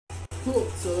Cool.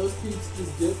 So those peeps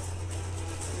just dipped.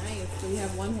 Nice. So we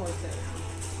have one horse there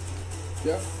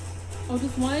now. Yeah. Oh,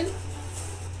 just one? We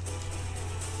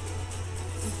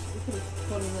could have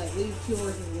told him, like, leave 2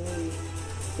 horses and leave.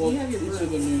 Well, You have your each broom.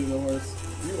 of them needed a horse.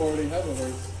 You already have a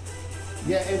horse.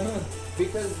 Yeah,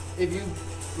 because if you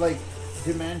like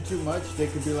demand too much, they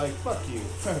could be like, "Fuck you."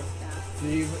 Yeah. So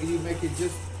you make it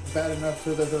just bad enough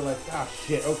so that they're like, "Ah,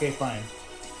 shit. Okay, fine."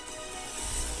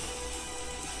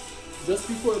 Just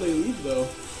before they leave, though,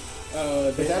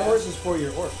 But that horse is for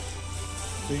your orc.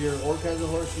 So your orc has a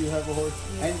horse, you have a horse,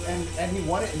 Yeah. and he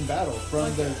won it in battle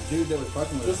from the dude that was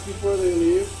fucking with Just him. before they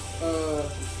leave,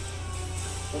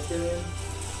 what's her name?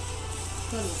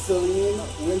 Celine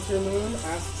Wintermoon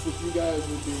asks if you guys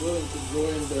would be willing to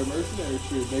join their mercenary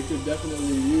troop. They could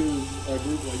definitely use a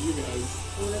group like you guys.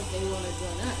 What if they want to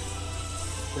join us?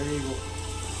 There you go.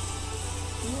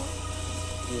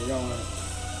 You're going.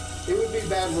 It would be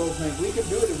bad role playing. We could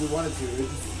do it if we wanted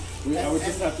to. I would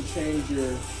just have to change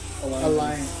your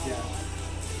Alliance, yeah.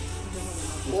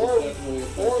 which Or would definitely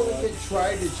affect we that. could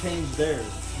try to change theirs.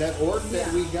 That orc that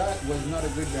Yeah. we got was not a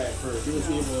good guy at first. He was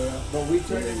No. evil, yeah. But we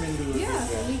turned him into a Yeah,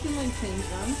 so good we can, like, change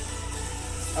them.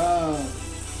 guy.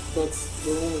 But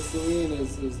the one with Celine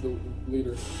is the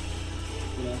leader.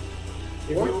 You know?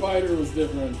 If Orc you- Fighter was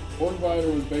different. Orc Fighter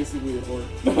was basically a orc.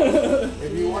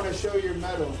 If you want to show your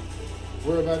mettle,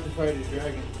 we're about to fight a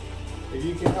dragon. If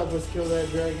you can help us kill that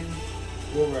dragon,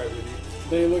 we'll ride with you.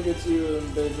 They look at you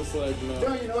and they're just like, no.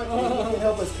 No, you know what? If you can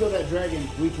help us kill that dragon,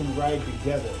 we can ride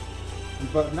together.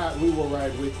 But not we will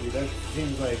ride with you. That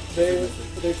seems like They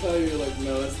tell you like,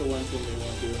 no, that's the one thing they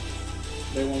won't do.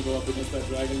 They won't go up against that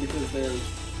dragon because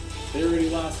they already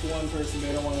lost one person.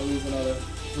 They don't want to lose another.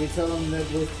 we tell them that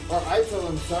or I tell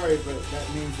them sorry, but that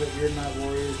means that you're not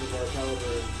warriors of our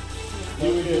caliber.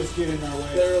 You would Okay. just get in our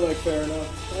way. They're like, fair enough.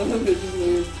 They just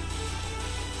leave.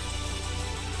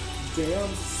 Damn,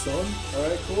 son. All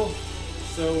right, cool.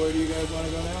 So where do you guys want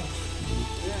to go now?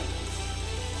 Yeah.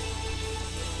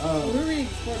 Um, We already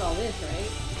explored all this,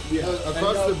 right? Yeah.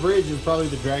 across the bridge is probably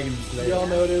the dragon's lair. Y'all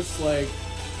notice like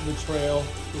the trail.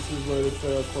 This is where the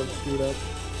trail corkscrewed up.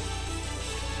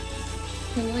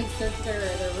 Can we, like, search their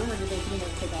room, or do they pretty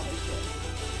much take all their shit?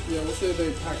 Yeah, we'll say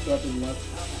they packed up and left.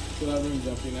 Okay. So that room's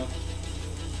empty now.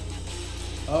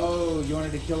 Oh, you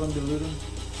wanted to kill him to loot him?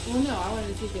 Well, no, I wanted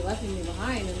to see if they left anything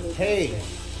behind and loot Hey. their shit.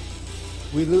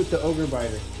 We loot the ogre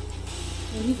biter.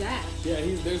 Well, he's Ash. Yeah,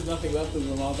 there's nothing left of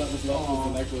him. All that was left was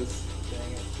the necklace.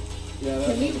 Dang it. Yeah, that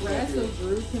Can we motherfucker. rest so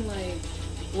Drew can, like...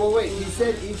 Well, wait. He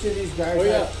said each of these guys. Oh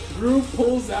yeah, have- Drew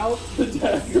pulls out the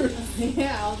dagger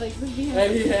Yeah, I was like, this behind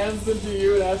and he hands them to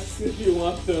you and asks if you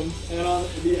want them. And on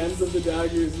the ends of the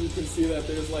daggers, you can see that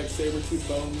there's like saber-tooth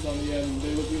bones on the end.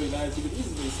 They look really nice. You could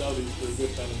easily sell these for a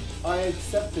good penny. I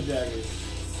accept the daggers,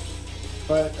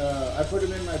 but I put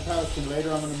them in my pouch, and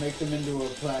later I'm gonna make them into a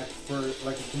plaque for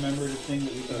like a commemorative thing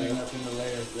that we can hang up in the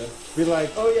lair. Yeah. Be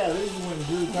like, oh yeah, this is when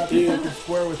Drew caught the Yeah. fucking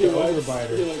square with He the ogre wipes,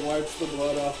 biter. he like wipes the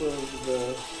blood off of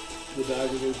the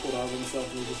dagger they pulled out of himself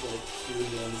and he just like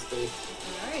screws it on his face.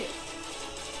 Alright.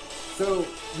 So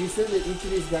you said that each of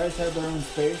these guys had their own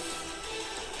space.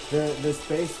 The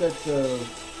space that the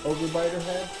ogre biter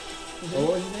had.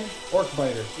 What was his name? Orc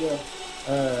biter. Yeah.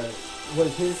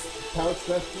 Was his pouch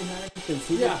left behind? Because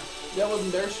he Yeah. That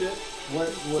wasn't their shit. What?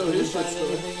 So Did you his find shit's still-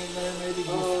 anything in there? Maybe.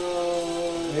 I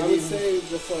Maybe would even say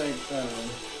just like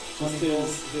 20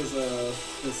 just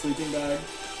his sleeping bag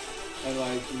and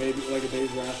like maybe like a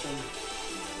day's ration.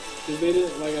 Cause they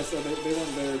didn't, like I said, they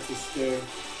weren't there to stay.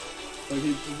 Like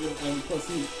and plus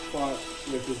he fought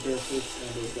with his bare fists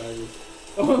and his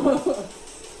daggers.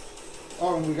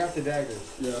 Oh, and we got the daggers.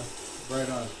 Yeah. Right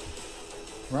on.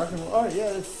 Rock and roll. Oh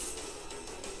yeah,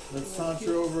 let's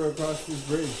saunter over across this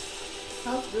bridge.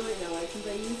 How's Drew right now? Like, since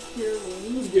I used Cure He's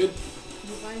Wounds, good.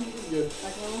 you find he's Good.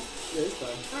 back normal? Yeah, he's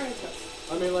fine. Alright, so.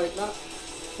 I mean, like not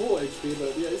full HP,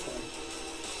 but yeah, he's fine.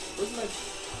 Where's my?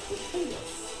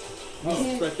 Oh,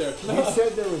 Yeah. it's right there. You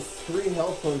said there was 3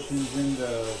 health potions in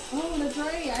the. Oh, that's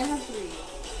right. I have 3.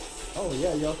 Oh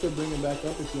yeah, y'all could bring him back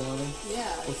up if you want him. Yeah.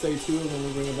 We'll say 2 of them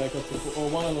will bring him back up to full, or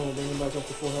one of them will bring him back up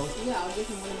to full health. Yeah, I'll give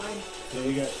him one of mine. Yeah,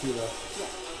 you got 2 left. Yeah.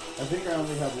 I think I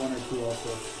only have 1 or 2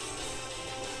 also.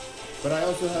 But I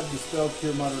also have the spell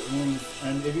Cure Moderate Wounds,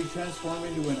 and if you transform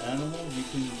into an animal, you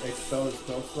can expel a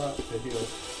spell slot to heal.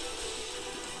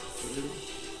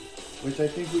 Which I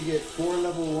think we get 4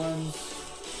 level 1s,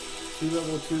 2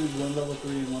 level 2s, 1 level 3,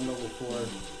 and 1 level 4.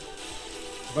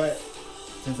 But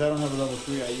since I don't have a level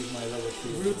 3, I use my level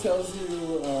 3. Rue tells you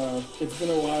it's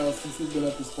been a while since he's been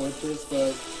at this fortress,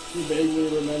 but he vaguely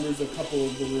remembers a couple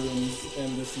of the rooms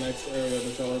in this next area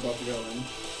that y'all are about to go in.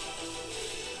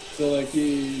 So So like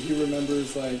he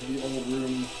remembers like the old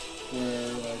room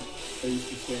where like they used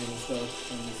to stay and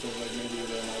stuff, and so like maybe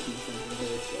there might be something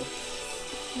there. So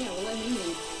Yeah, we'll let him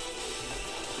lead.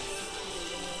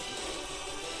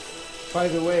 By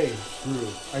the way, Drew,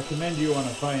 I commend you on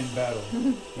a fine battle.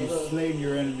 You've slain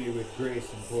your enemy with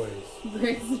grace and poise.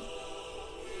 Grace.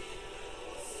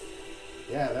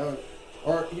 Yeah, that was.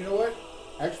 Or you know what?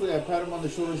 Actually, I pat him on the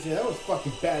shoulder and say, "That was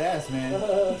fucking badass, man.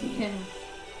 Yeah.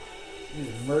 You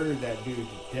just murdered that dude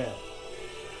to death."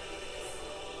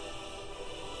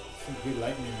 Some good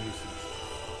lightning usage.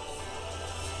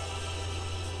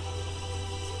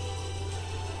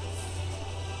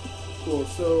 cool.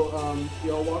 So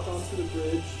y'all walk onto the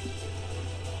bridge,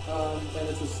 and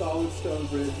it's a solid stone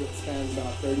bridge that spans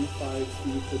about 35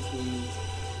 feet between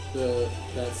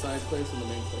that side place and the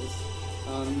main place.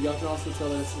 Y'all can also tell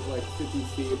that it's like 50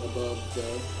 feet above the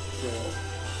trail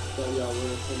that y'all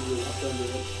were when you walked under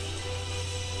it.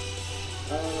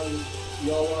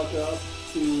 Y'all walk up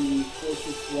to the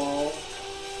fortress wall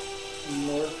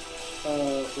north.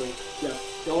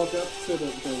 Y'all walk up to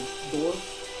the door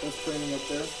that's framing up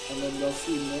there, and then you'll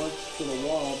see north to the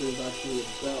wall there's actually a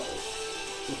bell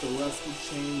with a rusty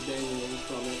chain dangling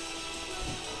from it.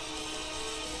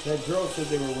 That girl said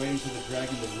they were waiting for the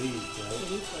dragon to leave, So right?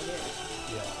 he's still there.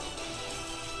 Yeah.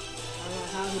 I don't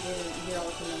know how he didn't hear all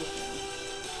the commotion.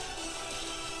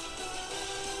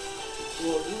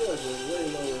 Well, you guys are way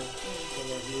lower than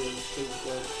what he is, because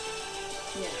like...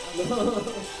 Yeah.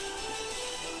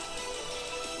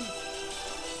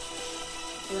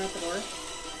 We're at the door.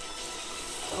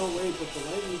 Oh wait, but the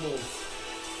lightning bolts.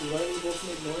 Do lightning bolts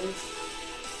make noise?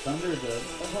 Thunder does.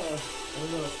 I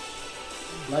don't know.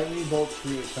 Lightning bolts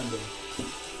create thunder.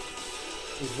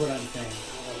 Is what I'm saying.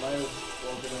 I might have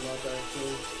woken him up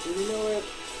actually. Did you know it?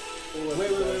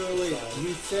 Wait.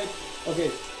 You said,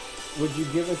 okay, would you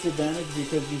give us advantage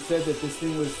because you said that this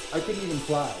thing was, I couldn't even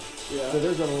fly. Yeah. So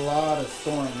there's a lot of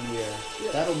storm in the air.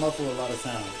 Yeah. That'll muffle a lot of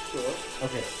sound. Sure.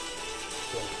 Okay.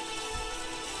 Cool.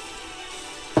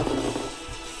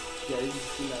 Yeah, you can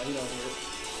see now. He don't hear it.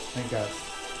 Thank God.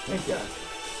 Thank God.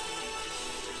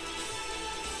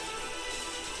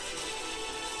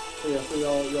 So yeah, so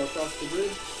y'all cross the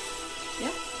bridge.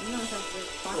 Yeah. I'm not sure.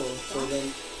 Cool. So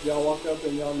then y'all walk up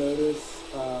and y'all notice,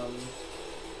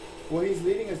 Well, he's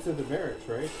leading us to the barracks,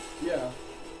 right? yeah.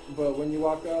 But when you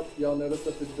walk up, y'all notice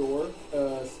that the door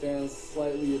stands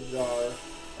slightly ajar,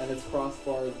 and its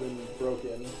crossbar has been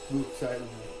broken. Move silently.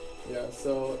 Yeah.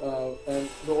 So and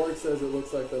the orc says it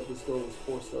looks like that this door was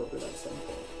forced open at some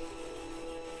point.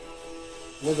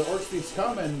 Well, the orc speaks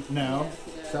common now, Yes,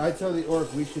 he does. so I tell the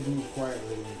orc we should move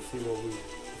quietly and see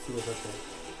what's up there.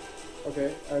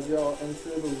 Okay. As y'all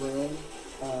enter the room,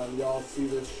 y'all see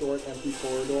this short, empty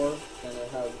corridor, and it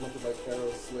has a bunch of like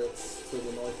arrow slits to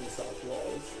the north and south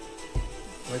walls.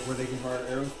 Like where they can fire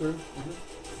arrows through?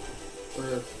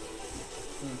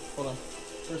 Hold on.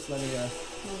 First, let me. Oh, yeah.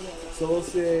 So we'll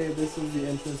say this is the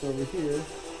entrance over here.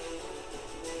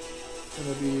 It's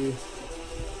gonna be.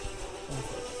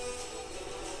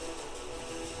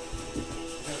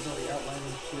 That's all the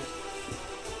outlining shit.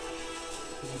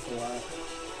 This is a lot.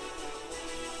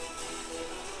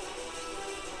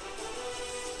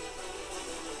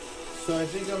 So I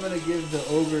think I'm gonna give the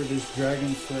ogre this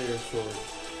dragon slayer sword.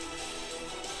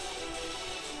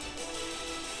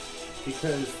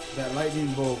 Because that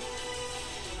lightning bolt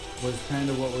was kind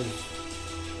of what was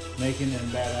making him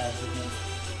badass again.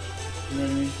 You know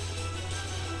what I mean?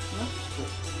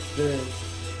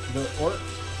 The orc,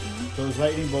 those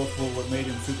lightning bolts were what made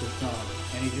him super strong.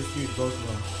 And he just used both of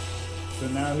them. So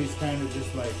now he's kind of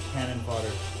just like cannon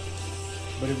fodder.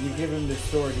 But if we give him this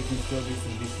sword, he can still do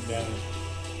some decent damage.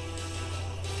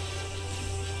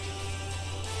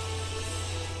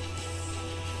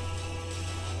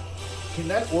 Can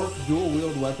that orc dual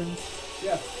wield weapons?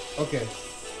 Yeah. Okay.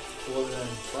 Well then,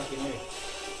 fucking A.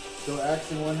 So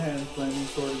axe in one hand, flaming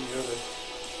sword in the other.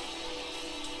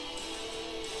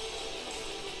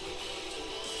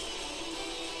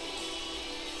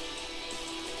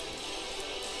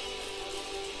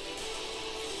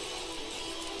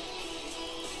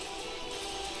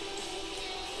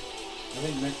 I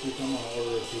think next week I'm gonna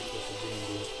order a pizza for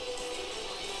D&D.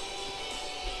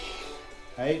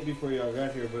 I ate before y'all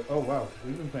got here, but oh wow,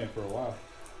 we've been playing for a while.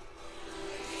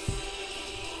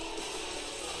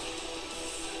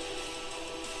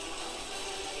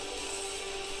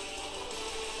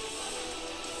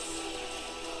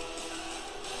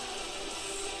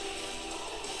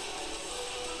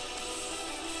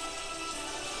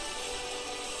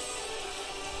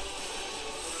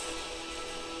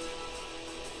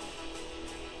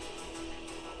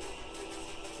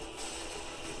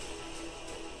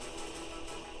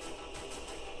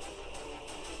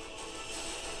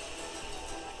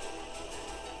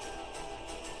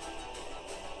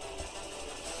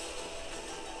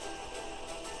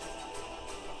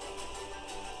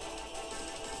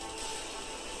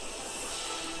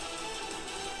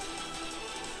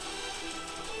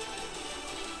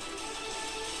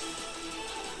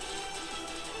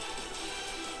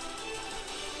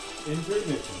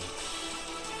 Intermission.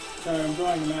 Sorry, I'm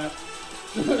drawing a map.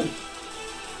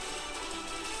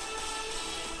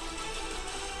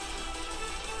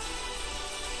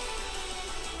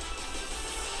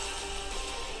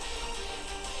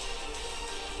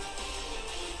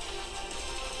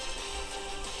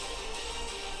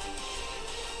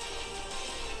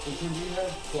 Which one do you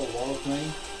have? Called Wall of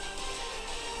Flame?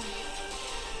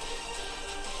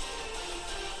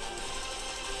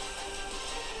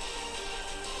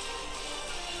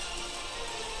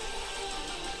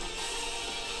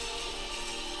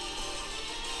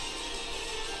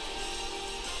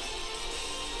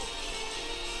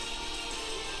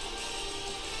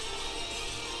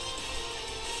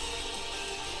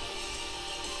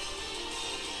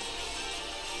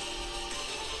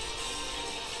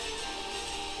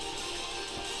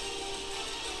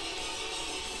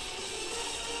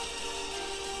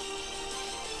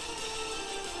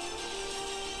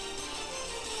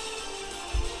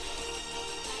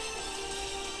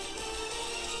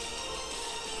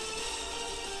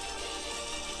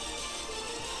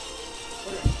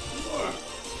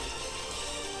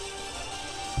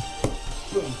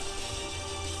 Boom.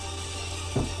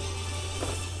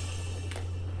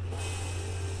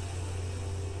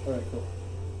 Alright, cool.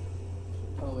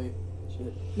 Oh wait,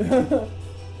 shit.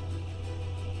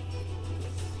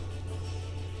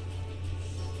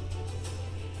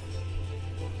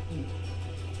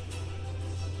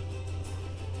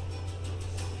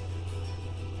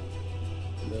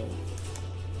 No,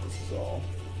 this is all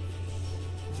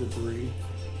debris.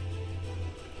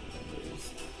 And there's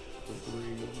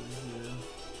debris over here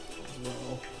as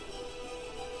well.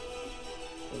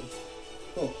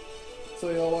 Cool. So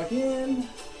y'all walk in,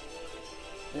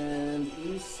 and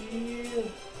you see,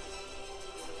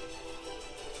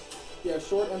 yeah, a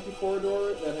short empty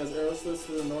corridor that has arrow slits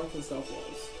to the north and south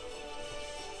walls.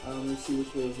 You see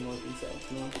which way is north and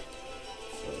south. North.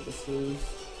 So this is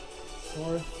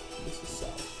north, this is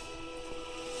south.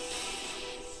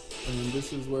 And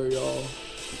this is where y'all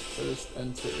first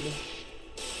entered.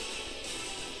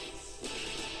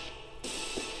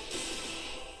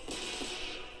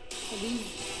 Are these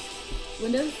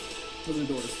windows? Those are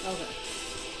doors. Okay.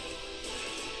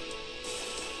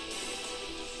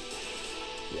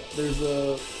 Yeah, there's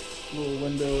a little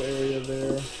window area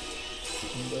there. And,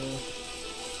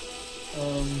 1,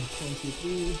 2,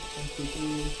 3, 1, 2, 3,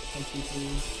 1, 2,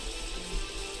 3.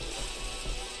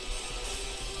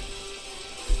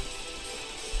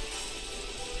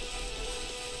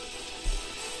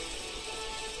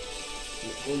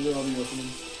 Those are all the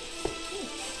openings.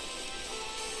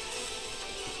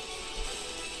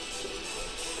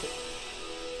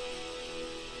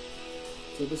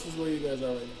 So this is where you guys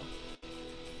are right now.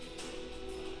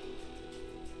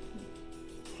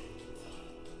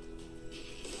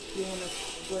 Do you want to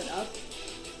split up?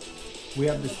 We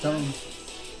have the stones.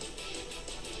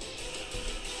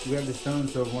 We have the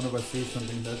stones, so if one of us sees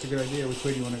something, that's a good idea. Which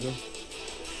way do you want to go?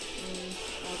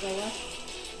 I'll go left.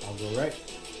 I'll go right.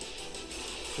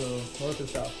 So north or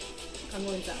south? I'm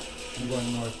going south. I'm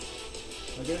going north.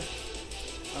 Okay.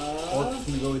 Orc's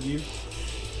gonna go with you.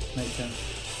 Makes sense.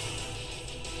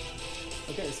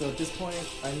 Okay, so at this point,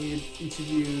 I need each of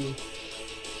you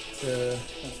to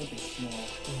have something small.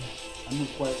 I'm gonna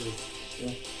quietly.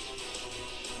 Yeah.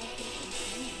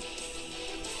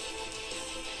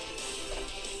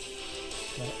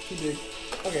 Not too big.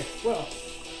 Okay, well,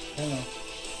 I don't know.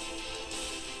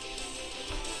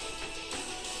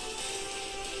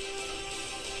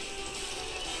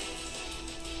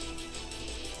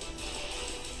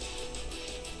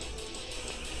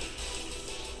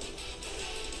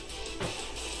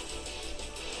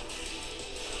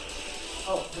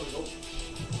 oh, here we go.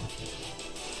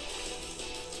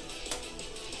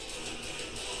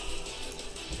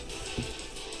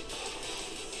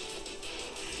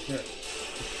 Here.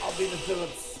 I'll be the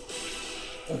Phillips.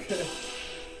 Okay.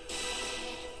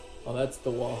 Oh, that's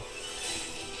the wall.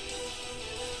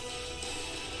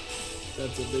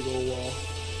 That's a big old wall.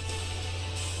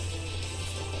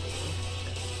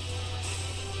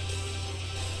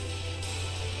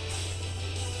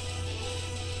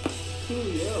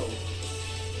 Coolio.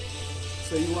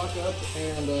 So you walk up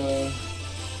and as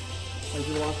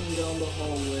you're walking down the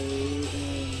hallway and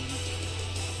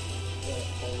that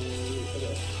hallway,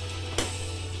 okay.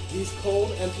 These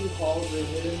cold, empty halls are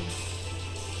hidden.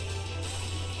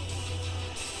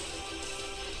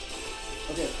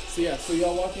 Okay, so yeah, so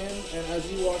y'all walk in, and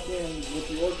as you walk in with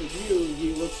the orc with you,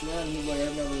 he looks around and he's like,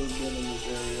 I've never been in this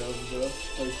area of the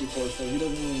place before, so he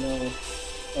doesn't really know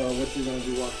what you're going to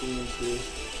be walking into.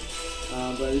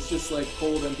 But it's just like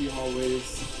cold, empty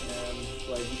hallways, and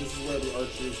Like this is where the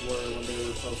archers were when they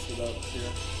were posted up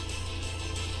here.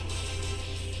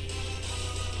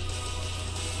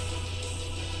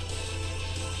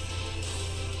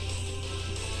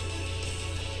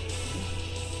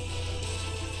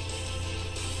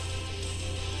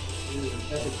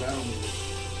 Epic battle music.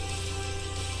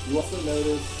 You also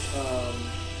notice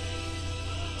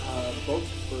both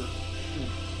for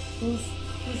who's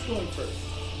going first?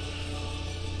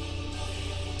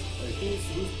 Like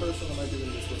whose person am I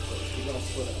doing this with first? We're gonna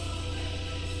split up.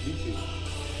 You choose.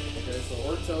 Okay, so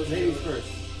Orc tells you. Ladies first.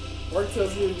 Orc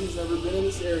tells you he's never been in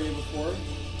this area before.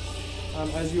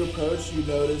 As you approach, you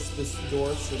notice this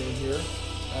door sitting here.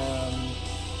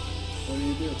 What do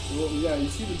you do? Well, yeah, you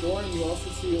see the door, and you also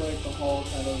see like the hall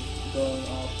kind of going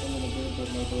off a little bit, but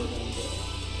no door down there.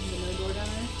 Is there no door down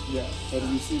there? Yeah, but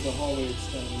you see the hallway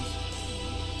extends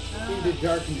Into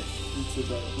darkness. into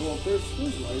the. Well, there's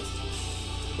lights.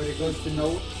 But it goes to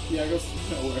no. Yeah, it goes to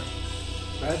nowhere.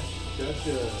 That's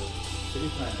city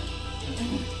planner.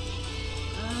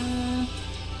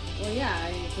 Well,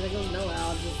 yeah, because it goes nowhere.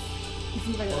 I'll just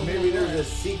see if I can Or open maybe that there's door. a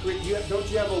secret. Don't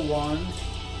you have a wand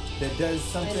that does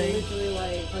I something? literally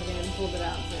like fucking pulled it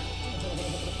out. Yeah.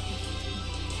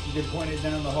 You can point it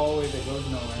down the hallway that goes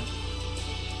nowhere.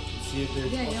 See if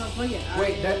there's. Yeah, you know, fuck it.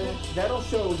 Wait, that'll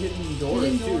show hidden doors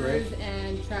hidden too, doors right?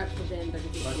 and traps within 30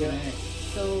 feet. Fucking Yeah. A.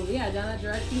 So yeah, down that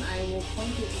direction, I will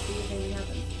point it to see if anything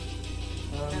happens.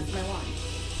 That's my wand.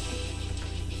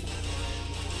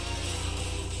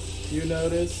 You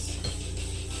notice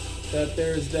that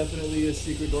there is definitely a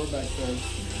secret door back there.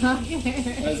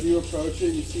 Okay. As you approach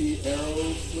it, you see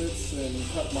arrow slits and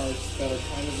cut marks that are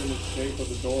kind of in the shape of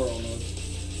a door almost.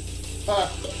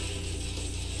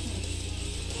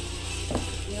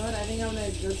 You know what? I think I'm gonna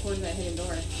go towards that hidden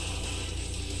door.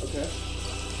 Okay.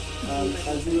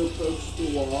 As you approach the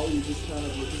wall, you're just kind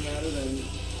of looking at it, and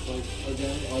like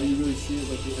again, all you really see is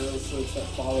like the arrow slits that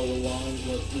follow along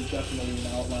what is definitely an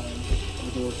outline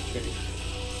of the door's shape.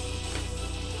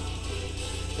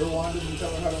 Her wand doesn't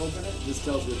tell her how to open it? This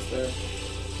tells you it's there.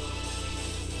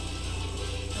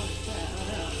 Oh shit! I don't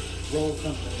know. Roll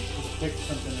something. Just pick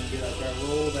something and be like, alright,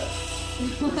 roll that.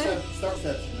 Start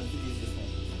perception. That's the easiest one.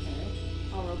 Okay.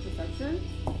 I'll roll perception.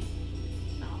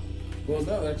 No. Well,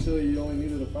 no, actually, you only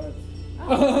needed a 5.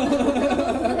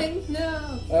 Oh. Like,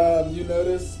 no. You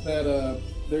notice that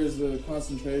there's a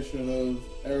concentration of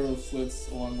arrow slits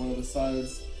along one of the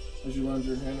sides. As you run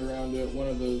your hand around it, one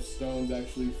of those stones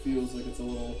actually feels like it's a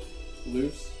little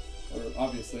loose, or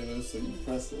obviously loose, so you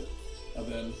press it, and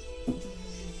then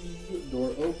the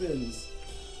door opens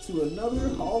to another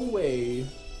hallway.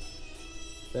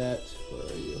 Where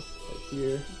are you? Right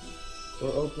here.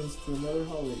 Door opens to another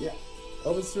hallway. Yeah,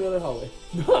 opens to another hallway.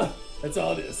 That's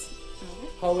all it is. Okay.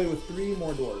 Hallway with 3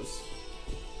 more doors.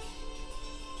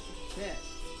 Shit.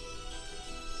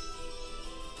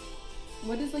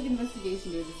 What does like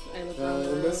investigation do? Just I look around the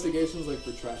room. Investigation's like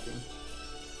for tracking.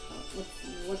 Oh,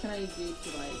 what can I do to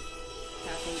like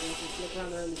cast anything? Just look around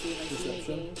the room to see if I see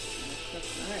Perception? anything.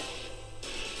 Perception. Alright.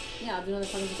 Yeah, I'll do another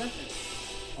fucking perception.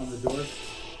 On the doors?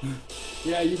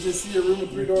 Yeah, you just see a room with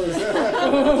 3 doors.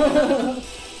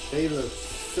 They look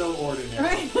so ordinary.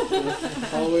 Right.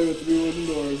 Hallway with 3 wooden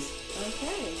doors.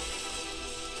 Okay.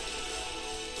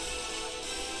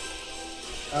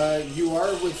 You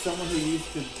are with someone who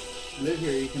used to live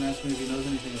here. You can ask me if he knows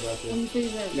anything about Well, this. he said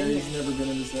he's never Yeah, been he's here. never been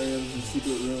in this area. There's a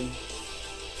secret room.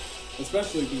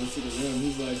 Especially in the secret room.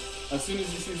 He's like, as soon as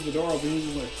he sees the door open, he's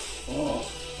just like, oh.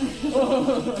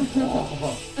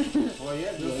 Well,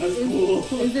 yeah, Yeah, this that's cool.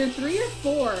 Is there 3 or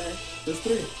 4? There's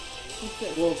 3. What's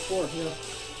this? Well, 4, yeah.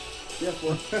 Yeah,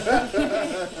 4.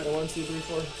 Yeah, 1, 2, 3,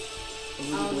 4. Those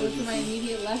are the I'll go doors to you my see.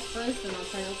 immediate left first and I'll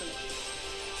try to open it.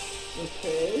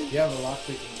 Okay. You have a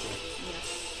lockpicking kit.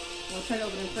 Yeah. I'll try to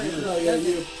open it first. No, yeah,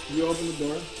 you open the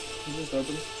door. You just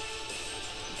open.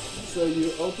 So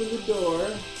you open the door.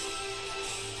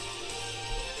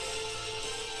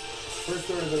 First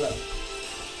door to the left.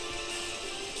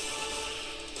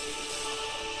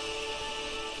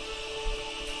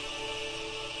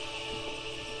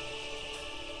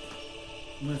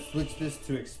 I'm gonna switch this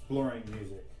to exploring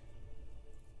music.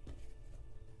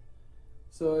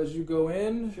 So as you go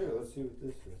in, Sure, let's see what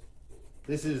this is.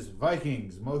 This is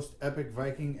Vikings, Most Epic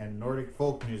Viking and Nordic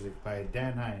Folk Music by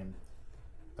Dan Hein.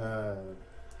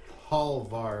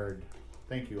 Halvard.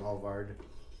 Thank you, Halvard.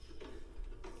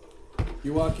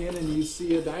 you walk in and you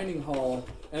see a dining hall,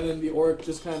 and then the orc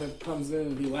just kind of comes in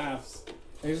and he laughs.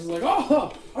 And he's just like,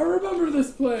 oh, I remember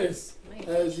this place! Nice.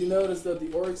 As you notice that the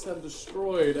orcs have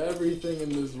destroyed everything in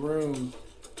this room.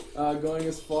 going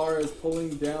as far as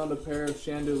pulling down a pair of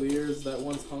chandeliers that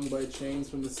once hung by chains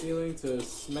from the ceiling to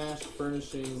smashed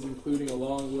furnishings, including a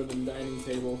long wooden dining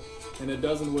table and a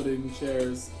dozen wooden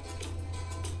chairs.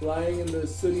 Lying in the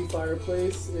sooty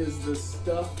fireplace is the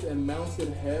stuffed and mounted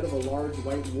head of a large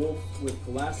white wolf with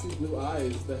glassy blue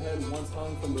eyes. The head once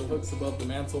hung from the hooks above the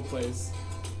mantelpiece.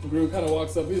 Gru kind of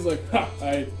walks up. He's like, "Ha!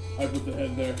 I put the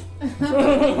head there."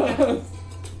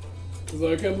 He's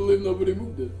like, "I can't believe nobody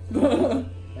moved it."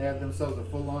 They have themselves a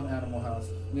full-on animal house.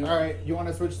 Yeah. All right, you want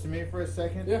to switch to me for a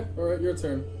second? Yeah. All right, your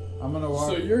turn. I'm gonna walk.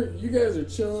 So you guys are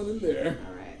chilling in there.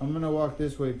 Alright. I'm gonna walk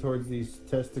this way towards these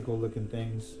testicle-looking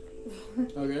things.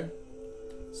 Okay.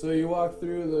 So you walk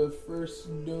through the first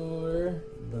door.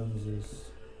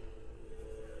 Bumses.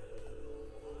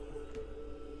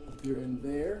 You're in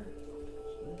there.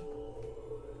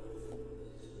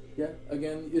 Yeah.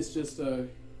 Again, it's just a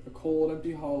cold,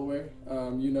 empty hallway.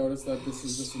 You notice that this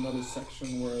is just another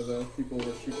section where the people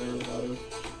were shooting arrows out of. You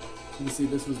can see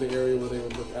this was the area where they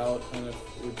would look out, and if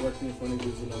directly in front of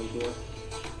you is another door.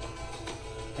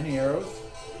 Any arrows?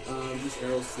 Just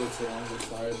arrow slits along the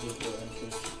sides of the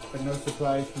entrance. But no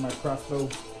supplies for my crossbow.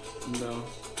 No.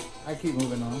 I keep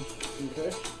moving on.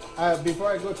 Okay.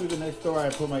 Before I go through the next door, I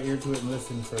put my ear to it and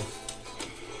listen first.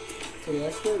 So the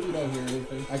next door, you don't hear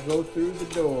anything. I go through the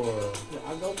door. Yeah,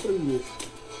 I go through it.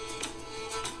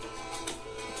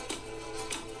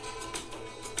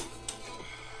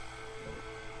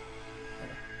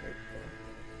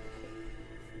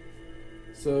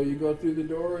 So you go through the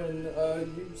door and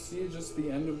you see just the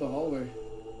end of the hallway.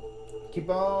 Keep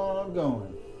on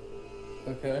going.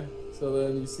 Okay. So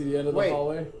then you see the end of the Wait.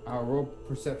 hallway. I'll roll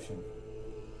perception.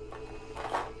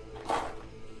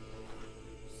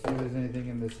 See if there's anything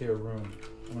in this here room.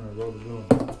 I'm gonna roll the room.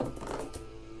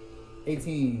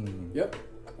 18. Yep.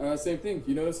 Same thing.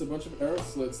 You notice a bunch of arrow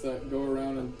slits that go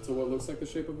around into what looks like the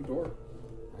shape of a door.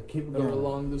 I keep That are going.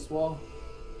 along this wall.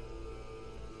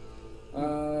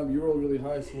 You roll really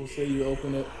high, so we'll say you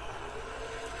open it.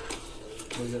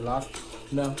 Was it locked?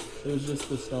 No, it was just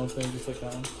the stone thing, just like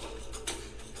that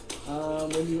one.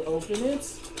 When you open it,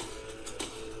 this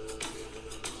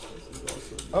is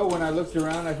also, Oh, when I looked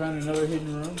around, I found another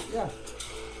hidden room. yeah,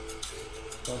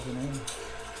 What's the name?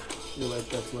 you're like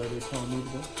that's where they're telling me to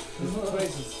go. This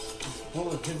place is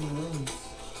full of hidden rooms.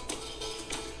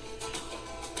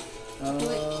 I feel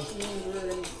like me and Drew are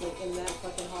in, like, in that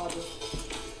fucking hall just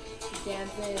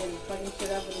dancing and fucking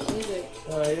shit up with the music.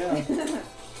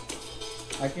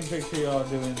 Yeah. I can picture y'all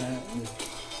doing that.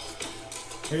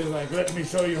 He was like, "Let me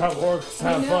show you how orcs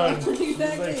have I know, fun." He's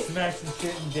exactly. like smashing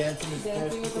shit and dancing his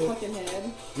Dancing with the testicle. fucking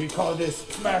head. We call this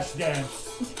smash dance.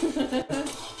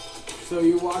 So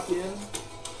you walk in,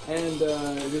 and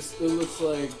it looks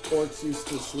like orcs used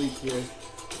to sleep here,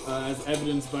 as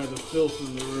evidenced by the filth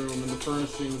in the room and the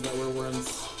furnishings that were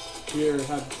once here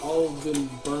have all been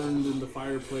burned in the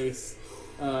fireplace.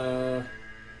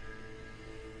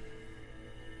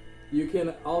 You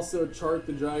can also chart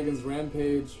the dragon's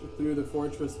rampage through the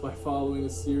fortress by following a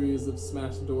series of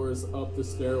smashed doors up the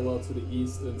stairwell to the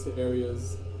east into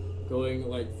areas going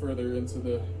like further into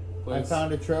the I place.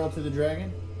 found a trail to the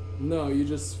dragon, No, you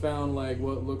just found like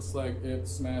what looks like it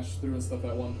smashed through and stuff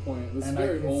at one point. This is and I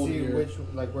very can old see here. which,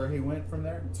 like, where he went from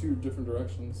there. Two different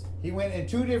directions. He went in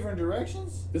 2 different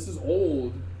directions. This is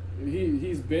old.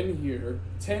 He's been here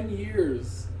 10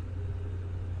 years.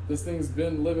 This thing's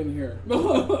been living here.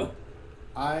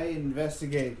 I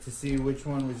investigate to see which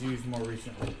one was used more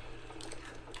recently,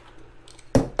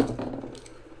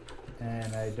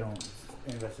 and I don't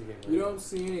investigate. You don't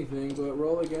see anything, but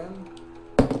roll again.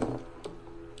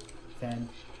 10.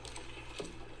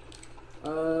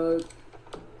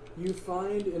 You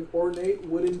find an ornate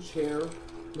wooden chair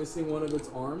missing one of its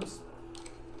arms.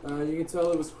 You can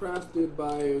tell it was crafted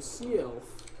by a sea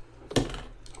elf.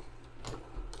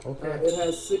 Okay. It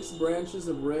has 6 branches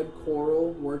of red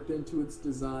coral worked into its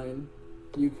design.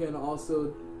 You can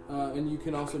also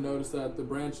notice that the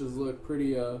branches look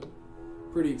pretty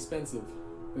expensive.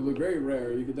 They look very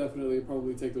rare. You could definitely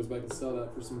probably take those back and sell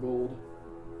that for some gold.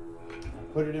 I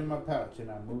put it in my pouch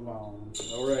and I move on.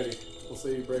 Alrighty, we'll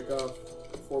say you break off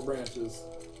 4 branches.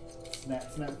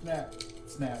 Snap, snap, snap,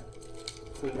 snap.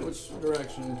 Which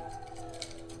direction?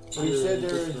 So you said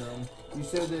This there. room. You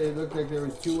said that it looked like there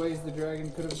was 2 ways the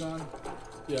dragon could have gone.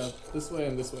 Yeah, this way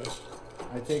and this way.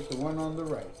 I take the one on the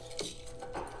right.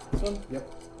 This one? Yep.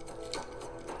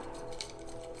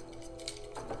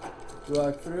 You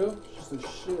walk through. Just a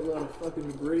shitload of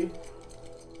fucking debris.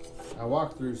 I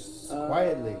walk through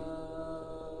quietly.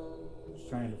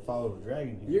 trying to follow the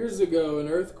dragon here. Years ago, an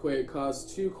earthquake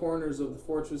caused 2 corners of the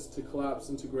fortress to collapse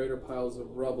into greater piles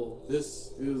of rubble.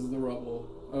 This is the rubble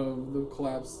of the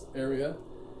collapsed area.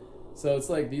 So it's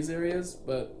like these areas,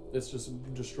 but it's just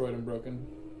destroyed and broken.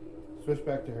 Switch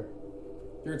back to her.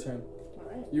 Your turn.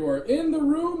 Alright. You are in the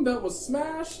room that was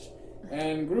smashed,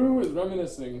 and Gru is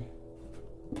reminiscing.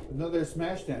 No, they're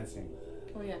smash dancing.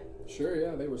 Oh yeah. Sure,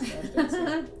 yeah, they were smash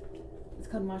dancing. It's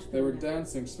called mosh pit. They were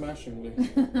dancing smashingly.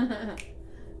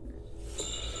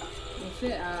 Well,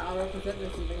 shit. I'll represent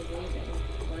this and bring anything.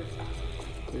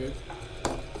 Good.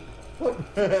 I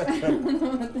don't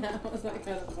know what that was. I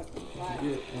got a fucking fly.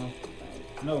 Yeah, well,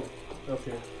 No.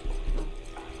 Okay.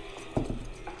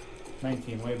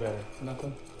 19, way better.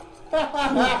 nothing.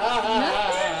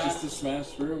 Nothing? Just a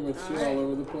smashed room with shit Alright. all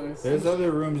over the place. There's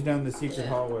other rooms down the secret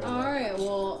hallway. Alright,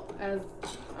 well, as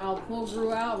I'll pull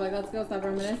Gru out, like, let's go stop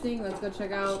reminiscing. Let's go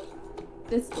check out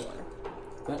this door.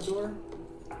 That door?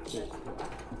 That door.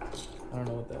 I don't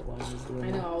know what that line is doing. I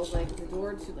know, I was like, the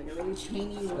door to like a really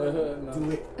tiny room. No. Do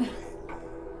it. I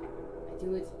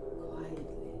do it quietly.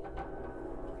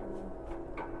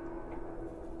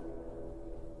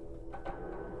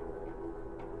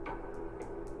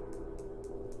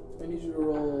 I need you to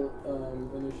roll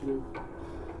initiative.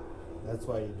 That's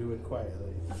why you do it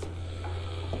quietly.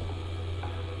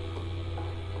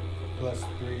 Plus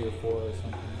 3 or 4 or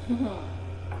something.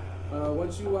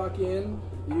 Once you walk in,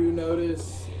 you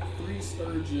notice 3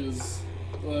 scourges.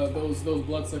 Those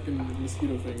blood-sucking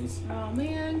mosquito things Oh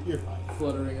man. You're fine.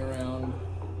 fluttering around.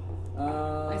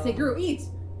 I say, Gru, eat!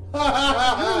 Gru,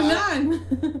 none!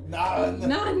 None.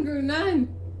 None, Gru, none!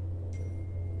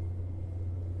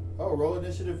 Oh, roll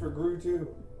initiative for Gru too.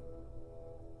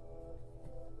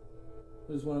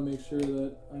 I just want to make sure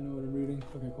that I know what I'm reading.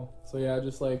 Okay, cool. So yeah,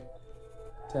 just like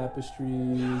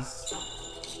tapestries.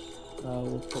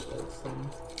 We'll put like some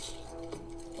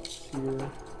spots here.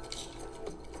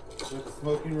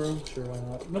 Smoking room. Sure, why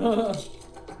not?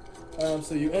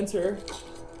 So you enter,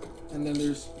 and then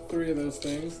there's 3 of those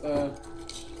things. Roll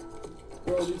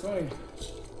d20.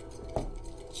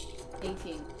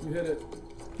 18. You hit it.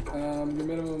 Your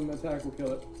minimum attack will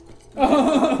kill it.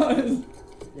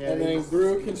 Yeah, And then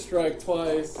Gru can strike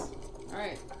twice,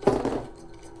 Alright.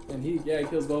 and he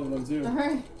kills both of them too.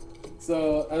 Alright.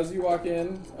 So as you walk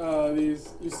in, you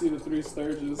see the 3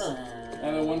 sturges,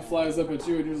 and then one flies up at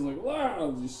you, and you're just like,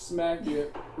 wow! You smack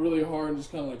it really hard, and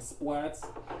just kind of like splats.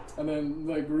 And then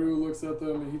like Gru looks at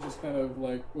them, and he just kind of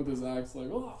like with his axe like,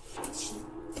 oh,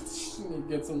 and he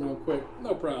gets them real quick.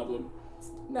 No problem,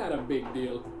 not a big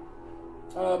deal.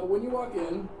 But when you walk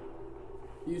in,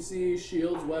 you see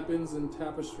shields, weapons, and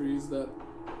tapestries that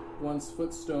once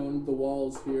footstoned the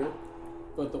walls here,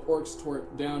 but the orcs tore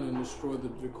it down and destroyed the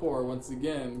decor. Once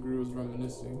again, Gru was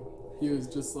reminiscing. He was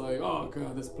just like, oh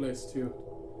god, this place too.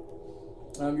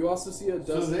 You also see a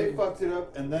dozen... So they fucked it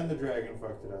up, and then the dragon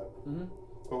fucked it up. Mhm.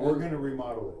 But we're gonna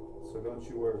remodel it, so don't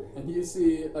you worry. And you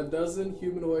see a dozen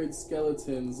humanoid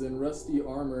skeletons in rusty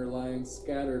armor lying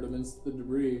scattered amidst the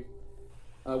debris,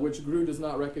 which Gru does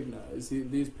not recognize.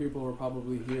 These people were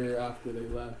probably here after they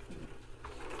left.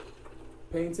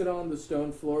 Painted on the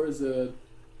stone floor is a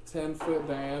 10-foot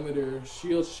diameter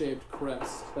shield-shaped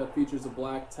crest that features a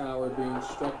black tower being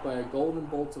struck by a golden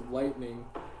bolt of lightning.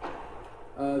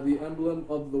 The emblem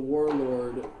of the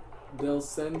warlord,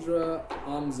 Delsendra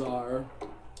Amzar,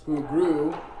 who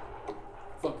Gru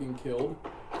fucking killed.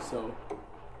 So.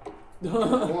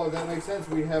 Well, that makes sense.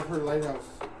 We have her lighthouse.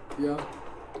 Yeah.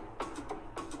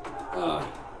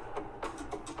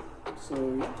 So,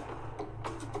 yeah.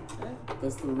 Okay.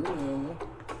 That's the room.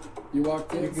 You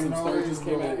walked in, You some can always sturges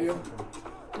came roll at you.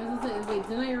 something. Wait,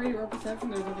 didn't I already roll perception?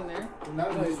 There's nothing there?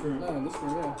 Not in this room. No, in this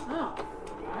room, yeah. Oh.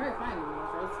 Alright, fine.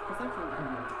 First perception.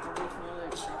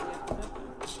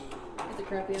 It's a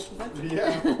crappy ass perception.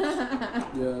 Yeah.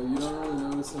 Yeah, you don't really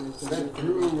notice anything. That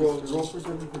Gru roll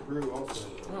perception for Gru also.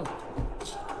 Oh.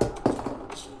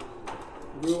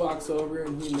 Gru walks over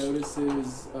and he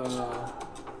notices,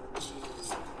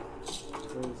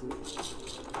 what is it?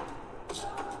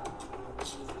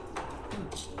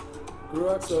 Gru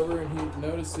walks over and he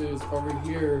notices over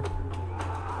here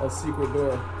a secret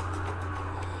door.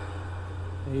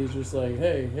 And he's just like,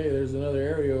 hey, there's another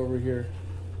area over here.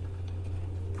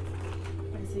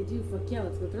 I say, dude, fuck yeah,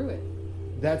 let's go through it.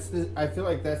 I feel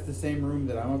like that's the same room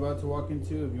that I'm about to walk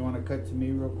into. If you want to cut to me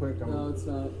real quick. No, it's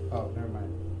not. Oh, never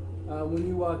mind. When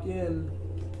you walk in,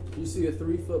 you see a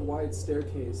 3-foot wide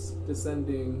staircase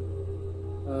descending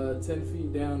 10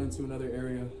 feet down into another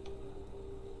area.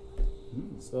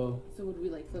 So would we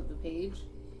like flip the page?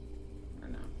 Or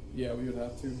no? yeah, we would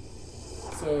have to.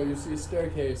 So you see a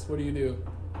staircase. What do you do?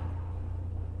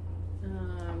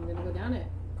 done it.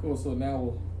 Cool. So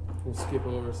now we'll skip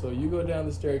over. So you go down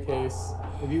the staircase.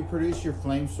 If you produce your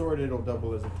flame sword, it'll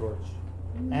double as a torch.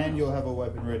 And you'll have a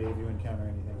weapon ready if you encounter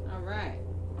anything. Alright.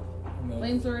 And then,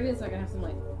 Flame sword it is, so I can have some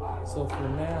light. so for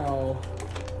now,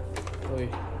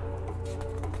 wait.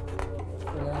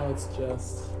 For now, it's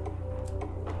just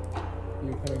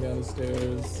you coming down the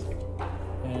stairs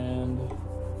and.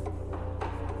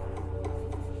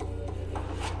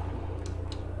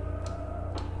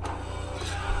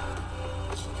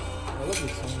 I love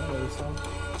this song. I love this song.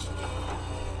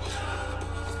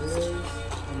 Stairs,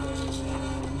 and then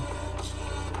 1,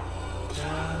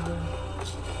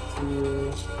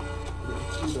 2,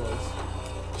 3 doors.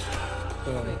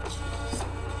 Boom.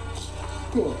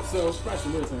 Cool. So,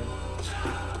 Preston, your turn.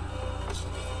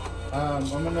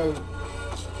 I'm gonna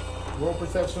roll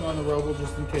perception on the rubble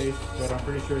just in case, but I'm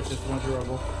pretty sure it's just one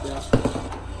rubble. Yeah.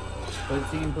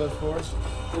 13 plus 4.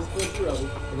 Just push your rubble.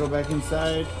 I go back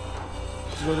inside.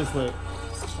 Go this way.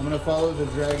 I'm gonna follow the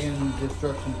dragon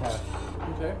destruction path.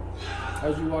 Okay.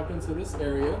 As you walk into this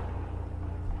area,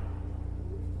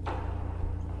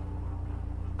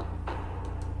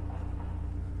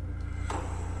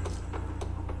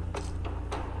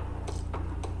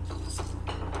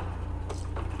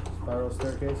 Spiral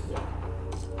staircase.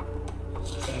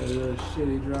 that is a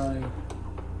shitty drawing.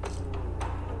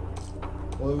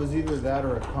 Well, it was either that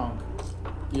or a conch.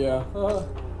 Yeah. Conch?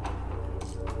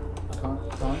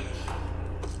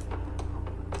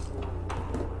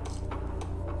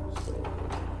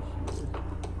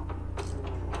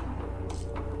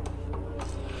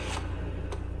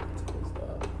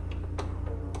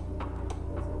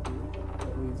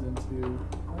 That leads into.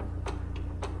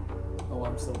 Oh,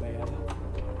 I'm so bad.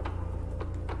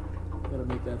 Gotta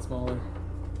make that smaller.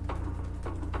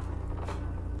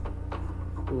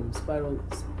 Boom,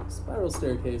 spiral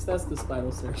staircase. That's the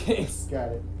spiral staircase.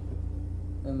 Got it.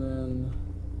 And then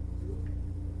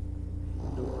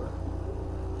door.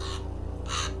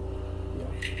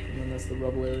 Yeah, and then that's the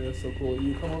rubble area. So cool.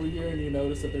 You come over here and you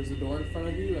notice that there's a door in front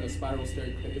of you and a spiral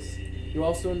staircase. You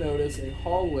also notice a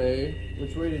hallway.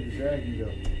 Which way did the dragon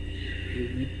go?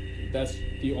 That's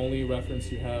the only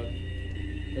reference you have.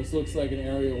 This looks like an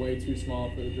area way too small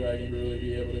for the dragon to really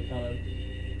be able to kind of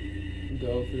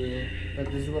go through.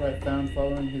 But this is what I found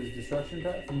following his destruction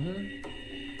path? Mm-hmm.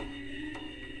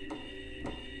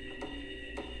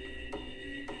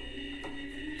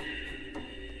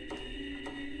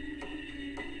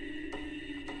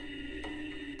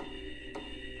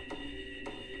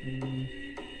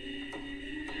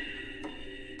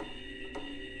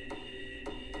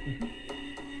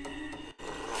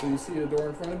 So you see a door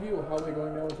in front of you, a hallway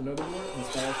going down with another door, and a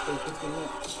spiral staircase going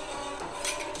up.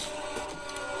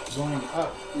 Going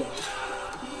up. Yeah.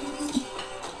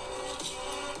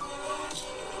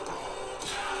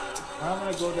 I'm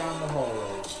gonna go down the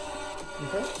hallway.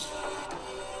 Okay.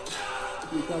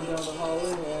 You come down the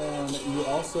hallway, and you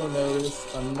also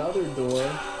notice another door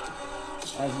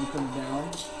as you come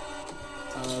down.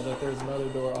 That there's another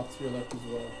door off to your left as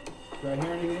well. Do I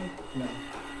hear anything? No.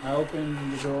 I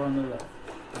open the door on the left.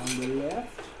 On the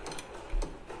left.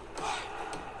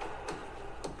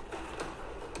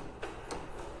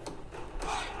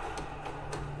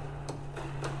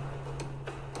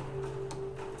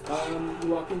 You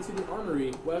walk into the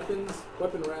armory. Weapon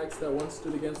racks that once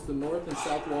stood against the north and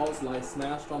south walls lie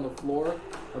smashed on the floor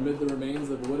amid the remains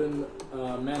of wooden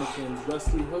mannequins.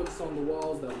 Rusty hooks on the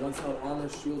walls that once held armor,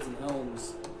 shields, and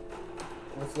helms.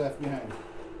 What's left behind?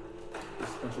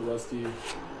 Just a bunch of rusty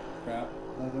crap.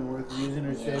 Nothing worth using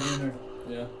or Yeah. saving or...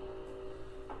 Yeah.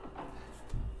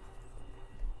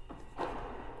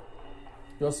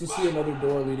 You also see another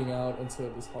door leading out into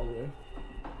this hallway.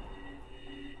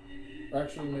 Or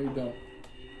actually, maybe don't.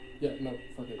 Yeah, no,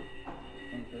 fuck it. I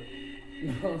don't care.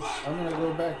 No. I'm gonna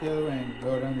go back the other way and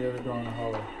go down the other door in the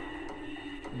hallway.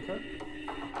 Okay.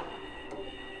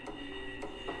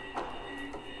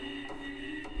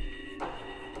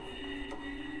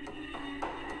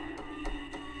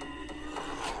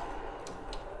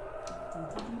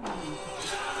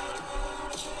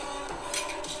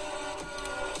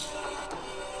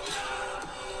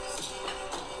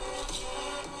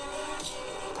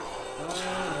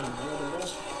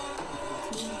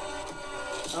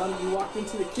 You walk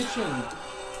into the kitchen.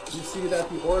 You see that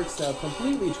the orcs have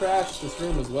completely trashed this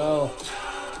room as well.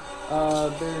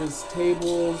 There's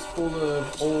tables full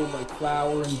of old like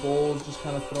flour and bowls just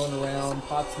kind of thrown around,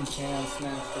 pots and pans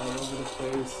smashed all over the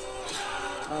place.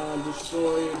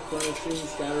 Destroyed furnishings,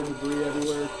 scattered debris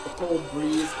everywhere. A cold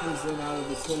breeze comes in out of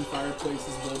the twin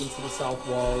fireplaces built into the south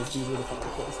walls. These are the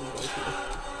fireplaces right here.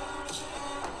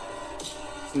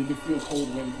 So you can feel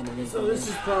cold wind coming in. So from this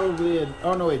there. is probably a.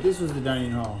 Oh no, wait. This was the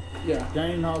dining hall. Yeah.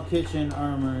 Dining hall, kitchen,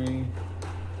 armory,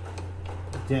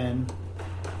 den,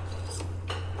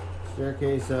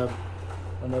 staircase up.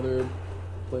 Another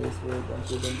place where a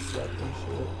bunch of them slept and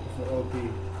shit. The OP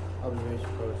observation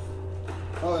post.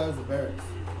 Oh, that was the barracks.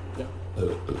 Yeah.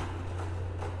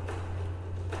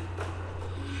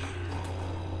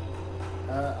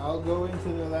 I'll go into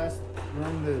the last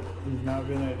room that has not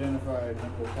been identified,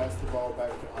 and we'll pass the ball back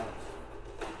to Onyx.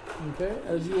 Okay.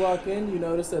 As you walk in, you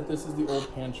notice that this is the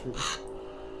old pantry.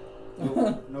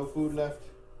 No food left.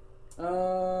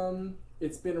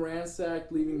 It's been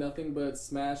ransacked, leaving nothing but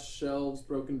smashed shelves,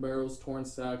 broken barrels, torn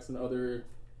sacks, and other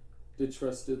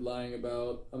distrusted lying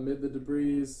about. Amid the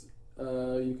debris,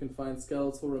 you can find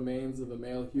skeletal remains of a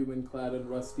male human clad in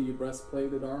rusty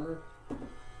breastplated armor.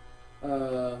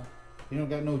 You don't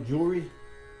got no jewelry?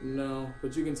 No,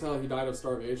 but you can tell he died of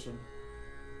starvation.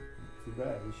 Too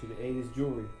bad. He should have ate his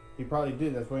jewelry. He probably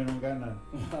did. That's why he don't got none.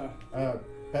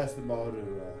 Pass the ball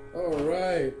to.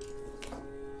 Alright.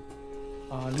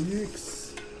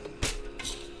 Onyx.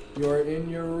 You're in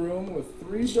your room with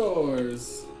 3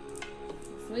 doors.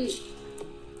 Sweet.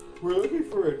 We're looking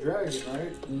for a dragon,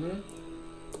 right? Mm-hmm.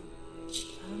 I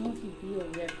don't know if he'd be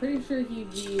over there. Pretty sure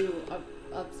he'd be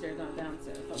upstairs, not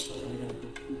downstairs. Hopefully.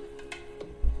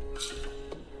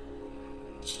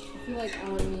 I feel like I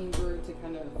want me and Brew to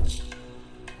kind of.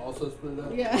 Also split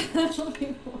up. Yeah. That'll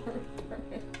be more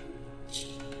perfect. This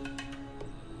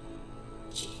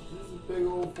is a big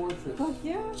old fortress. Fuck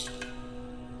yeah.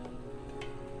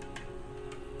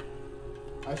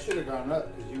 I should have gone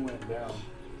up because you went down.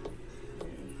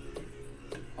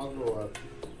 I'll go up.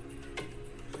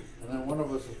 And then one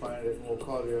of us will find it and we'll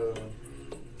call the other one.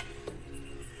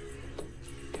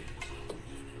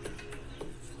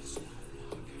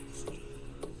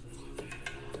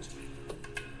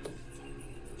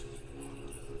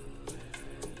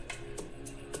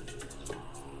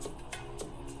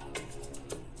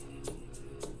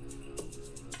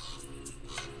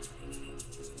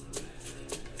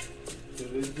 So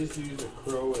they just use a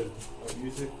crow as a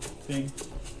music thing.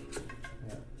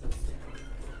 Yeah.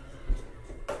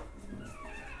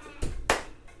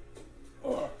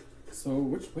 So,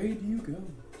 which way do you go?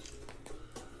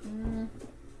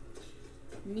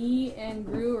 Me and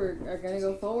Brew are gonna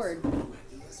go forward.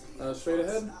 Straight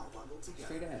ahead?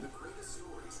 Straight ahead.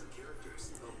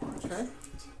 Okay.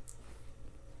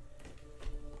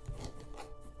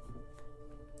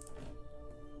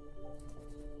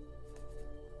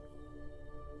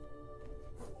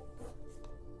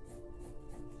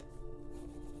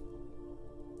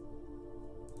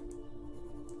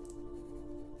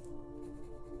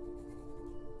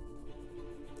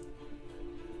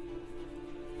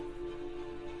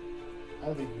 I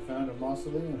think you found a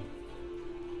mausoleum.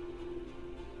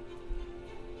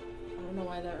 I don't know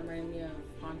why that reminded me of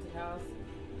Haunted House.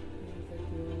 It's like,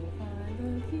 you'll find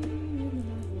the key in the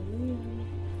mausoleum.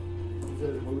 Is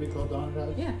there a movie called The Haunted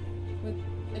House? Yeah, with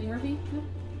Eddie Murphy. No?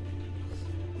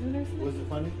 You never seen Was it? it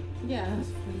funny? Yeah, it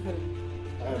was pretty funny. I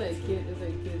It's haven't like seen kid. It's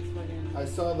like kids fucking. I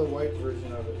saw the white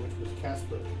version of it, which was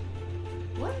Casper.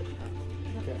 What?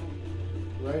 Okay.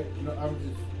 Right? No, I'm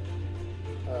just.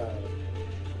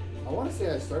 I want to say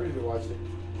I started to watch it.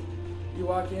 You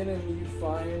walk in and you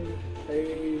find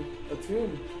a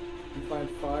tomb. You find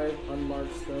 5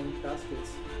 unmarked stone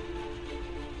caskets.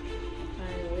 I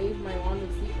wave my wand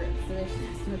of secrets to make sure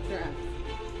there's no traps.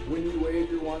 When you wave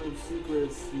your wand of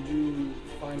secrets, you do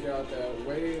find out that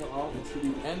way off to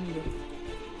the end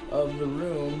of the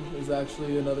room is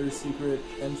actually another secret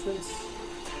entrance.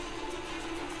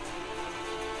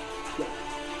 Yeah.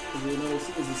 There's a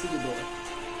secret door.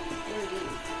 Where are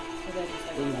these? Or did I just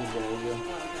like There's that? a door, yeah.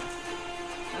 Oh, okay.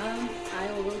 I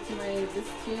will go to this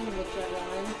tomb and look for that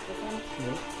line. This one.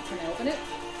 Yep. Can I open it?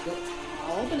 Yep.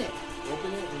 I'll open it.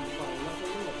 Open it and you find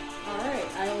nothing in it. Alright,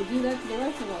 I will do that to the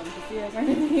rest of them to see if I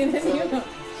find anything that you know.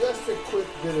 Just a quick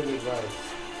bit of advice.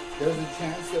 There's a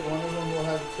chance that one of them will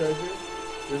have treasure.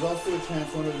 There's also a chance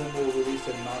one of them will release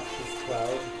a noxious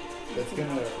cloud that's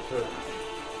gonna hurt.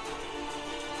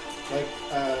 Like,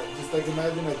 just like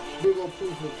imagine a big old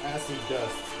poof of acid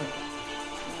dust.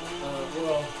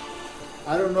 Well,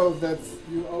 I don't know if that's.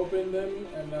 you open them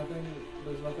and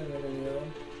there's nothing in any of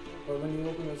them. But when you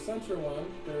open the center one,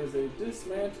 there is a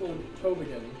dismantled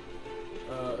toboggan.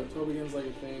 A toboggan's like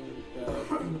a thing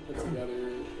put together.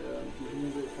 You can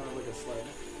use it kind of like a sled.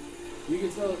 You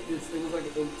can tell it was like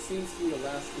it seems to be a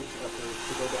last ditch effort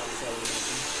to go down the side of the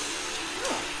mountain.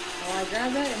 Well, I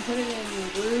grab that and put it in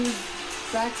Brew's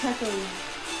backpack of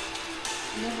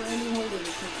never-ending holding.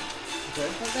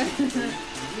 Okay. Okay. You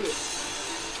do it.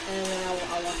 And then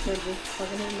I'll walk towards this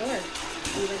fucking hidden door.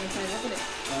 See if I can try and open it.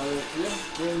 Yeah.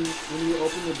 When you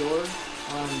open the door,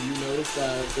 you notice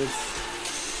that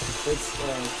it's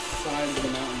side of the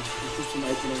mountain. It's just an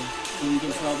opening, so you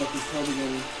can tell that this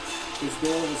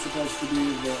door was supposed to be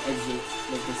the exit,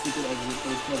 like the secret exit.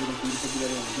 So it's probably for you to put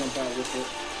together and jump out with it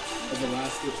as a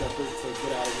last ditch effort to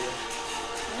get out of here.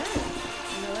 Alright.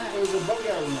 You know that. It was a bug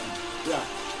out room. Yeah.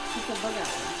 It's a bug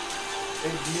out.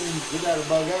 It means we gotta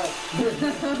bug out.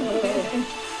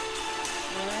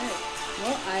 Alright.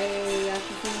 Well,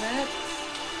 after seeing that,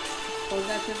 close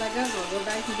that shit back up. I'll go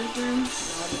back to this room.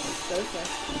 And I'll just go this way.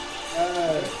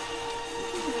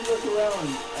 You look around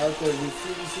out there. We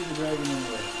see the dragon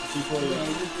anywhere. Before you.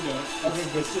 Okay,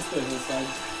 but it's just the hillside.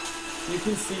 You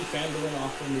can see Phandalin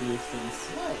off in the distance.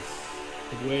 Nice.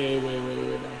 Like way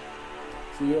down.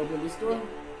 So you open this door?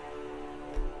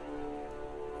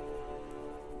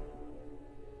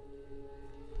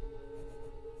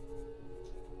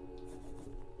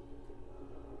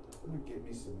 I'm gonna get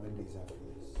me some Wendy's after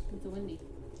this. It's a Wendy.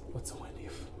 What's a Wendy?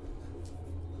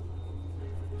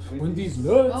 Wendy's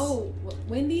nuts! Oh,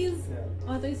 Wendy's? Yeah.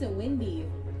 Oh, I thought you said Wendy.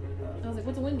 I was like,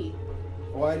 what's a Wendy?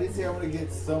 Well, I did say I'm gonna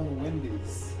get some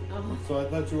Wendy's. Oh. So I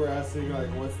thought you were asking like,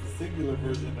 what's the singular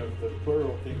version of the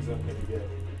plural things I'm gonna get?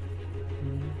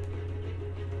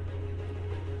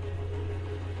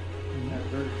 That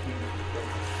Burger King.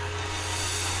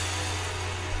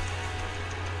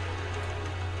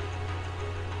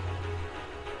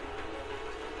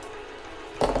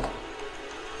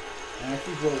 And I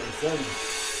keep rolling 7.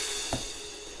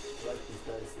 I like these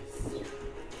dice.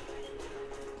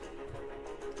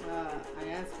 I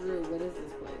asked Rue, what is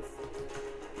this place?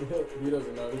 He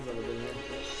doesn't know. He's never been here.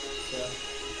 Yeah.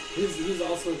 He's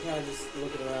also kind of just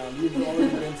looking around. You've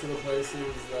already been to the places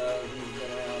he's been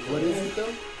around. What is it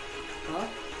though? Huh?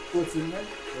 What's in there? I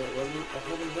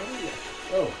haven't done it yet.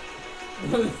 Oh.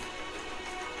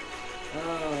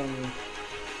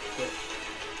 Shit.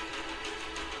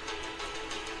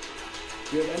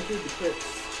 You have entered the crypts.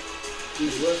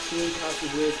 These rough-hewn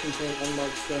passageways contain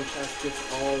unmarked stone caskets,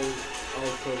 all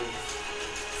codes.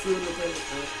 Sealed within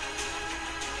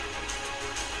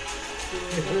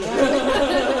You're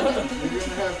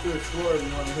gonna have to explore if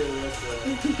you want to hear the rest of that.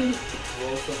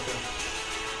 Roll something.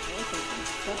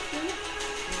 Something?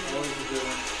 Always a good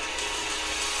one.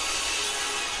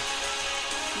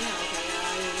 Yeah, okay,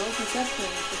 roll perception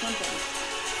for something.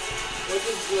 What's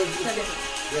this? Second.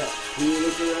 Yeah. You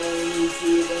look around and you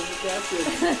see a bunch of caskets.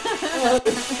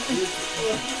 You're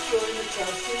showing the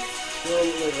casket? So,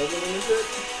 like, opening the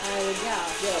crypt? Yeah.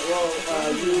 Yeah, well,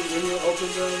 when you open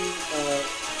them,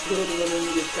 filled them in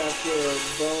your casket are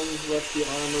bones, rusty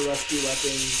armor, rusty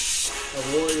weapons of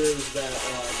warriors that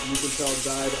you can tell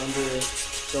died under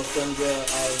Delfendra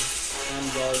of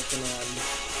Amgar's command.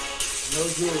 No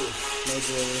jewelry. No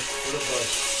jewelry. What a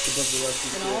bust. A bunch of rusty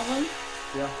And all of them?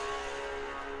 Yeah.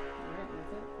 Alright, that's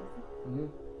it.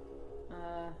 Mm-hmm.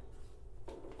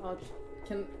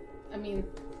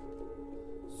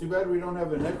 It's too bad we don't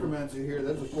have a necromancer here.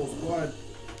 That's a full squad.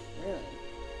 Really?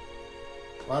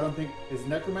 Well, I don't think... Is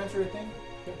necromancer a thing?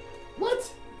 Yeah.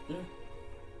 What? Yeah.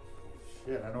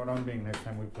 Shit, I know what I'm being next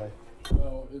time we play.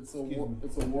 Oh, it's a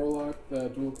warlock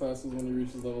that dual classes when he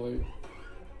reaches level 8.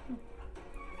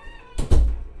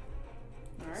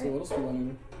 Alright. So what else do you want to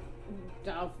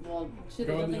do? Oh, well, shit,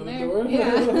 Go there's in the nothing other there.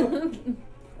 door? Yeah.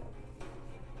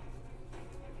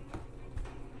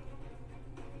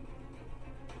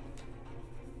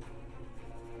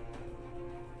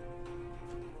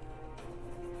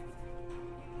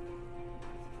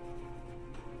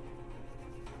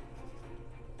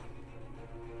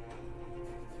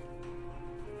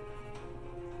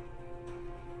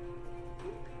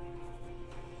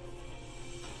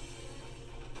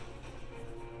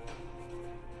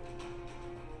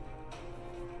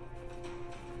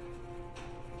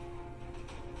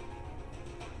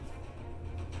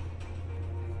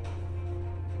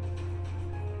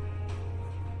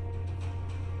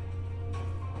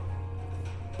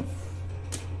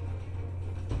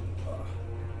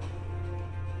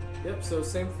 Yep, so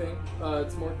same thing.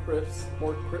 It's more crypts,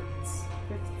 more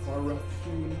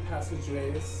rough-hewn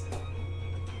passageways.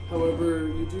 However,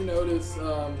 you do notice,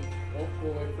 we'll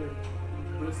wait for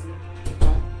Brizzy.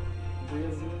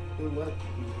 For what?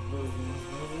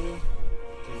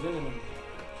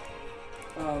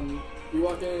 You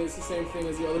walk in and it's the same thing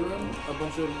as the other room, a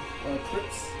bunch of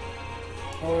crypts.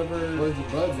 However, Where's your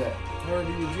buds at? However,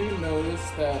 you do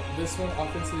notice that this one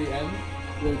up into the end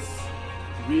looks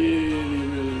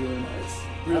really nice.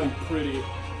 Really pretty.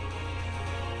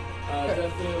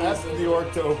 Definitely. Ask the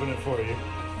orc to open it for you.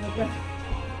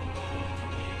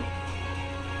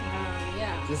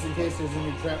 Yeah. Just in case there's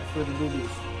any traps for the boobies.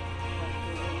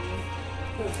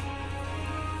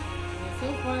 So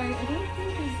far, I don't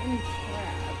think there's any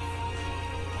traps.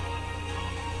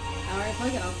 Alright,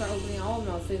 fuck it. I'll start opening all of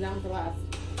them. I'll save that one for last.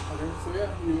 Okay, so yeah,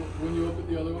 when you open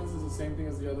the other ones, it's the same thing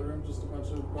as the other room, just a bunch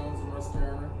of bones and rusty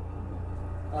armor.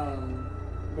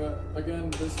 But again,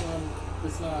 this one,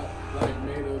 it's not like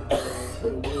made of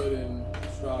the wood and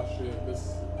straw shit.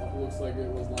 This looks like it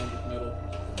was lined with metal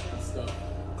and stuff.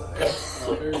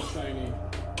 Very shiny.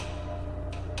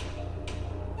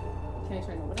 Can I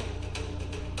try to open it?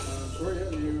 Sure,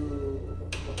 yeah, you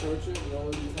approach it, roll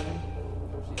a d10.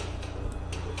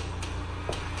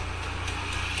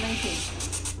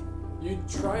 19. You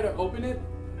try to open it,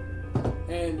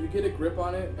 and you get a grip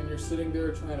on it, and you're sitting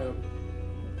there trying to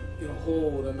get a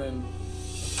hold, and then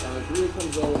Greer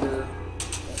comes over.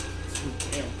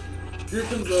 Damn. Greer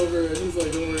comes over, and he's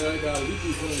like, "Don't worry, I got it." He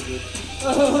keeps running good.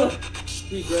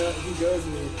 He goes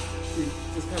and he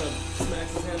just kind of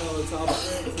smacks his hand on the top of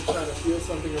it to try to feel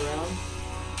something around.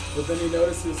 But then he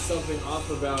notices something off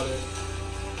about it,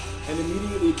 and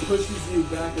immediately pushes you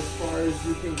back as far as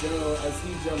you can go as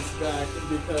he jumps back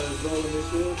because roll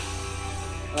initiative.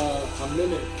 A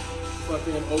mimic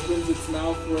fucking opens its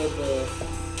mouth where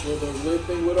the lid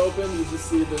thing would open. You just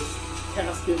see this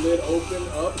casket lid open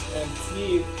up and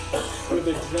teeth with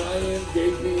a giant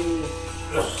gaping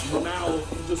mouth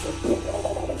just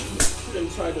and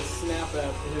tried to snap at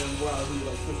him while he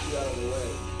like pushed you out of the way.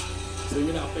 So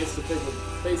you're now face to face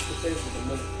with a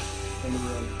mimic in the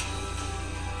room.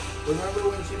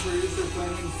 Remember when she produced her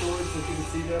flaming sword so she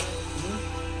could see better?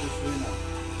 Just really not.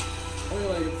 I mean,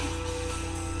 like,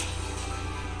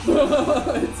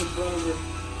 it's in front of her.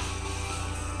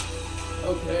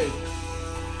 Okay.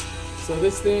 So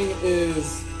this thing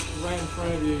is right in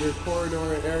front of you. Your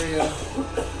corridor area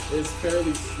is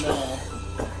fairly small.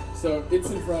 So it's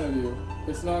in front of you.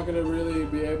 It's not going to really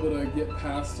be able to get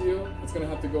past you. It's going to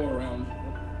have to go around,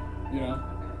 you know?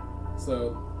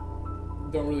 So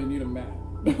don't really need a map,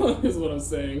 is what I'm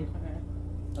saying.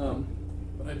 Okay.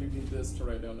 But I do need this to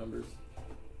write down numbers.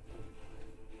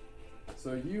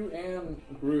 So you and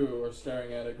Gru are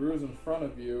staring at it. Gru's in front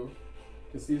of you,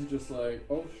 because he's just like,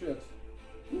 oh shit.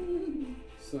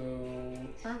 So...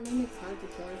 Aren't mimics hard to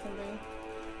kill or something?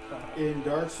 In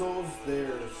Dark Souls,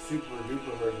 they're super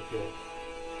duper hard to kill.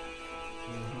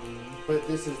 But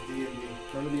this is D&D.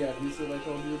 Remember the adhesive I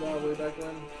told you about way back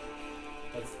when?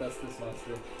 That's this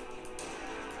monster.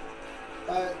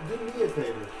 Do me a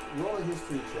favor. Roll a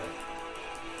history check.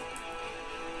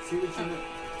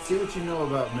 See what you know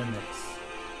about mimics.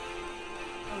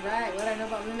 Alright, what do I know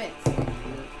about mimics?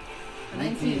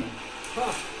 19.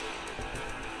 Huh.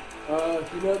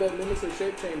 You know that mimics are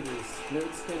shape changers.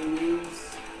 Mimics can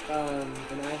use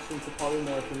an action to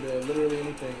polymorph into literally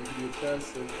anything. It could be a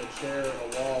chest, a chair, a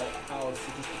wall, a house.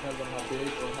 It just depends on how big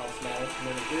or how small the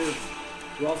mimic is.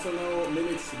 You also know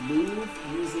mimics move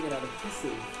using an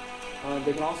adhesive.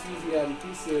 They can also use the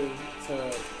adhesive to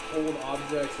hold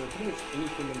objects or pretty much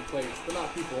anything in place, but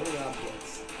not people, only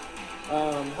objects.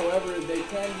 However, they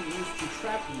can be used to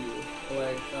trap you,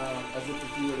 like as if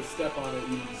you were to step on it,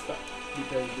 you'd be stuck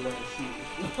because you're wearing shoes.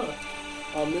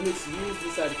 Mimics use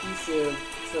this adhesive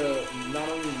to not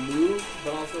only move,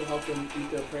 but also help them eat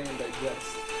their prey and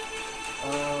digest.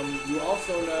 You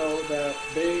also know that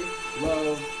they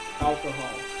love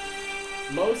alcohol.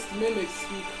 Most mimics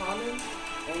speak common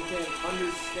and can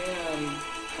understand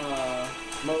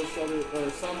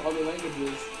some other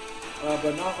languages,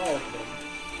 but not all of them.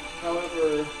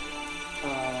 However,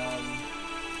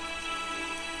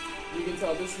 you can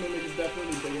tell this mimic is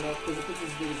definitely big enough, because if it's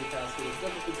as big as a casket,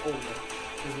 it's old enough,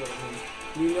 is what it means.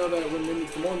 You know that when the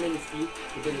more mimics eat,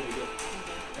 the bigger they get.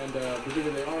 And the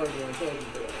bigger they are, the more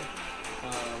intelligent they are.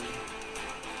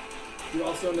 You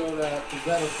also know that... Does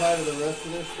that apply to the rest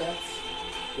of their stats?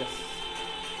 Yes.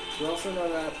 You also know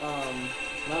that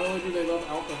not only do they love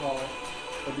alcohol,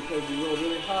 but because you roll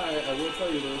really high, I will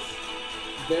tell you this,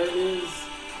 there is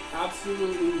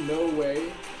absolutely no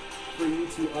way for you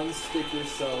to unstick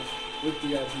yourself with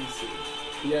the adhesive.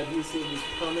 The adhesive is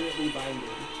permanently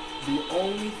binding. The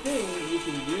only thing you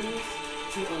can use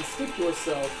to unstick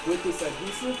yourself with this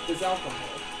adhesive is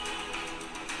alcohol.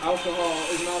 Alcohol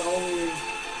is not only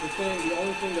the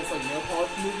only thing that's like nail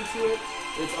polish movie to it,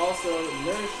 it's also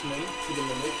nourishment to the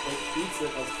mimic. It eats it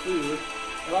as food.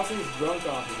 It also gets drunk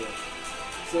off of it.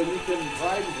 So you can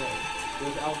bribe them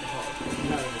with alcohol.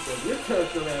 So if your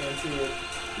character ran into it,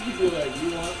 you could be like,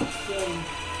 you want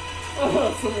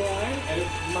some wine? And it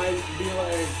might be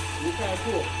like, you're kind of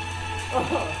cool.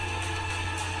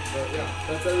 But yeah,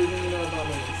 that's everything you know about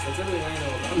mimics. That's everything I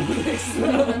know about mimics.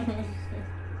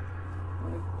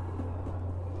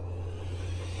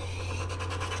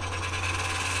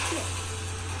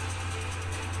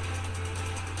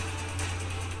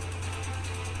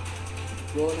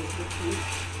 Roll it into the key.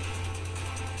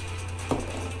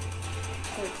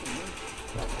 14.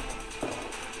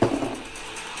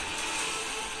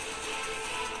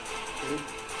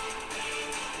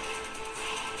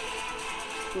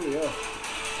 Coolio.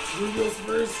 You goes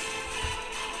first.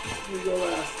 You go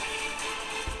last.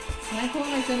 Can I pull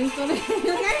my setting stone?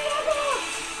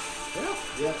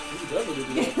 Yeah, you definitely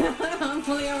do that. I'm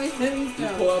pulling out my setting You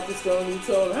stone. pull out the stone and you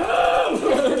tell him, help!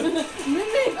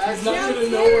 Mimic, He's not gonna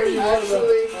know where you are.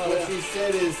 Actually, Oh, what yeah. she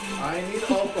said is, I need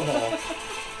alcohol.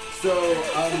 So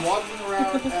I'm walking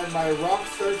around and my rock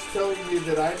starts telling me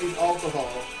that I need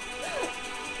alcohol.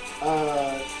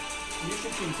 You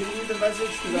should continue the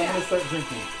message because I'm gonna start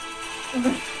drinking.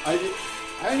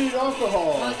 I need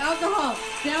alcohol. Alcohol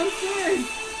downstairs.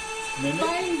 Mimic?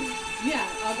 Find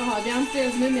alcohol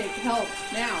downstairs. Mimic, help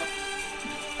now.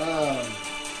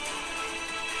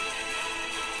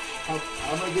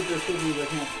 I'm gonna get there as quickly as I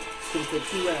can. It's gonna take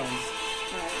 2 rounds.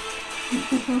 So,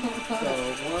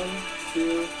 Alright. 1, 2,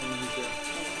 and you go.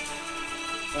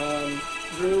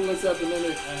 Drew looks at the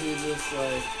mimic and he's just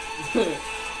like, he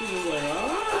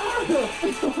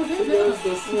goes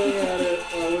to swing at it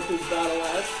with his battle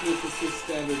axe, which is his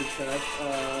standard attack.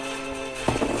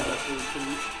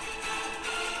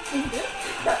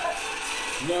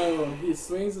 No, he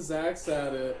swings his axe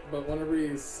at it, but whenever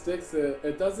he sticks it,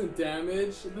 it doesn't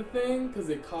damage the thing because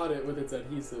it caught it with its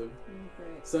adhesive.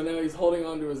 Great. So now he's holding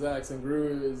onto his axe, and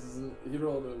Gru he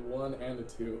rolled a 1 and a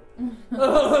 2.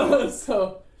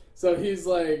 So he's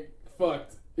like,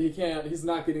 fucked. He's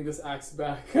not getting this axe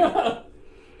back. And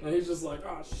he's just like,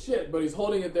 oh shit, but he's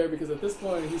holding it there because at this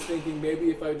point he's thinking maybe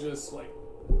if I just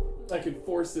I could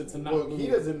force it to not Well, move. he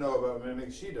doesn't know about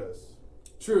Mimic, she does.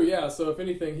 True, yeah, so if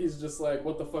anything, he's just like,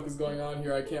 what the fuck is going on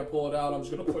here? I can't pull it out, I'm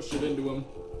just gonna push it into him.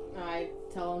 I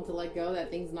tell him to let go. That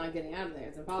thing's not getting out of there.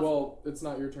 It's impossible. Well, it's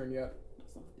not your turn yet.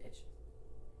 Son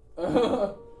of a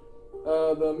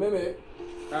bitch. The mimic,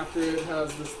 after it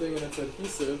has this thing in its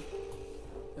adhesive,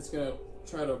 it's gonna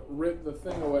try to rip the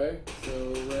thing away.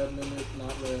 So red mimic,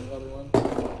 not red, other one.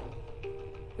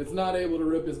 It's not able to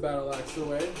rip his battle axe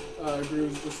away.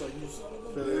 Gru's just like, you son of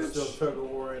a So bitch. there's still tug of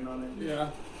war in on it. Yeah.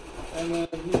 And then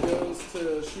he goes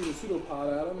to shoot a pseudopod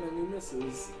at him and he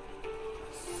misses.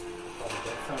 Oh,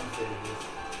 that sounds dangerous.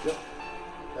 Yep.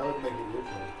 That would make it your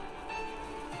turn.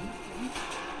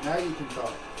 Now you can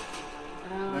talk.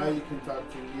 Now you can talk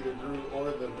to either Gru or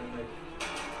the Mimic.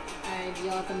 I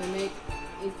yell at the mimic.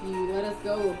 If you let us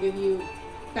go, we'll give you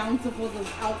bountifuls of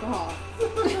alcohol.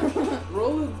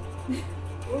 Roll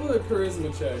a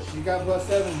charisma check. You got +7,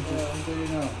 just so you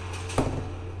know.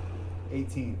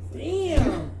 18.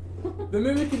 Damn. The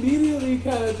mimic immediately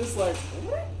kind of just like,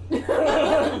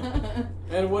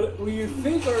 and what you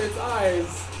think are its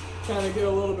eyes kind of get a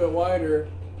little bit wider,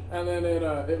 and then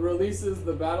it releases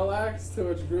the battle axe, to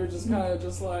which Gru just kind of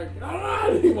just like,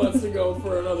 he wants to go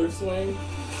for another swing.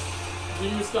 Do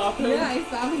you stop him? Yeah, I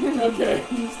stopped him. Okay,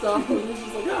 you stop him. He's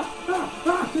just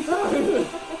like,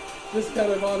 just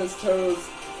kind of on his toes,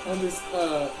 and this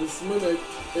mimic,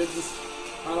 it just.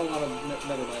 I don't want to.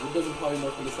 Never mind. It doesn't probably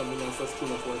morph into something else. That's too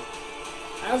much work.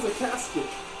 As a casket,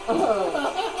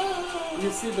 you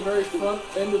see the very front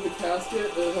end of the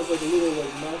casket. It has like a little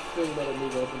mouth thing that'll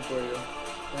move open for you,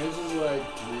 and it's just like.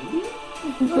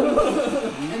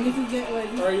 And this is it.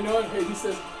 Or you know what? Hey, he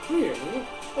says, here.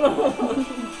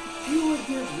 You would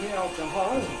give me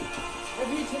alcohol.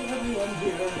 I've eaten everyone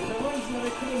here, and the ones that I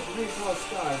couldn't drink are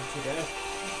starved to death.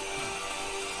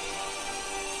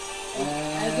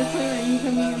 At this point, are you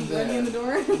coming running in the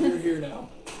door? You're here now.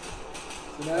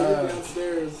 So now you're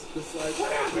downstairs, just like,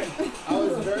 what happened? I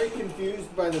was very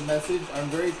confused by the message. I'm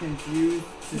very confused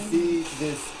to see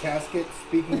this casket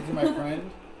speaking to my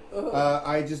friend.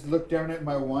 I just looked down at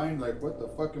my wine like, what the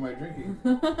fuck am I drinking?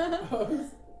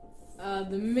 The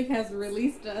mimic has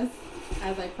released us,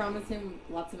 as I promised him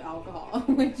lots of alcohol,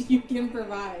 which you can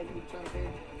provide, you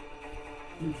drunkard.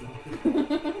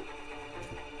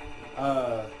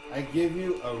 I give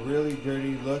you a really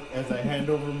dirty look as I hand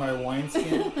over my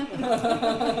wineskin.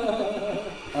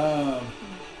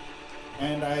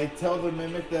 And I tell the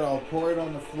mimic that I'll pour it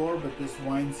on the floor, but this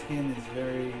wineskin is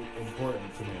very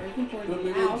important to me. Very important. The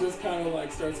mimic just kind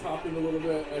of starts hopping a little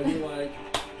bit, and you're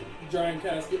giant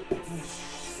casket.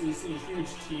 So you see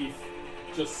huge teeth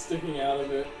just sticking out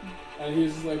of it, and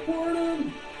he's just like, pour it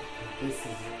in.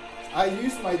 I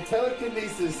use my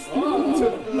telekinesis to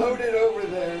float it over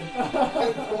there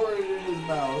and pour it in his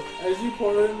mouth. As you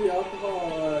pour in the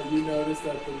alcohol, you notice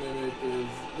that the mimic is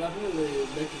definitely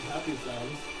making happy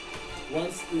sounds.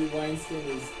 Once the wineskin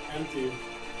is empty,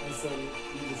 and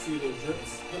you can see the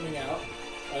drips coming out,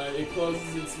 It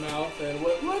closes its mouth, and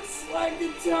what looks like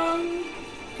a tongue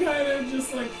kind of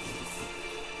just like.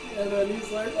 And then he's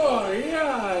like, oh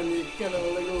yeah, and he kind of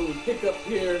like a little hiccup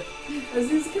here, as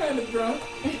he's kind of drunk,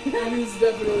 and he's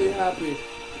definitely happy.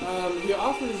 He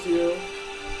offers you,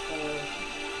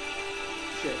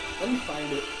 shit, let me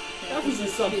find it. He offers you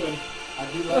something.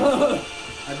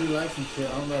 I do like some shit.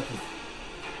 I'm about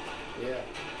to. Yeah.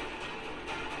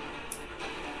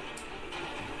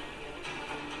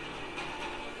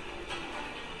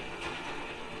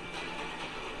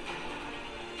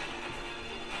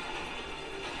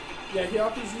 Yeah, he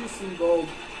offers you some gold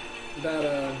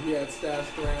that he had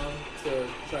stashed around to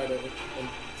try to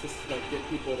just like get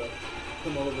people to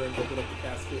come over and open up the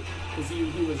casket, because he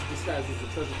was disguised as a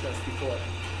treasure chest before.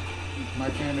 My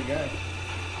kind of guy.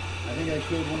 I think I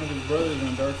killed one of his brothers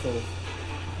in Dark Souls.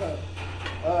 It's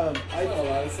not a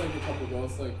lot. It's like a couple gold.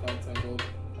 It's like 5-10 gold.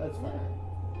 That's fine.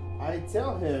 I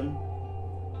tell him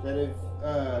that if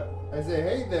I say,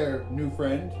 hey there, new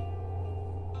friend,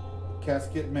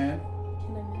 casket man.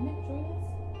 Can a mimic join us?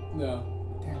 No.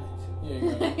 Damn it.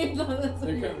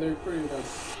 Yeah, they're pretty much.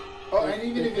 Oh, and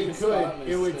even if they he stop could, and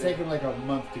it would stay. take him like a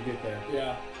month to get there.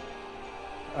 Yeah.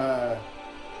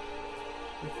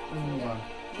 Let's move on.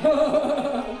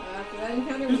 After that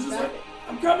encounter, He's was just back. like,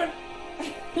 I'm coming.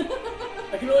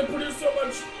 I can only produce so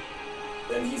much.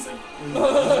 Then he's like, He's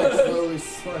like slowly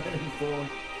sliding forward.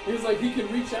 he's like, he can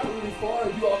reach out really far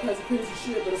and do all kinds of crazy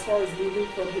shit, but as far as moving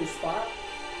from his spot,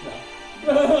 no.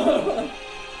 Alright,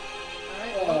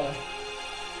 Uh,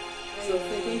 so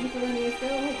thank you for letting us go.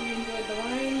 Hope you enjoyed the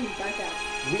wine. Back out.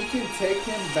 We can take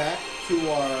him back to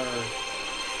our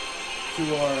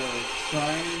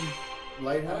shrine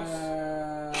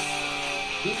lighthouse.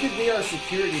 He could be our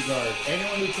security guard.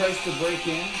 Anyone who tries to break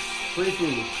in, free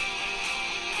food.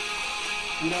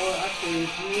 You know, actually, if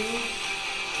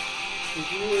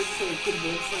you were to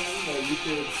convince him that you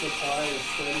could supply a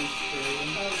steady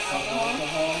stream of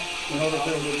alcohol, In order for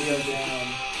him to probably be go able to- down.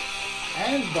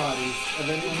 And bodies. You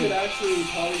Eventually. could actually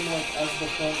polymorph as the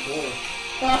front door.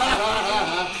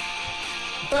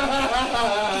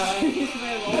 Should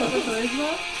I roll for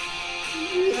charisma?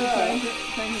 Yeah. Trying to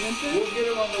convince him? We'll get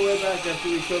him on the way back after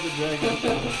we kill the dragon.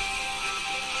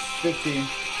 15.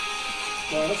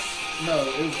 Plus, No,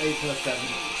 it was 8 plus 7.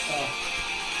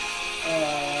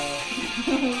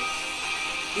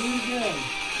 do it again.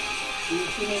 Do it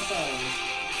 2 more times.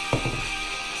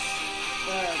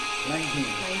 19. 19.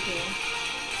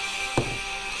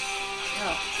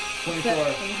 Oh. 24.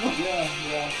 24.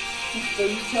 Yeah. So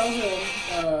you tell him,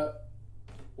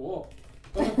 whoa.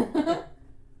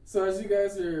 So as you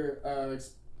guys are,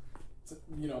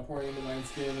 pouring into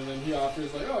wineskin, and then he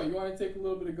offers like, oh, you want to take a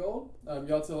little bit of gold?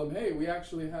 Y'all tell him, hey, we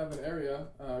actually have an area.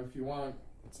 If you want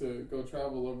to go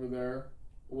travel over there,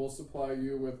 we'll supply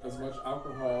you with as much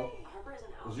alcohol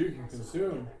as you can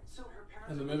consume.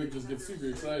 And the mimic just gets super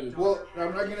excited. Well,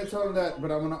 I'm not going to tell him that,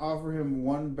 but I'm going to offer him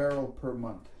 1 barrel per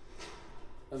month.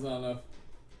 That's not enough.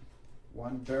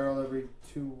 1 barrel every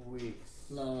 2 weeks.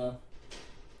 Not enough.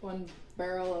 1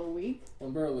 barrel a week?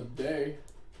 1 barrel a day.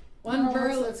 One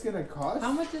barrel. That's going to cost?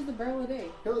 How much is the barrel a day?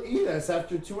 He'll eat us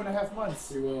after 2.5 months.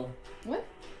 He will. What?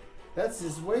 That's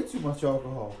just way too much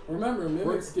alcohol. Remember,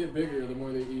 mimics get bigger the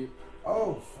more they eat.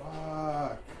 Oh,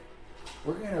 fuck.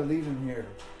 We're going to leave him here.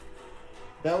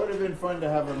 That would have been fun to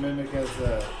have a mimic as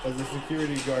a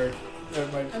security guard.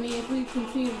 I mean, if we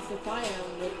continue to supply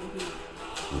him, wouldn't he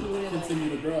wouldn't Continue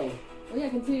to grow. well, yeah,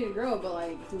 continue to grow, but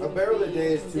like, do A barrel a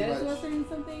day is too indebted to much. us or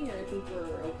something, or I think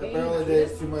we're okay. A barrel a day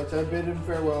is too much. I bid him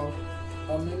farewell.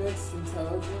 A mimic's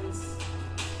intelligence.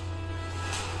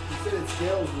 He said it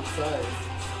scales with size.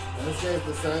 And this guy's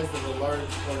the size of a large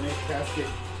ornate casket.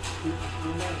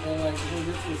 And like he'll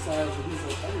get to the size where he's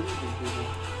like, I can eat these people.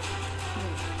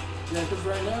 Yeah, because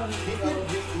right now He could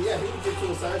get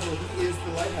to a size where he is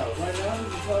the lighthouse. right now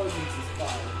his intelligence is 5.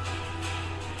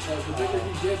 Like the bigger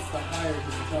he gets, the higher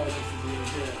his intelligence is going to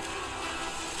get.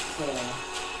 So.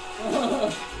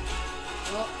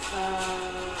 Well, I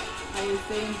was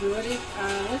saying druidic.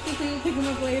 Let's just say we'll pick him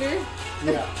up later.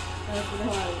 Yeah. That's the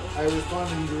hell out of I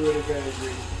respond in druidic, I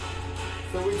agree.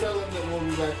 So we tell him that we'll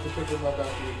be back to pick him up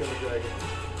after we kill the dragon.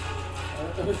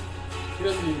 He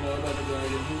doesn't even know about the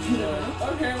dragon. He's like,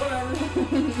 okay, whatever. So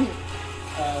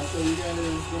you guys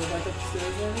go back up the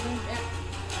stairs and everything? Yeah.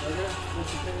 Okay,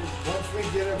 what's your page? Once we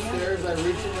get upstairs, I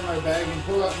reach into my bag and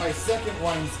pull out my second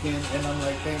wineskin, and I'm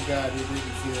like, thank God you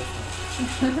didn't see this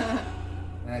one.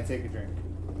 And I take a drink.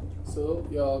 So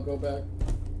y'all go back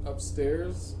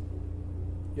upstairs.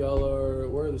 Y'all are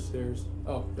where are the stairs?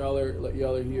 Oh, y'all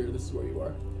are here. This is where you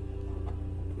are.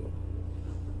 Cool.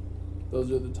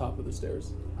 Those are the top of the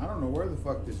stairs. I don't know where the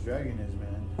fuck this dragon is,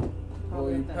 man. Well,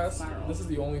 probably you up that passed. spiral. This is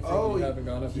the only thing Oh, you haven't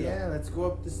gone up yeah, yet. let's go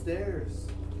up the stairs.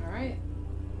 All right.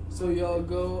 So y'all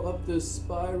go up this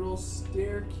spiral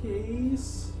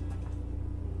staircase.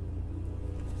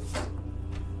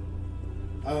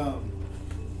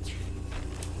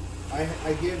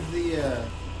 I give the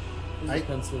Here's a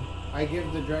pencil. I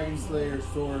give the Dragon Slayer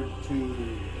sword to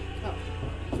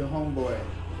Homeboy,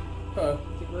 Huh.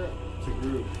 To Gru. to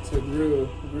Gru, So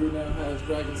Gru now has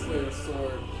Dragon Slayer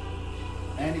sword.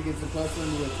 and he gets a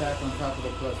 +1 to attack on top of the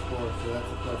 +4, so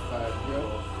that's a +5. Yep.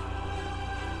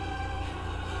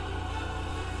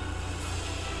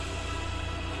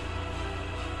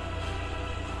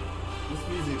 This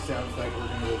music sounds like we're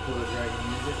gonna go pull a dragon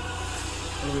music.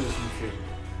 What are we listening to?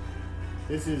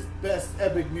 This is Best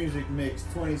Epic Music Mix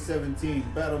 2017.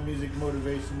 Battle music,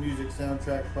 motivation music,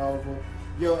 soundtrack, powerful.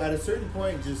 Yo, at a certain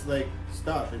point, just like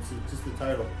stop. It's just the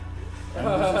title.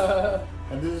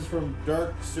 And this is from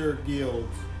Dark Sir Guild.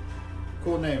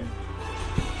 Cool name.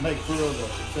 Like for real though.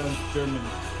 It sounds German.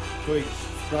 Deutsch.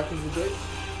 Sprachen Sie Deutsch?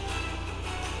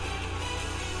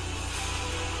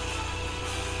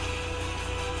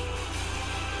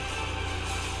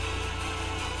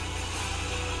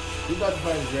 We're about to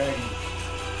fight a dragon.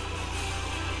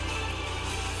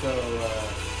 So,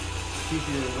 keep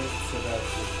your wits about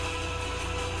you.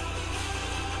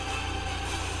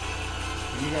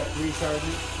 You got 3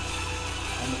 charges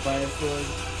on the fire sword.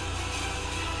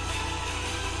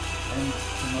 And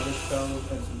some other spells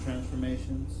and some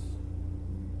transformations.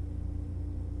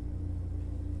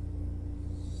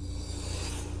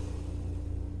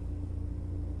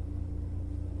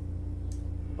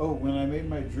 Oh, when I made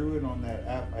my druid on that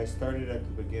app, I started at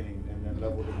the beginning and then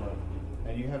leveled him up.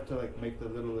 And you have to like make the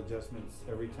little adjustments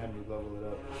every time you level it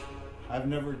up. I've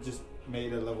never just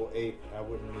made a level 8. I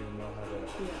wouldn't even know how to.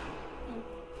 Yeah.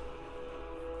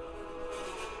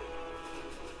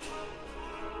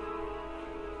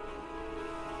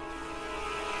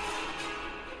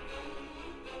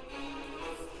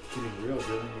 It's getting real,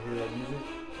 Dylan. You hear that music?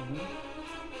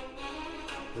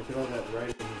 Look at all that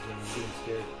writing he's doing. I'm getting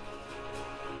scared.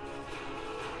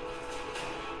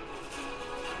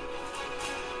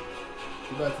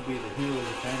 You're about to be the hero of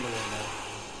the family now.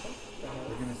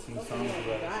 We're gonna sing songs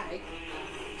about it. Right.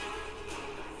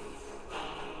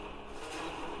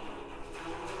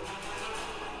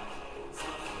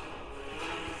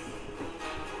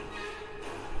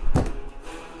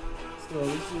 So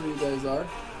this is where you guys are.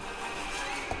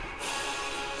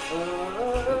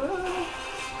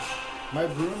 My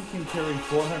broom can carry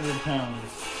 400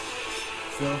 pounds.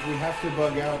 So if we have to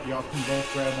bug out, y'all can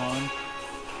both grab on.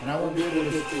 And I won't be able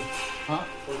to... Huh?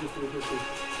 Or just 350.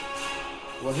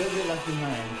 Well, he'll get left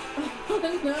behind.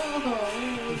 No.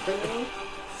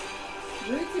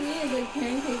 Gru to me is like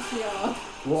pancakes to y'all.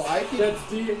 Well, I can... That's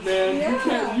deep, man.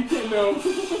 Yeah. You can't know.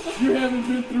 You haven't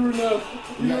been through enough.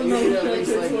 You Yeah, don't you know need who at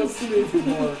least pancakes was to me.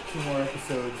 like two more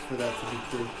episodes for that to be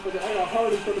true. But I got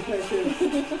harder for the pancakes.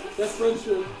 That's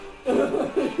friendship.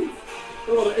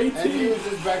 Roll the 18. And he was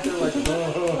just back there like,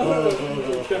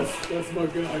 oh. That's my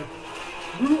guy.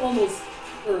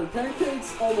 Gru pancakes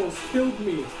almost killed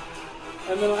me.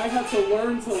 And then I had to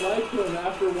learn to like him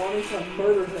after wanting to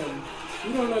murder him.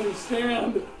 You don't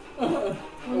understand. Oh,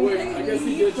 wait, I guess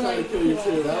he did try to kill you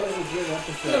too. That was a good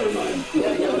episode. Never mind.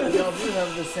 Yeah, y'all do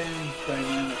have the same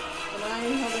dynamic. And I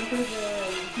held in prison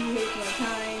and he hates my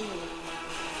kind.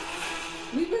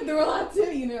 And we've been through a lot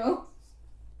too, you know.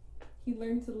 He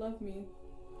learned to love me.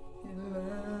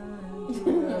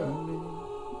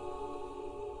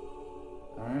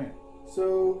 Alright.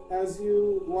 So as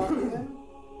you walk in,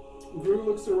 Gru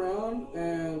looks around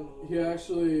and he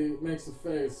actually makes a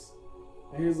face.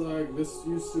 And he's like, this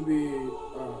used to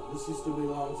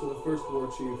belong to the first war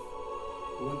chief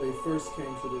when they first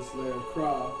came to this lair,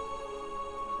 Kra.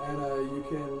 And you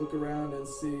can look around and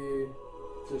see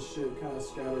just shit kind of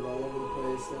scattered all over the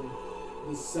place, and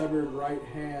the severed right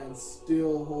hand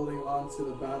still holding onto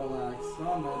the battle axe,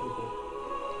 not magical,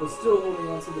 but still holding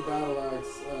onto the battle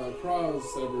axe, Kra's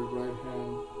severed right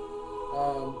hand.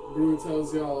 Gru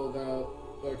tells y'all that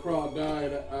Kra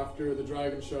died after the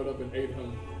dragon showed up and ate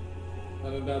him.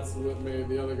 And then that's what made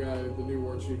the other guy, the new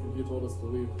war chief, and he told us to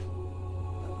leave.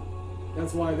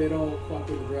 That's why they don't fuck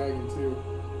with the dragon too.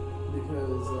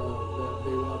 Because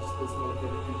they watched this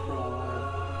motherfucker eat Kra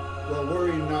alive. Well,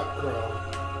 worry not,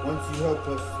 Kra. Once you help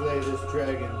us slay this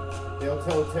dragon, they'll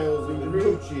tell tales of the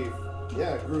new chief.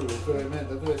 Yeah, Gru, that's what I meant.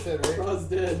 That's what I said, right? Kra's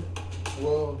dead.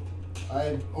 Well,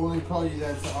 I only call you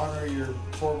that to honor your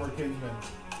former kinsman.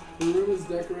 The room is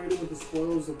decorated with the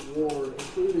spoils of war,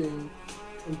 including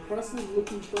impressive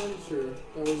looking furniture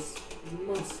that was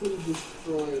mostly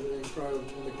destroyed in the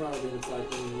cryogenic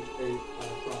cycle when you ate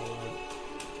Cryolife.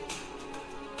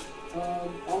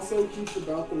 Also kept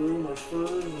about the room are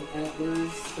furs and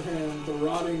antlers and the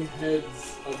rotting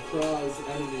heads of Kra's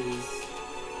enemies.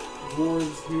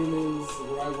 Dwarves, humans,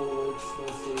 rival orcs,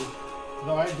 mostly.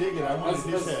 No, I dig it. I want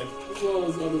his head. As well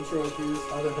as other trophies.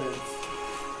 Other heads.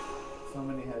 So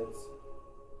many heads.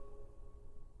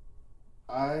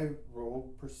 I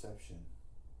roll perception.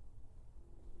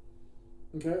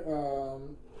 Okay,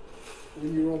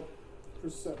 when you roll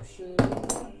perception,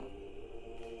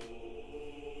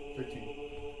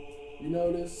 13. you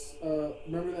notice,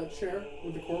 remember that chair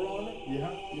with the coral on it?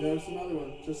 Yeah. You notice another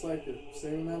one, just like it,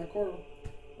 same amount of coral.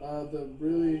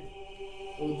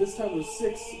 This time there's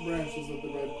 6 branches of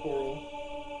the red coral.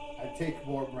 I take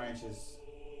more branches.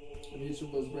 And each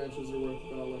of those branches are worth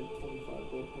about like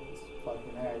 25 gold points.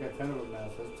 Fucking hey, I got 10 of them now,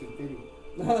 so that's 250.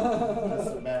 That's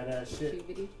some badass shit.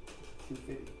 250.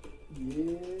 250.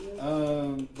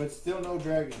 Yeah. But still no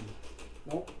dragon.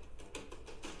 Nope.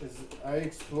 As I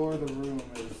explore the room,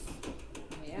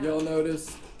 Yeah. You'll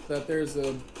notice that there's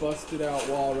a busted out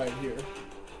wall right here.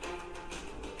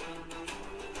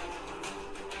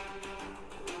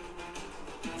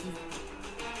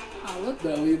 Oh, look.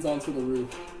 That leads onto the roof.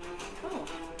 Oh.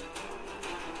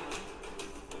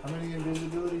 how many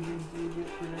invisibility things do you get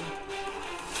per day?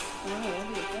 I don't know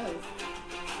what it does.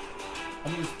 How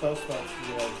many spell slots do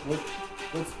you have?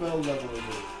 What spell level is it?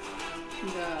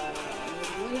 The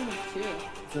William is 2.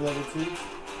 It's a level 2? I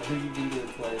think you can do it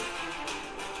twice.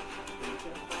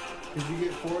 Because you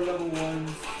get 4 level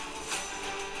 1s.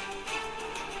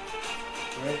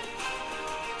 Right?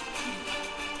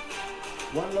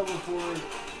 1 level 4,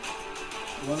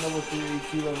 1 level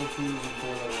 3, 2 level 2s, and 4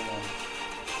 level 1s.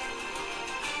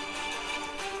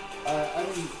 I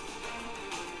mean,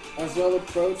 As y'all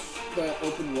approach that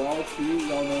open wall too,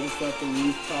 y'all notice that the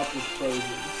rooftop is frozen.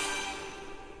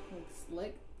 Like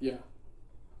slick. Yeah.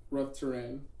 Rough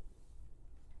terrain.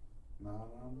 no.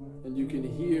 And you can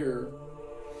hear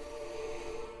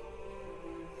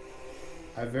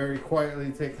I very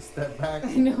quietly take a step back.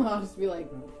 I know, I'll just be like.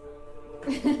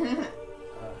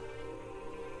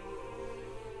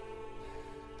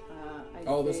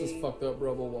 this is fucked up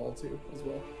rubble wall too as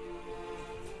well.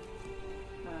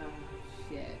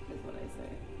 Shit, is what I say.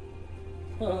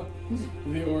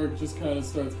 The orc just kind of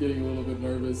starts getting a little bit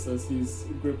nervous as he's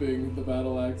gripping the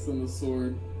battle axe and the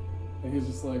sword, and he's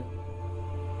just like,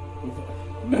 "What the fuck?"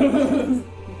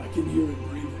 I can hear it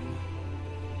breathing.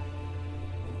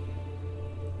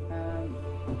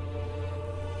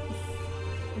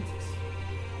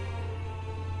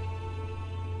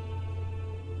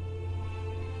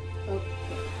 Okay.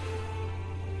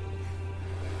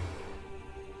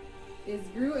 Is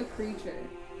Gru a creature?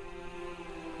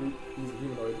 He's a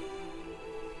humanoid.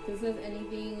 Because if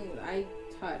anything I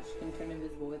touch can turn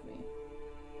invisible with me.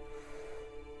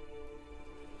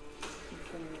 He's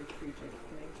a creature.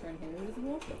 Can I turn him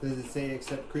invisible? Does it say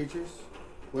except creatures?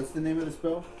 What's the name of the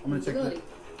spell? I'm gonna check the Invisibility.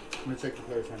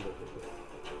 player's handbook.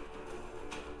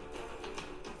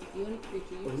 If you and a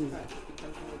creature you touch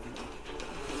becomes invisible.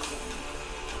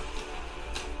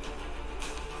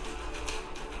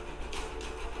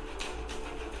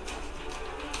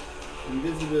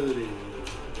 Invisibility.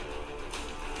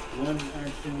 1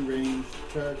 action, range,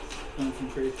 touch,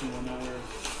 concentration, 1 hour.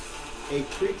 A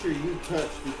creature you touch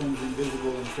becomes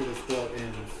invisible until the spell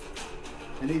ends.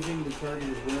 Anything the target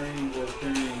is wearing or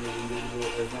carrying is invisible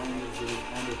as long as it is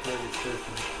on the target's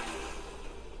person.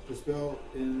 The spell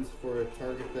ends for a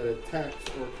target that attacks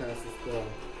or casts a spell.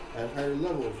 At higher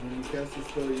levels, when you cast a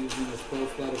spell using a spell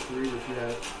slot of 3 that you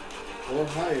have, or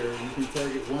higher, you can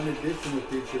target 1 additional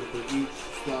creature for each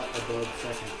slot above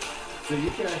second. So you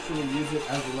can actually use it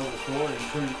as a level 4 and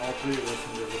turn all 3 of us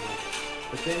invisible.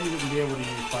 But then you wouldn't be able to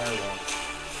use Firewall.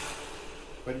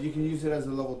 But you can use it as a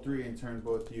level 3 and turn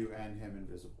both you and him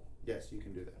invisible. Yes, you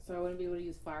can do that. So I wouldn't be able to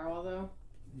use Firewall though?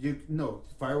 No,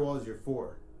 Firewall is your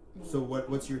 4. So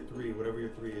what's your 3? Whatever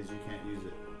your 3 is, you can't use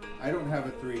it. I don't have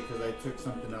a 3 because I took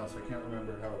something else. I can't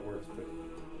remember how it works, but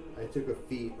I took a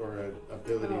feat or an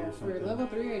ability or something. For level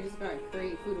 3 I just got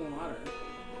create food and water.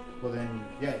 Well then,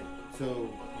 yeah. So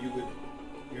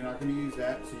you're not going to use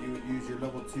that. So you would use your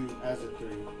level 2 as a 3,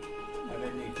 and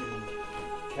then you can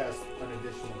cast an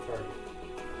additional target.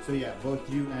 So yeah, both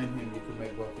you and him, you can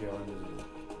make both of y'all invisible,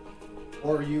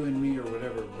 or you and me, or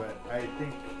whatever. But I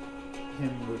think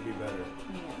him would be better.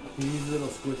 Yeah. He's a little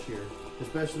squishier,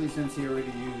 especially since he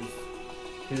already used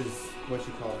his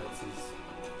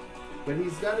but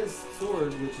he's got his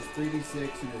sword, which is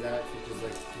 3d6, and his axe, which is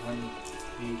like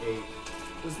 1d8.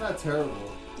 It's not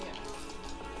terrible. Yeah.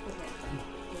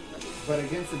 But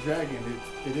against the dragon,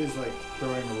 it is like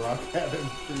throwing a rock at him.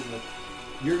 Pretty much.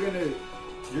 You're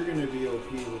gonna be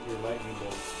OP with your lightning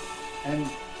bolts, and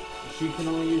she can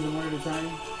only use them one at a time.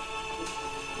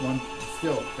 One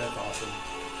still, that's awesome.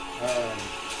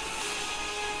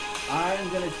 I'm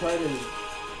gonna try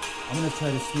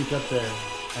to sneak up there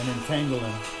and entangle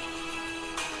him.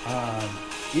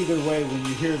 Either way, when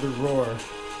you hear the roar,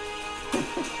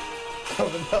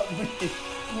 come and help me.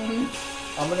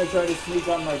 I'm gonna try to sneak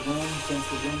on my broom since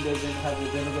the broom doesn't have the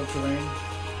difficult terrain.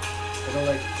 It'll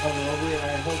like hover over it,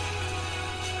 I hope.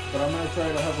 But I'm gonna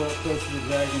try to hover up close to the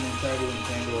dragon and try to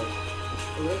entangle it.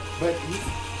 But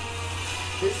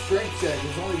his strength check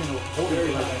is only gonna hold it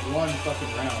for like one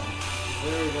fucking round.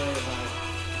 Very, very high.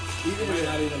 Even Might if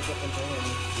not even fucking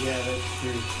hang. yeah, that's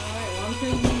true. Alright, well I'm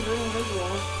changing the real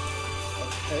invisible.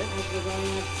 Okay. As we're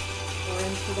going up or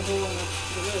into the hole and up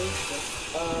to the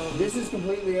roof. This is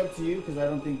completely up to you because I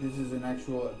don't think this is an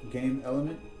actual game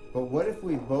element. But what if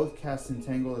we both cast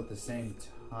Entangle at the same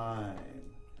time?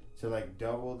 To like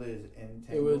double the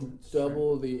entangle? It would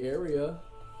double the area,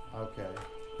 Okay.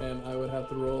 and I would have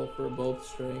to roll for both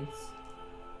strengths.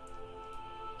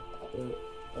 But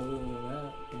other than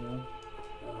that,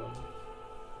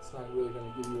 it's not really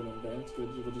going to give you an advantage.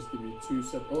 It will just give you two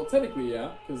separate. Well, technically,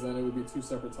 yeah, because then it would be two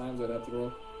separate times I'd have to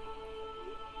roll.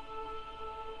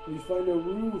 You find a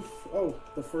roof. Oh,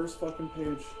 the first fucking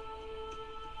page.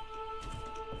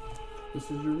 This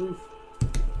is your roof.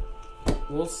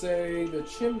 We'll say the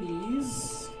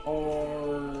chimneys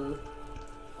are.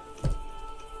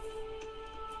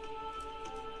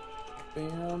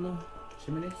 Bam.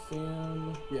 Chimneys?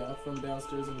 Bam. Yeah, from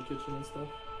downstairs in the kitchen and stuff.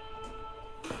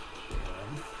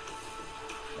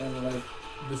 And like,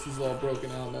 this is all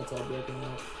broken out, and that's all broken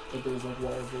out. But there's like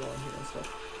walls along here and stuff.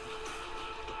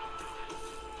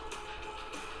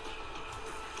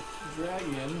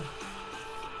 Dragon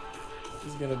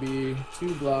is gonna be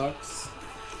 2 blocks.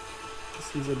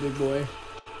 He's a big boy.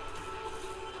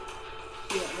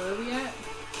 Yeah, where are we at?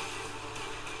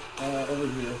 Over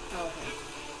here. Oh, okay.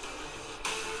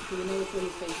 Do we know which way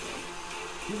he's facing?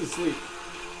 He's asleep.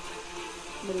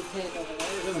 With his head over It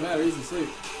there? doesn't matter, he's asleep.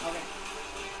 Okay.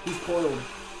 He's coiled.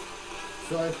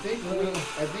 So I think we.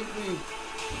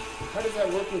 How does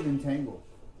that work with Entangle?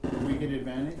 Do we get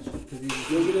advantage? Because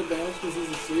You'll get advantage because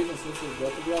he's asleep, and since there's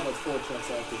both of y'all, that's 4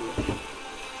 checks I have to do.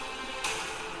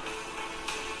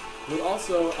 But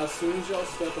also, as soon as y'all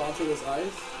step onto this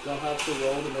ice, y'all have to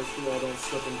roll to make sure y'all don't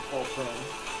slip and fall prone.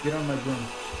 Get on my broom.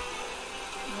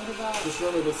 What about... Just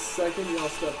remember, the second y'all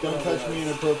step Don't on touch the me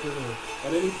ice, inappropriately.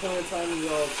 at any point in time when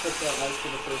y'all touch that ice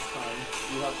for the first time,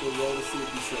 you have to roll to see if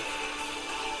you slip.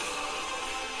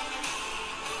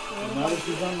 Not if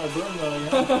she's on my broom though,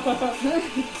 yeah.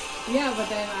 Yeah,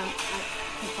 but then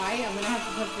to fight, I'm gonna have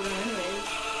to touch the ground anyways.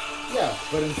 Yeah,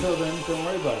 but until then, don't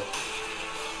worry about it.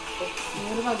 And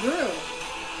what about Drew?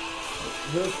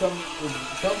 He'll come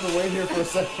to wait here for a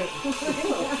second.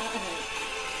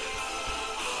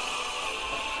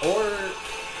 Or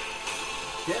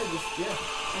yeah.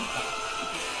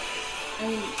 I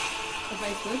mean, if I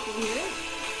slip, will you hear it?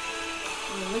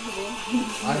 I'm invisible.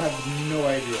 I have no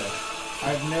idea.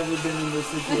 I've never been in this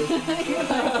situation.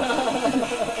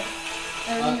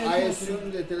 I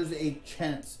assume that there's a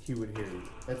chance he would hear you.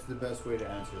 That's the best way to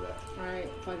answer that. Alright,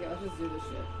 fuck it, let's just do this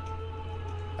shit.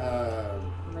 Um,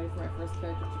 I'm ready for my first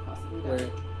character to possibly die.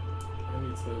 Wait. I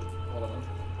need to. Hold on.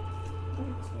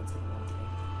 It's gonna take a long time.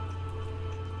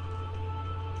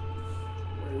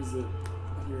 Where is it?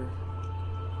 Here.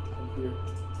 I'm here.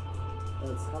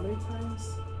 That's how many times?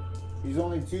 he's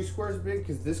only 2 squares big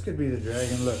because this could be the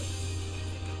dragon. Look.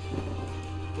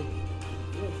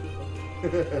 You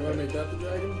want to make that the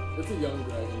dragon? It's a young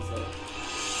dragon, so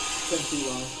 10 feet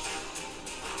long.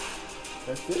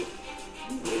 That's it.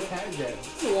 What kind of dragon?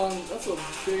 That's a long. That's a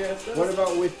big ass dragon. What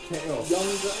about with tail? Young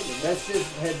dragon. That's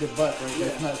just head to butt, right? Yeah.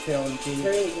 That's not tail and teeth.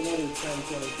 Tail is another 10,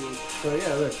 20 feet. So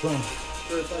yeah, look, boom.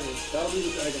 For a second. That'll be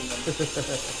the dragon then.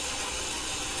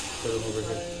 Put him over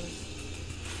here.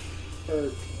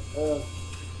 Hurt.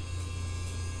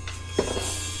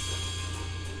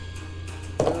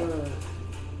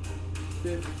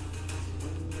 Fifth.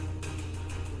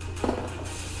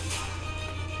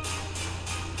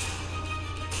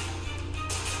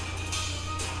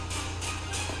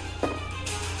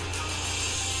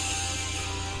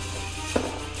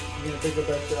 You gonna pick up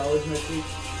extra hours next week?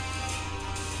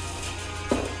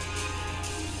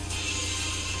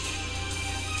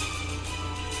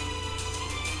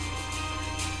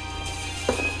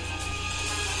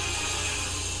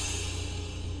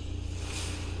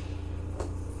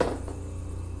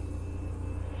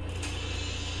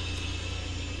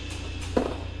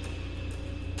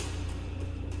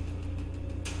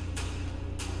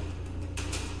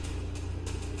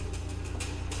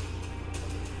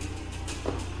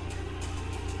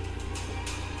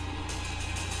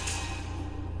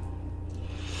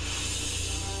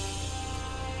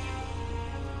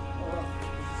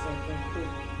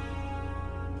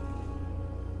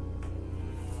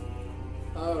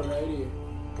 Alrighty.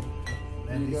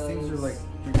 And You these things are guys- like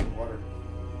drinking water.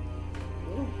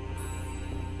 Ooh.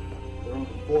 They're on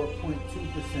 4.2%. I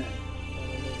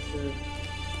want to make sure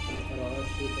that all that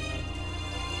shit down.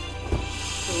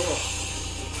 Cool.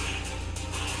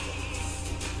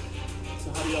 So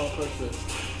how do y'all approach this?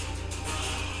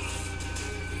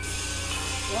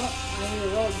 Well, I need to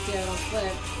roll to see if I don't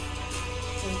slip.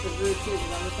 Since the root too,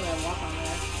 because I'm just gonna walk on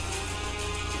there.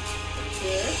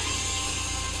 Okay.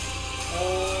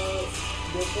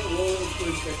 Go for roll for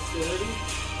dexterity.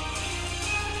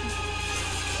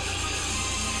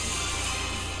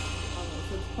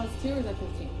 So it's plus 2 or is that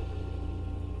 15?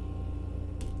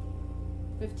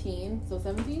 15, so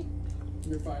 17?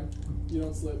 You're fine. You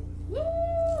don't slip.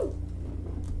 Woo!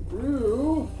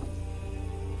 Brew.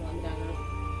 Drop me down, Drew.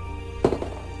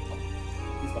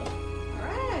 He's fine.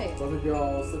 Alright! So I think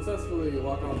y'all successfully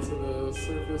walk onto the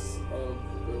surface of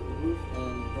the roof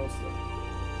and don't slip.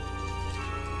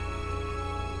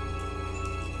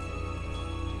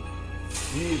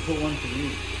 You need to put one for me.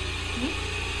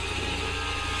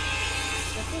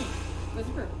 That's me. That's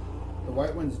your group. The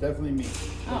white one's definitely me.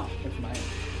 Oh. That's mine.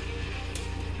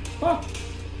 Ha!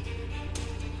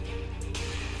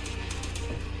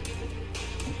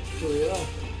 So yeah.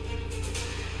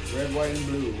 Red, white, and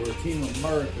blue. We're Team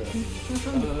America.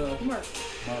 Mark.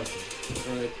 America.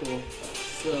 Alright, cool.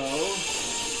 So,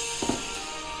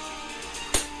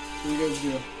 what do you guys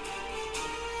do?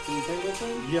 Can you take this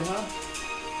thing? Yeah, huh?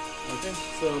 Okay.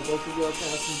 So both of y'all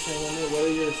cast entanglement. What are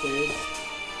your saves?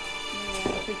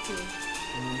 Yeah, 15.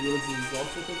 And yours is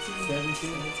also 15?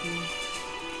 17.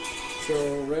 So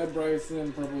red, Bryson,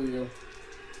 and purple you.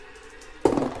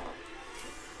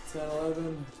 10,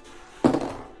 11.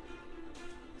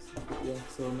 Yeah,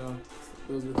 so no.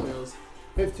 Those are fails.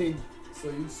 15. So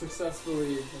you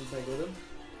successfully entangled him.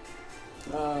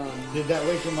 Did that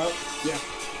wake him up? Yeah.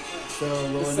 So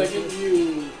The roll second initiative.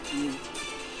 you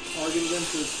targeted him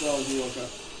for a spell, you woke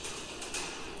up.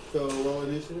 So roll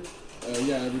initiative.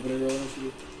 Yeah, everybody roll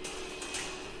initiative.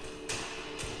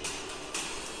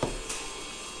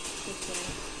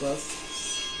 15. Plus.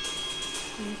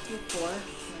 4.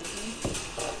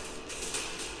 19.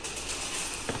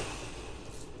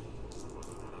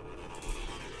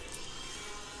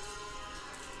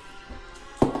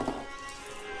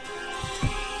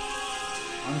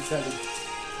 I'm 7.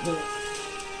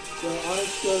 So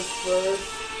Onyx goes first.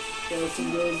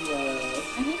 Carson goes last.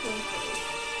 I think it was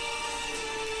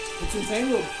It's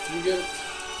entangled. You get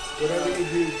Whatever you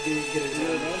do, you get your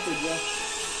it. advantage, yeah.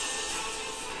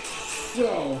 So,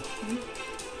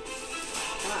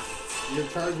 You're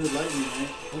charged with lightning, right?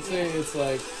 I'm saying it's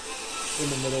like in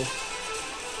the middle.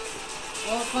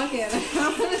 Well, fuck it.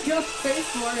 I'm gonna go straight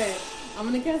for it. I'm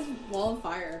gonna cast Wall of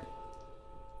Fire.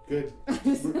 Good. I'm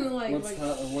just gonna What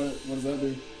does that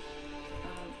do?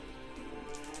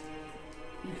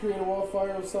 You create a wall of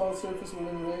fire of solid surface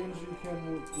within range. You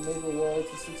can make a wall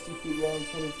to 60 feet long,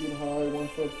 20 feet high, 1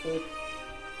 foot thick.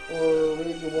 Or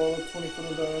raise a wall of 20 foot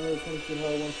in diameter, 20 feet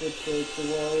high, 1 foot thick. The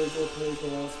wall is open to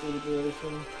last for the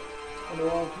duration. On the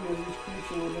wall appears each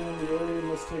creature within the area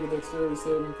must take a dexterity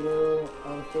saving throw.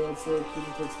 On a failed save,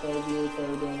 creature takes 5d8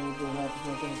 fire damage and half as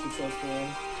much on a successful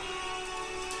one.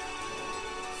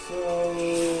 So,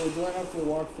 do I have to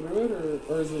walk through it,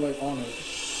 or is it like on it?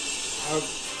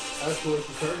 That's what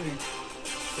it's targeting.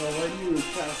 So why do you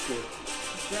cast it?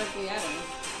 Directly at him.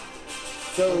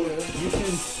 So Okay.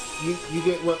 you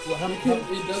get what? How many?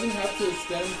 It doesn't have to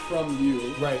stem from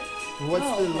you. Right. What's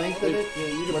Oh, the okay. length of it? Yeah,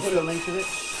 you can What's put the it length of it?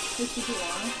 60 feet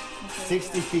long. Okay,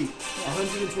 60 feet. Yeah.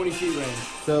 120 feet range.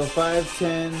 So 5,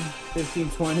 10, 15,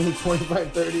 20,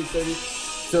 25, 30, 30.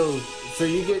 So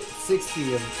you get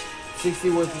 60 of 60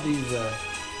 worth of these.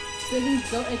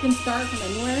 So it can start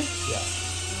from anywhere? Yeah.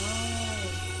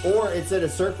 Oh. Or it's at a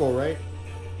circle, right?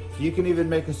 You can even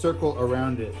make a circle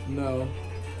around it. No.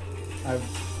 It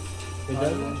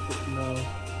doesn't. No.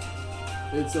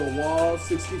 It's a wall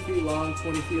 60 feet long,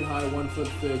 20 feet high, 1 foot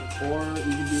thick. Or you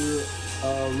can do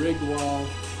a rigged wall.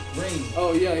 Ring.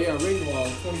 Oh, yeah, ringed wall,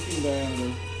 20 feet in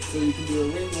diameter. So you can do a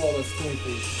ringed wall that's 20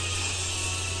 feet.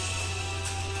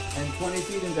 And 20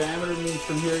 feet in diameter means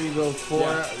from here you go 4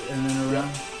 Yeah. and then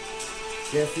around.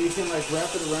 Yeah, so you can like wrap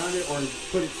it around it or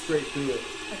put it straight through it.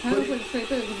 I kind of put it straight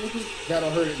through because this is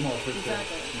That'll hurt it more for sure.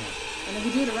 exactly. Yeah. And if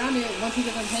you do it around it, once he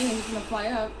gets untangled, he's gonna fly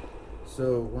up.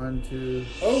 So 1, 2,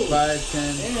 Oh, 5, 10,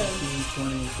 and,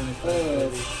 15, 20,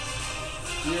 25,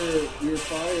 30. Your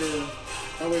fire.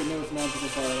 Oh, wait, no, it's magical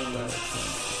fire. I'm not.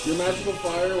 Your magical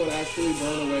fire would actually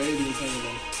burn away the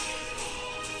entanglement.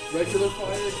 Regular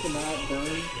fire cannot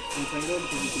burn entangled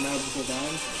because it's a magical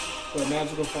bond, but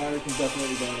magical fire can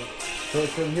definitely burn it. So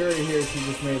from here to here, she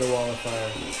just made a wall of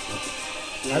fire.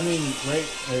 I mean, right?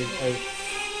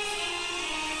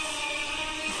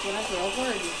 When I throw over,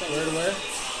 or just like. Where to where?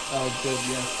 Oh, good,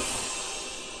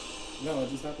 yeah. No, it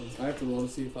just happens. I have to roll to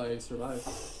see if I survive.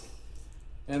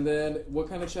 And then, what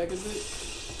kind of check is it?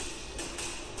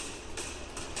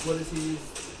 What does he use?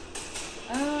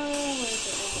 Where is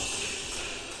it?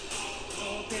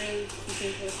 Okay,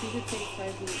 because he could take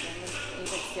 5 damage. A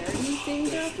dexterity saving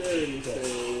throw? Dexterity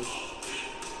save.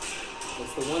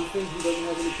 That's the one thing he doesn't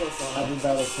have any plus on. Happy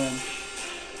battle friend.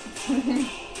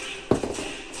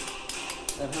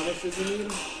 And how much does he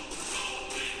need?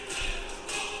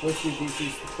 What's your DC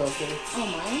spell save? Oh,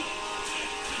 mine?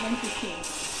 115.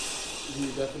 He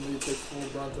definitely takes full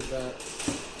brunt of that.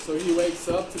 So he wakes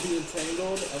up to be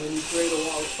entangled, and then you create a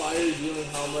wall of fire, dealing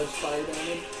how much fire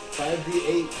damage?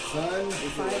 5d8, son.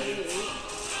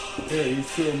 5d8. Here, use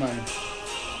 2 of mine.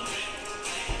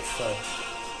 Sorry.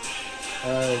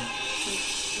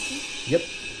 Yep.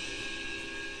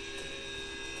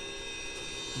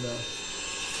 No.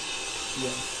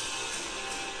 Yeah.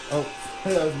 Oh,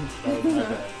 that was my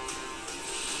bad.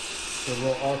 So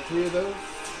roll all 3 of those.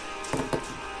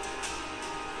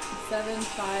 7,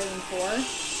 5, and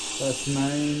 4. That's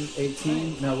 9,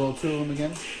 18. Now roll 2 of them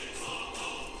again.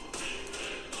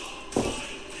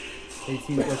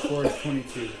 18 plus 4 is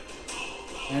 22.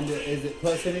 And is it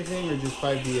plus anything or just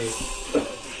 5d8?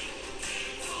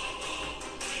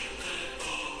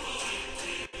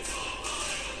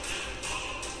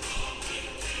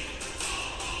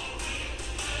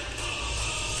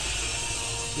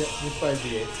 Yep, just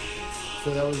 5d8. So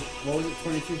that was, what was it,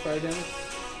 22 fire damage?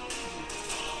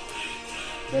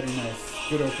 Very nice.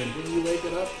 Good open. When you wake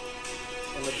it up,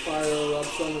 and the fire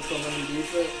erupts on from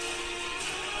underneath it,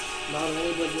 not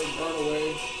only does it burn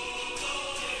away,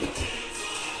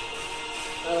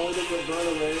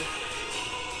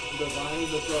 the vines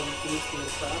that you have produced in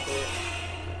the trapper,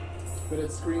 but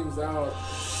it screams out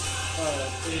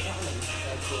in time,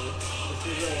 actually. It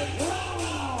screams out like,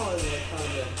 wow! And like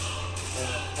kind of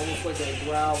almost like a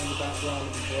growl in the background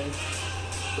of the voice.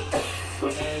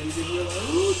 And you can hear like,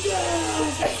 who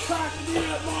dares attack me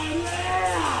at my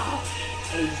lair?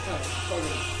 And he's just kind of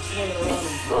fucking swinging around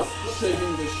and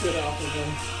shaking the shit off of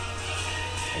him.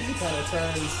 And he kind of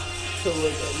turns to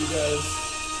look at you guys.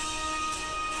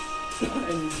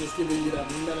 And he's just giving you that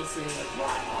menacing, like,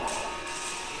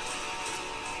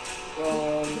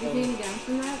 Did you take any damage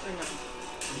from that, or no?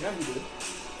 yeah, he did.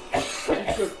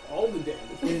 He took all the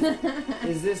damage.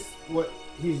 Is this what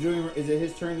he's doing? Is it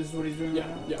his turn? This is what he's doing Yeah,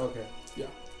 right now? yeah. Okay. Yeah.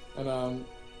 And,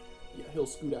 yeah, he'll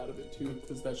scoot out of it too,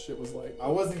 because that shit was like. I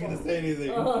wasn't going to say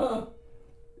anything.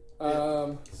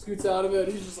 Scoots out of it,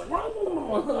 he's just like,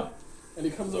 and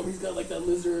he comes over, he's got like that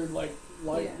lizard, like,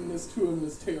 lightness to him,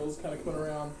 his tail's kind of coming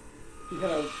around. He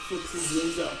kind of flips his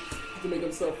wings up to make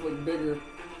himself look bigger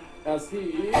as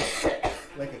he,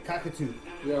 Like a cockatoo.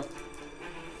 yeah,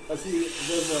 as he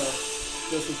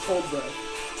does his cold breath.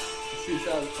 Shoots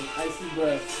out an icy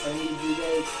breath. I need you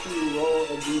guys to roll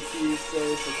a DC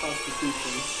save for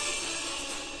Constitution.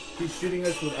 He's shooting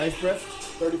us with ice breath.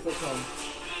 30-foot cone.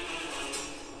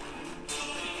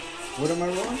 What am I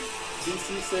rolling?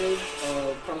 DC save,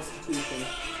 Constitution.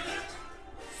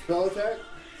 Spell attack?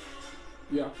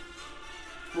 Yeah.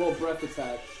 Roll breath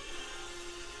attack.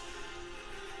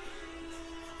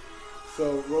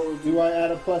 So roll. Do I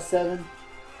add a +7?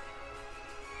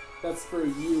 That's for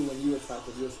you when you attack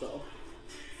with your spell.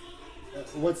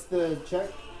 What's the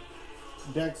check?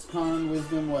 Dex, Con,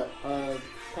 Wisdom, what?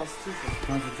 Constitution.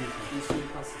 Constitution. You see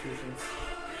Constitution.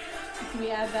 Can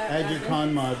we add that? Add your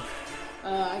con mod.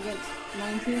 I get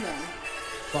 19 then.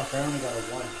 Fuck, I only got a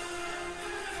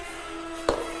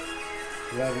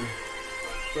 1. 11.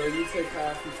 So you take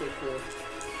half, you take 4.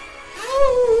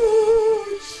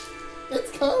 Ouch!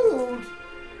 It's cold!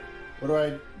 What do I,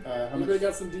 how You much? already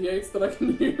got some D8s that I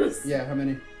can use? Yeah, how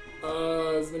many?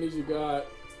 As many as you got.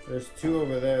 There's 2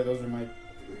 over there, those are my...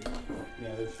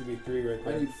 Yeah, there should be 3 right I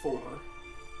there. need 4.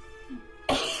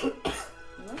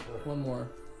 What? One more.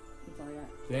 That's all I got.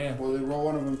 Damn. Well, they roll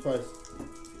one of them twice.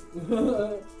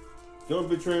 Don't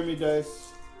betray me,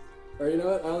 dice. Or you know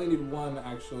what? I only need 1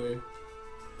 actually.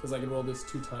 Because I can roll this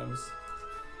 2 times.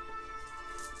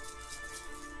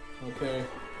 Okay.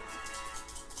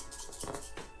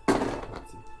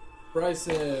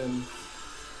 Bryson.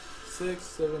 6,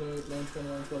 7, 8, 9, 10,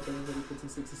 11, 12, 13, 14, 15,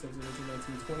 16, 17, 18,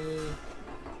 19, 20.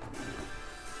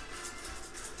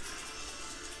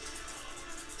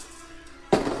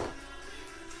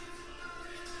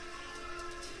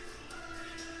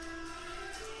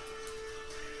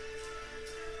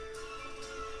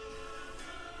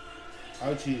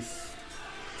 Ouchies.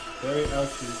 Very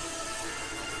ouchies.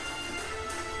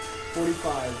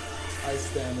 45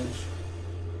 ice damage.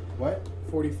 What?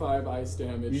 45 ice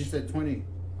damage. You said 20.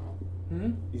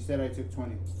 Hmm? You said I took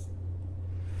 20.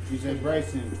 You said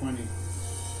Bryson 20.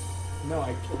 No,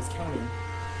 I was counting.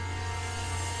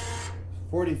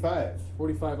 45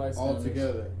 45 ice damage.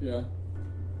 altogether. Yeah.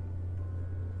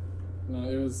 No,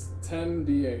 it was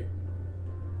 10d8.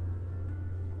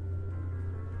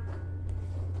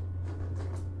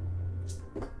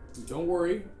 Don't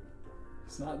worry,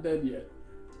 he's not dead yet.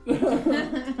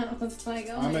 I was like,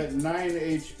 oh I'm my at 9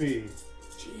 HP.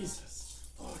 Jesus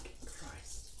fucking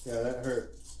Christ. Yeah, that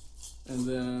hurt. And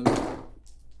then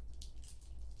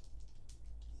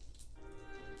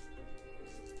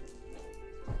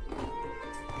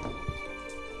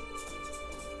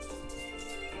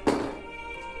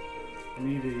I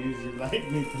need to use your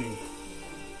lightning thing.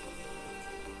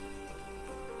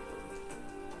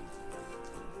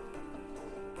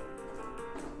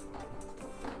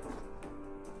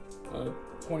 uh,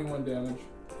 21 damage,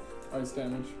 ice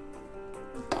damage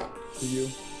to you.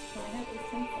 Can I have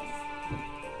 18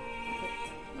 plus?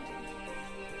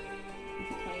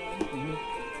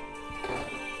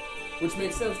 Which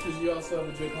makes sense because you also have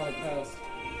a Draconic Past.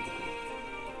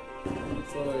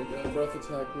 So like a breath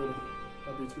attack would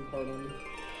not be too hard on you.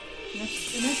 And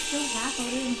that's still half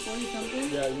 140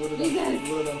 something? Yeah, you would have You got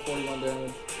it. done 41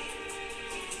 damage.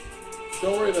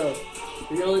 Don't worry though,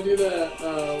 you can only do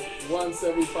that once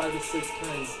every 5 to 6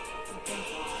 turns.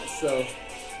 So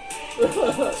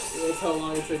that's how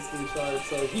long it takes to recharge.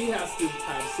 So he has to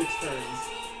have 6 turns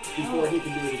before he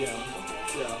can do it again.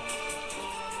 Yeah.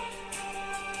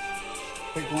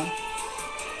 Pick one.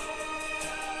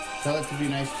 Tell it to be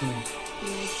nice to me.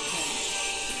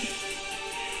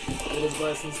 What is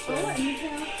Bryson's Oh, what? turn? You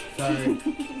count? Sorry.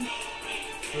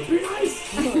 Be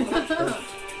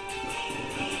nice!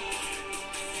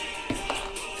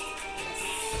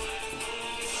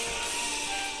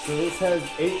 So this has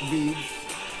 8 beads.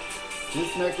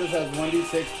 This necklace has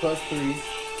 1d6 plus 3.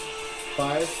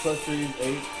 5 plus 3 is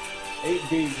 8. 8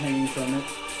 beads hanging from it.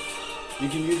 You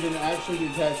can use an action to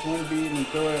attach one bead and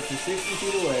throw it up to 60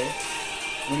 feet away.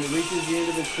 When it reaches the end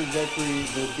of its trajectory,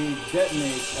 the bead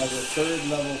detonates as a 3rd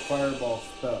level fireball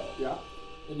spell. Yeah.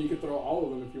 And you can throw all of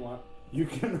them if you want. You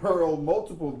can hurl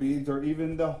multiple beads or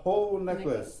even the whole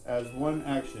necklace as one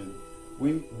action.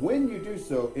 When you do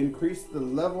so, increase the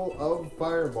level of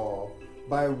fireball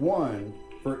by 1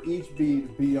 for each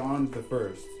bead beyond the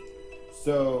first.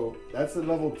 So that's a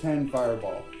level 10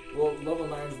 fireball. Well, level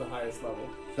 9 is the highest level,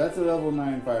 That's a level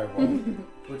 9 fireball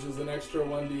which is an extra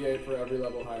 1d8 for every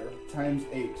level higher. times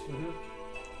 8.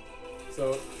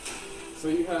 So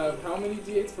you have how many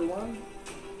d8s for one?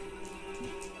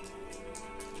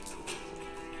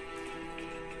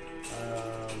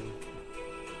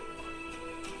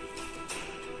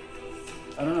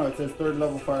 I don't know, it says 3rd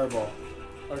level fireball.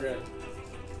 Okay.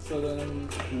 So then,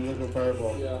 Let me look at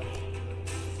fireball. yeah.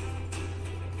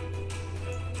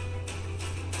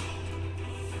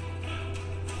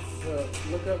 So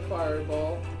look up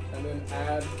fireball, and then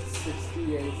add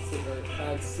 68 to, or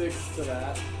add 6 to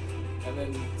that, and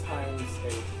then times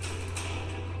 8.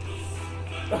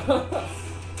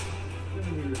 It's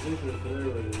gonna be ridiculous,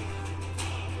 whatever it is.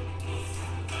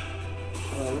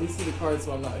 Let me see the card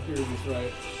so I'm not hearing this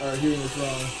right, or hearing this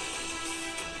wrong.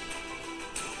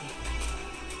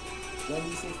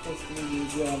 1d6 plus 3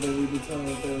 beads, yeah, but we determined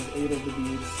that there's 8 of the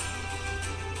beads.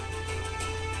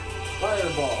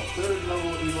 Fireball, 3rd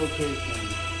level evocation.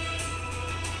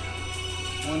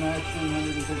 One action,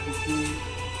 150 feet.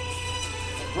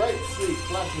 A bright streak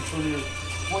flashes from your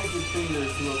pointed finger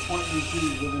to a point you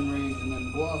choose within range and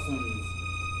then blossoms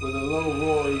with a low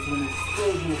roar into an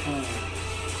explosion of flame.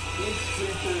 Each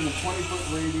creature in a 20-foot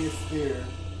radius sphere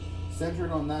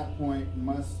centered on that point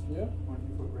must... Yeah.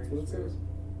 20-foot That's what radius it sphere. says.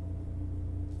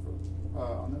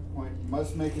 On that point,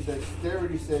 must make a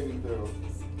dexterity saving throw.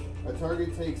 A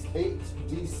target takes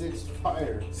 8d6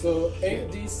 fire. So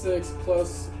 8d6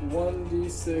 plus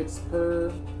 1d6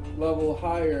 per level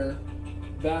higher,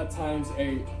 that times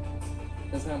 8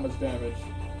 is how much damage?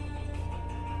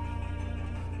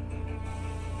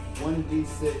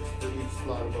 1d6 for each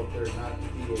slot above there, not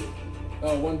d8.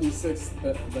 Oh,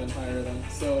 1d6 then higher then.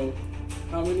 So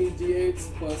how many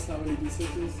d8s plus how many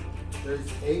d6s? There's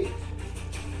 8,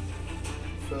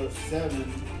 so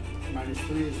 7, minus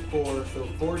 3 is 4, so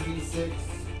 4d6,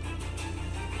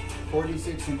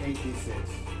 4d6 and 8d6.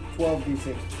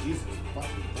 12d6. Jesus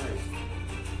fucking Christ.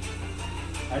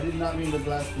 I did not mean to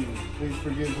blaspheme. Please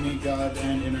forgive me, God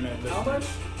and internet How listeners.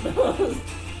 much?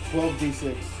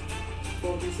 12d6.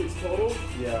 12d6 total?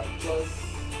 Yeah. Plus...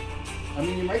 I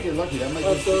mean, you might get lucky. That might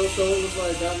Oh, be so it was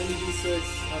like that many d6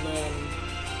 and then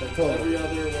The total. Every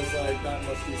other was like that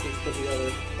much D6 for the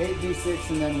other. 8d6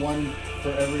 and then 1 for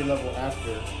every level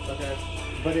after. Okay.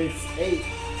 But it's 8.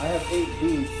 I have 8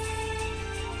 beats.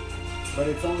 But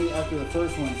it's only after the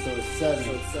first one, so it's 7.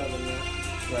 So it's 7,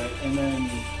 yeah. Right, and then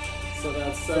So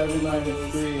that's 7 minus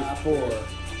levels 3 is after. 4.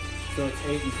 So it's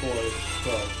 8 and 4 is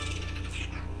 12.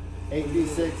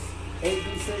 8d6.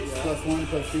 8d6 Yeah. plus 1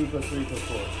 plus 2 plus 3 plus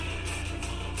 4.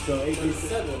 So There's 8d6.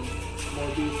 7 more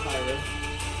beats higher.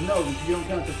 No, you don't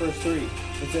count the first 3.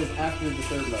 It says after the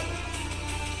 3rd level.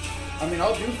 I mean,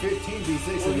 I'll do 15d6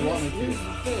 if you want me here's to.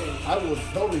 the thing. I will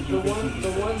totally do The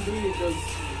 15d6. one beat does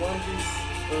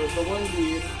the one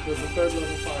beat does a 3rd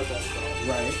level fireball spell.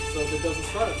 Right. So if it doesn't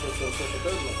start at first, it'll start at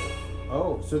 3rd level.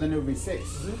 Oh, so then it would be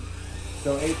 6.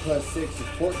 So 8 plus 6 is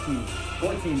 14.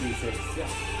 14d6. Yeah.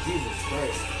 Jesus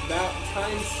Christ. That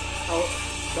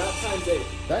times 8.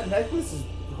 That necklace is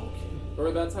broken. Or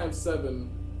that times 7,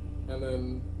 and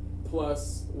then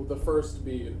plus the first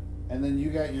bead. And then you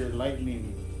got your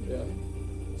lightning. Yeah.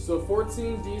 So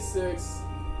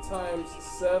 14d6 times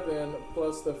 7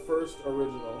 plus the first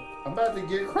original I'm about to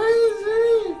get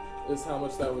crazy. is how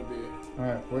much that would be. All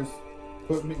right,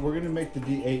 we're gonna make the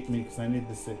D8 me because I need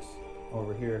the 6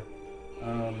 over here.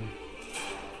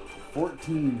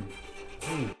 14.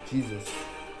 Oh, Jesus.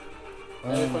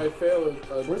 And if I fail a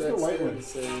where's the white one? dexterity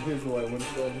save, Here's the white one.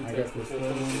 then he I takes got the this full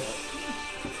red one. 50.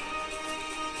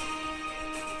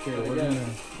 Okay, And we're again,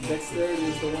 gonna. dexterity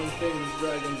is the one thing this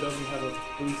dragon doesn't have a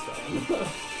boost on.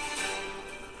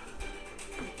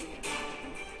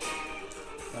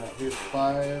 Alright, here's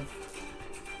 5.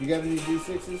 You got any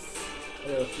D6s? I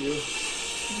got a few.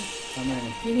 How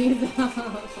many? You need them.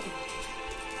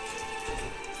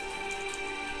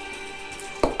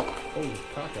 Holy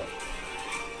cock up.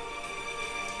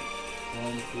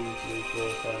 1, 2, 3, 4,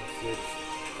 5, 6,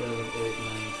 7, 8,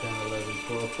 9, 10, 11,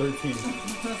 12, 13.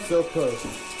 So close.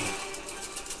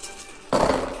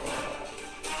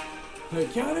 Hey,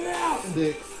 count it out!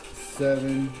 6,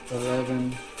 7,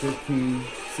 11, 15,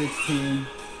 16,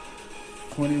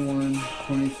 21,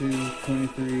 22,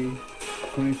 23,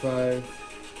 25,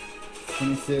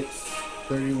 26,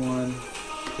 31,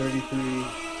 33,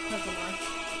 That's a lot.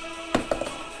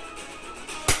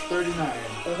 39.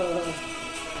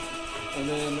 And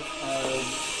then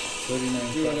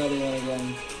 39. do another one again.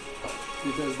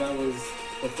 Because that was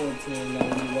the 14, now we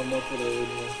need one more for the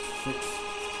original. 6,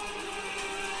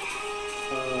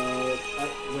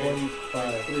 Wait,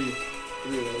 45.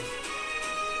 three of those.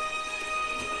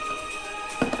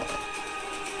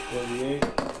 48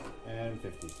 and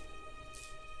 50.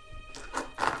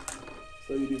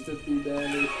 So you do 50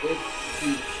 damage if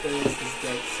he fails his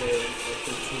dex save at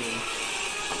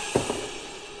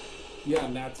 15. Yeah,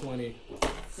 not 20.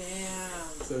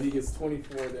 Damn. So he gets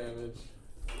 24 damage.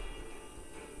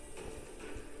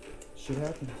 Shit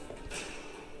happens.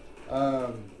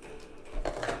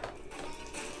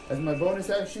 As my bonus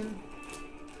action,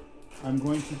 I'm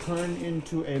going to turn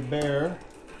into a bear.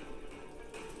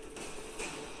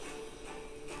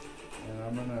 And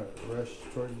I'm gonna rush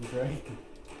towards the dragon.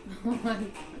 Oh my.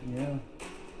 Yeah.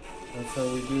 That's how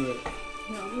we do it.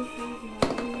 No, this is how we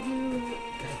do it.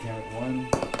 God damn it.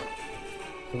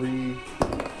 1, 3,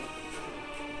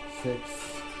 6,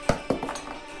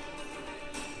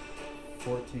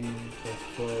 14 plus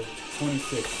 12,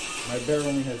 26. My bear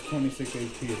only has 26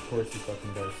 HP. Of course he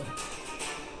fucking does.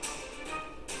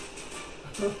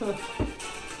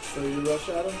 So you rush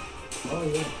at him? Oh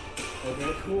yeah.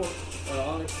 Okay, cool.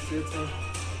 Onyx, it's your turn.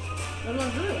 What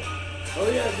about Drew? Oh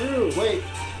yeah, Drew! Wait.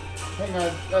 Hang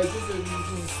on. This is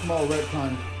a small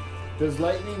retcon. Does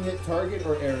lightning hit target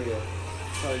or area?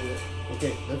 Target.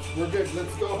 Okay, we're good.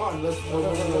 Let's go on. Let's go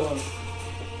on.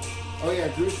 Oh yeah,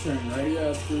 Drew's turn, right? Yeah,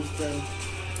 it's Drew's turn.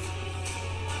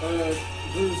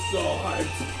 Drew's so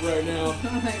hyped right now.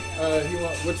 Oh my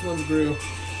god. Which one's Drew?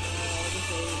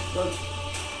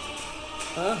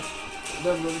 Huh?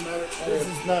 Doesn't really matter. This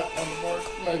is not on the board.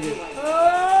 Okay.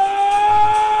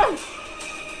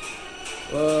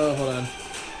 Hold on.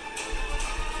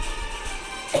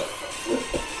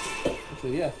 So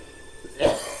yeah.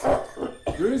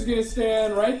 Drew's gonna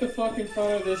stand right the fuck in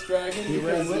front of this dragon He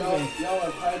ran because with y'all me.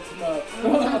 have hyped him up.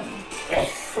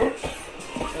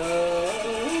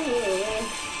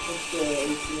 What's the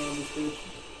AC on this bitch?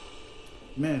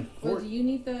 Man, So do you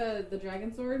need the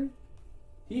dragon sword?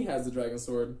 He has the dragon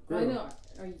sword. Oh, I Drew. know.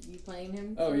 Are you playing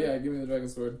him? Oh yeah, give me the dragon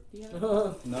sword. Do you have it?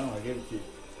 Uh, no, I gave it to you.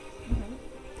 Okay.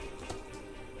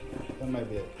 That might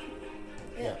be it.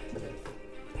 Yeah. Okay.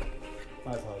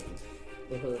 My apologies.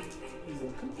 He's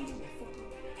like, come on,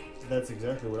 motherfucker. That's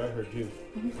exactly what I heard too.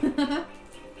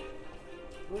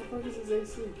 What the fuck is his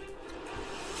AC?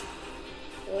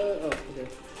 Oh, okay.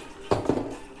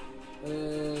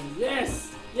 And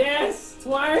yes! Yes!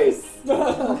 Twice!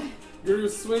 Guru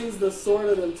swings the sword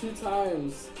at him 2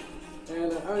 times.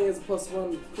 And I mean, he has a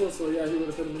 +1. Cool, so yeah, he would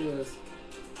have hit him anyways.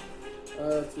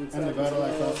 To attack And the battle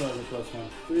axe also has a +1.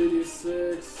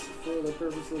 3d6 for the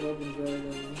purpose of Open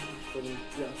Dragon.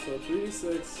 Yeah, so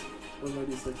 3d6. Where's my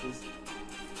d6s?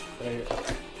 Right here.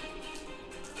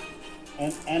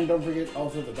 And don't forget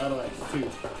also the battle axe too.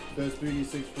 Those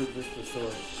 3d6 for just the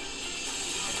sword.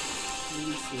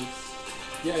 3d6.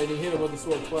 Yeah, and he hit him with the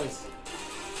sword twice.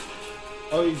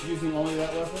 Oh, he's using only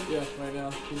that weapon? Yeah, right now.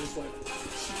 He's just like...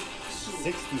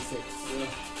 66. Yeah.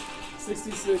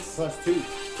 66 Plus 2.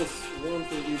 plus 1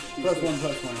 for each d6. Plus 1,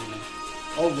 plus 1.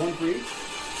 Oh, 1 for each?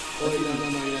 Oh, no,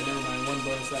 yeah, never mind. 1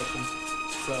 bonus action.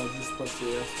 So, just plus 2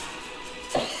 there.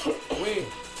 Wait,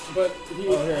 but he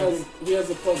has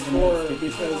a +4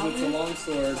 because it's a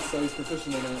longsword, so he's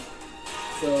proficient in it.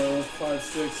 So, 5,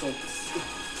 6, so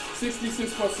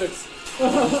 66 plus 6. I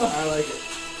like it.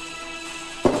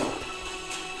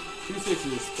 2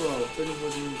 6s, 12, 2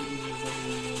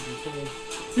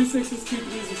 6s, 2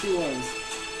 3s, and 2 1s.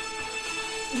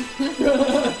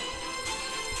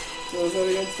 So is that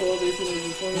again 12, 18,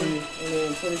 19, 20, and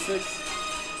then 26?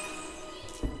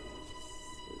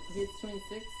 It's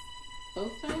 26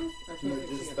 both times? Or 26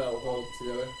 Just together? that whole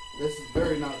together. This is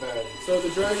very not bad. So the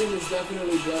dragon is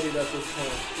definitely bloodied at this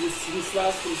point. He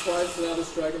slashed him twice, so now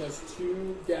this dragon has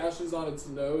 2 gashes on its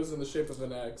nose in the shape of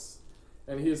an X.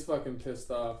 And he is fucking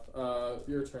pissed off.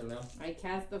 Your turn now. I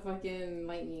cast the fucking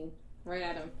lightning right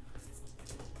at him.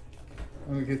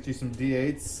 I'm gonna get you some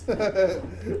D8s.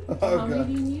 Oh, How many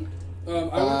do you need?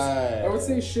 I would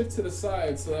say shift to the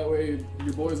side so that way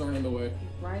your boys aren't in the way.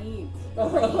 Right.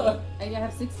 I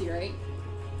have 60, right?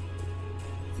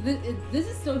 So this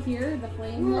is still here, the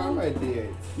flame Where are wall? my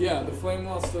D8s? Yeah, the flame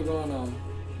wall's still going on.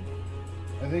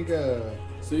 I think,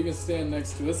 So you can stand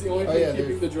next to it. That's the only Oh, thing yeah, keeping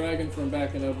there's- the dragon from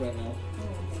backing up right now.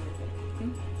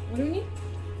 What do we need?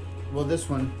 well, this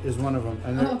one is one of them.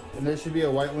 And there should be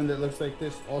a white one that looks like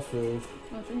this also.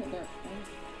 Oh, it's right there.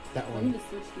 That I need one. to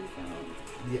switch these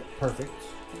out. Yeah, perfect.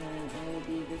 And then it will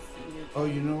be this weird. Oh,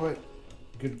 you know what?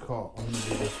 Good call. I'm gonna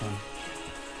do this one.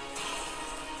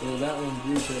 So that one's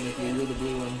you, technically. You're the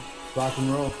blue one. Rock and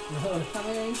roll. How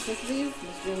many are you supposed to do?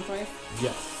 Just do them twice?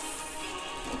 Yes.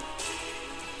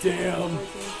 Damn! 14,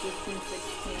 15,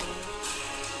 16.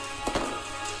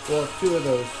 Well, 2 of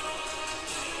those.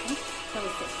 That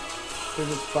was 6. Because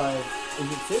it's 5. Is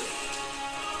it 6?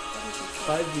 That was 6.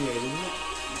 5 D8, isn't it?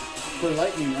 For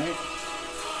lightning, right?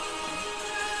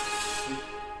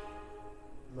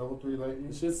 Level 3 You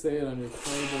lightning? should say it on your card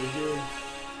right here.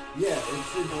 Yeah, it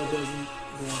should. No, it doesn't.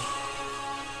 Yeah.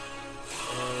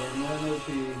 Nano P.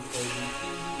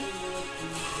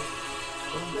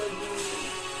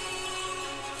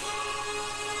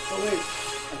 Oh wait,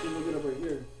 I can look it up right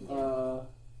here.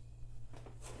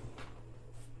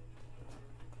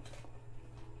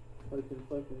 If I can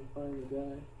fucking find the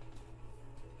guy.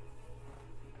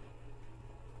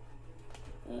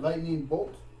 Lightning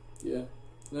bolt. Yeah.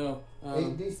 No.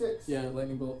 8d6. Yeah,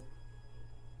 lightning bolt.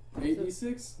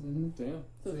 8d6? Mm-hmm. Damn.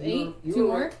 So So it's you 8? were 2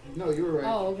 more? right. No, you were right.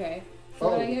 Oh, okay. So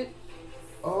what did I get?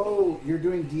 Oh, you're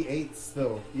doing D8s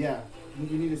though. Yeah.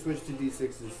 You need to switch to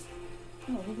D6s.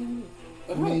 Oh, what did I do?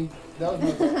 I mean, that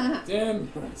was my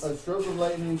Damn. A stroke of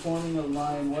lightning forming a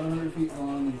line 100 feet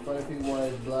long and 5 feet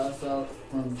wide blasts out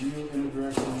from view in the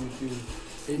direction you choose.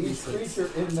 Each 8d6. creature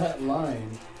in that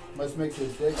line must make a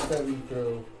dex saving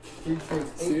throw. Creature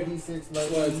takes See? 8d6 That's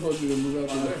why I lightning told you to move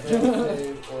on a out dex there.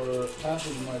 save or half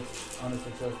as much on a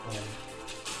successful one.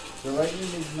 The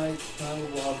lightning ignites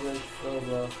flammable objects, blah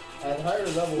blah blah. At higher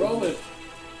levels, Roll it.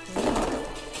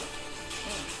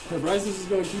 Bryce is just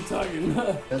gonna keep talking.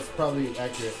 That's probably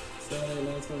accurate. 7, 8,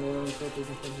 9, 10, 11, 12, 13,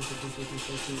 14, 15, 16,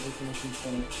 17, 18,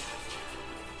 19, 20.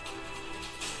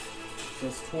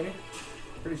 That's 20?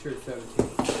 Pretty sure it's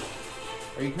 17.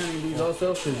 Are you counting these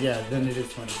also? Because yeah, then it is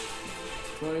 20.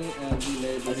 20 and he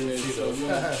made I this didn't made, see so those.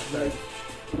 yeah, Sorry. like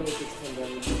 26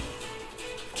 damage.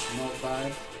 Note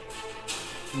 5.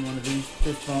 One of these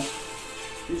fist bump.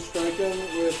 You strike him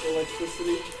with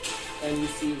electricity, and you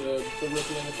see the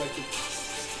rippling effect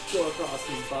go across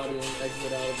his body and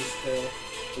exit out of his tail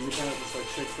as he kind of just like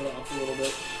shakes it off a little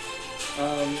bit.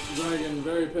 Dragon,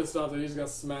 very pissed off that he just got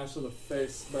smashed in the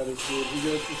face by this dude. He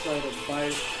goes to try to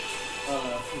bite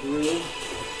Gru.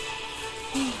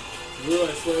 Gru,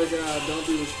 I swear to God, don't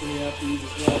do this to me after you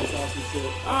just grab this awesome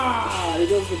shit. Ah! He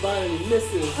goes to bite and he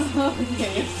misses.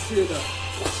 Okay. You just hear the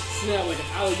snap like an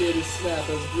alligator snap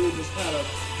as Gru just kind of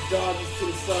dodges to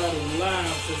the side and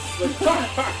laughs. It's like, ha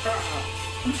ha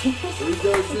ha! So he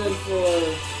goes in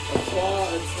for a claw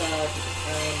attack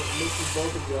and misses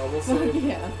both of y'all. We'll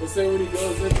say when he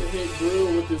goes in to hit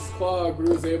Gru with his claw,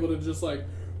 Gru's able to just like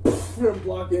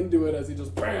block into it as he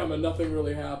just bam and nothing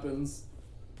really happens.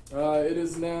 It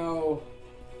is now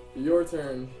your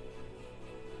turn,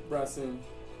 Brasim.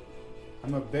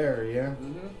 I'm a bear, yeah?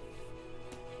 Mm-hmm.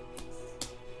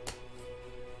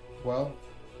 Well,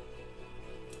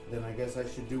 then I guess I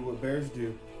should do what bears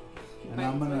do. And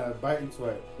I'm gonna bite and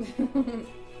sweat. I'm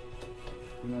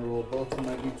gonna roll both of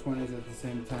my d20s at the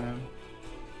same time.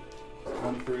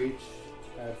 One for each.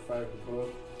 Add 5 to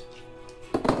both.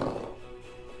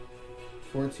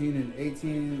 14 and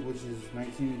 18, which is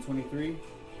 19 and 23.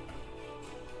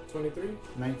 23?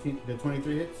 19. The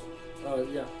 23 hits?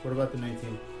 Yeah. What about the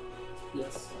 19?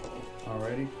 Yes.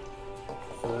 Alrighty.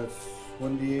 So that's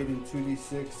 1d8 and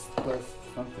 2d6 plus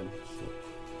something. Shit.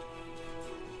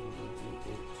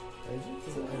 I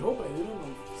hope I hit him.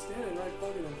 I'm standing right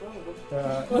fucking in front of him.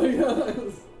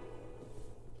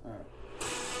 Alright.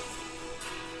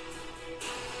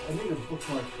 I need a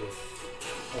bookmark this.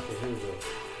 Okay, here we go.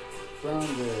 Brown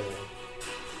there.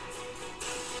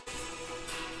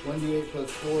 1d8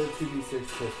 plus 4, 2d6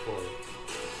 plus 4.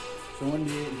 So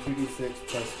 1d8 and 2d6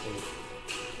 plus 8.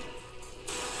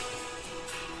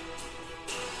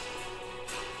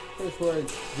 First word.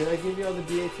 Did I give you all the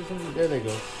d8s or something? There they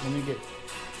go. Let me get...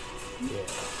 Yeah.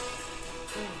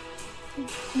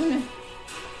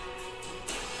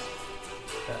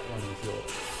 That one is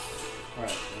yours.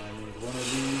 Alright, I need one of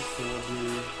these, so we'll do...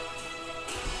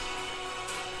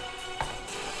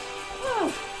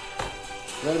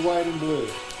 Red, white, and blue.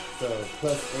 So,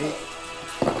 plus 8.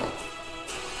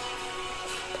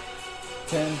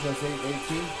 10 plus 8,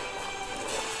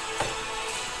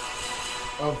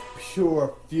 18. Of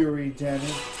pure fury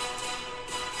damage.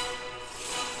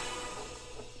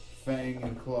 Fang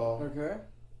and claw. Okay.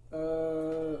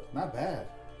 Not bad.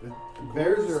 The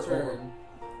bears are turn.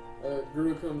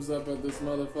 Gru comes up at this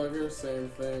motherfucker. Same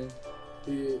thing.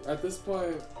 He at this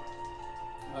point,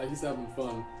 he's having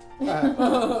fun.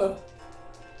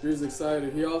 Gru's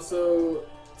excited. He also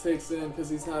takes in because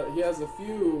he has a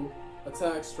few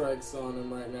attack strikes on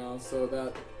him right now, so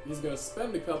that he's gonna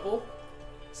spend a couple,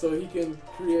 so he can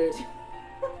create.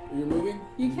 You're moving.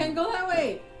 You can't go that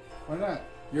way. Why not?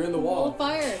 You're in the wall.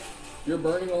 Fire. You're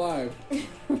burning alive.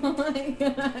 Oh my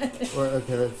god.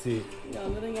 Okay, let's see. No,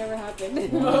 nothing ever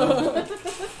happened. 1,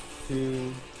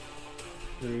 2,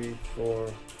 3, 4,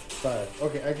 5.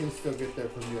 Okay, I can still get there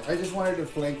from here. I just wanted to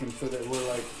flank him so that we're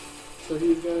like... So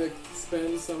he's gonna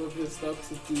spend some of his stuff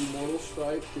to do Mortal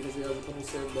Strike because he has a couple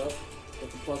saved up.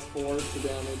 That's a plus 4 to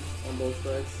damage on both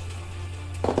strikes.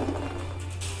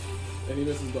 And he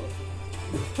misses both.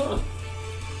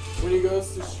 When he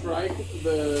goes to strike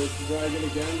the dragon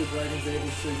again, the dragon's able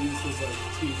to use his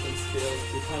teeth and scales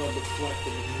to kind of deflect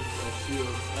and use his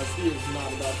shields, as he is not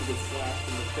about to get slashed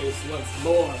in the face once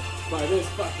more by this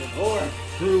fucking orc.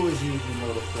 Gru was using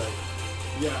Mortal Strike.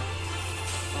 Yeah.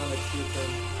 Onyx, your turn.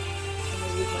 I'm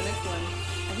gonna use my next one.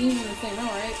 I can use the same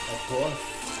roll, right? Of course.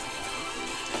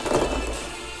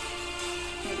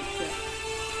 Holy shit.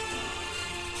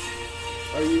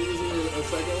 Are you using a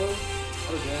second one?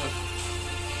 Oh, damn.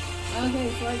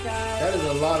 Okay, so I got... That is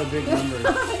a lot of big numbers.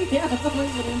 Yeah, it's only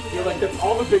put in together. You're like, that's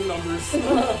all the big numbers. So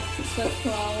 12,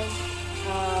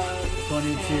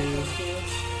 22.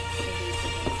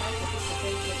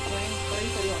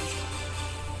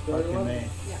 31? man.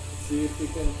 Yeah. See if he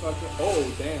can fucking...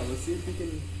 Oh, damn. Let's see if he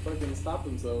can fucking stop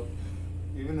himself.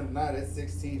 Even if not, it's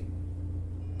 16.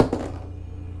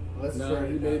 Let's No, try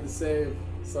he it made now. the save.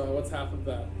 So what's half of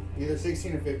that? Either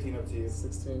 16 or 15, up to you.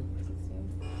 16.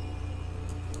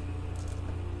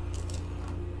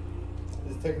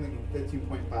 It's technically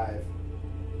 15.5.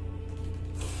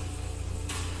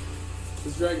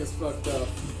 This dragon's fucked up.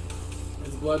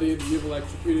 It's bloodied. You've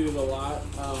electrocuted it a lot.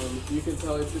 You can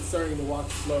tell it's starting to walk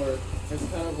slower. It's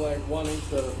kind of like wanting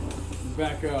to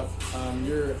back up. How many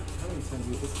times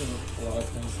is this been? A lot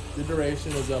of times. The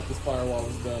duration is up. This firewall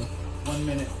is done. 1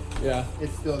 minute. Yeah.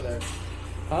 It's still there.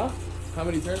 Huh? How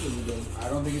many turns has it been? I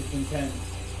don't think it's been 10.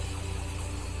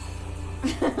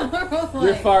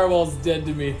 Your firewall's dead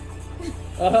to me.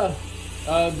 The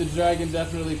dragon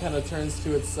definitely kind of turns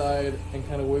to its side and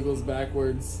kind of wiggles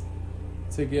backwards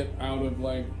to get out of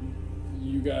like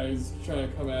you guys trying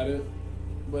to come at it,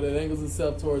 but it angles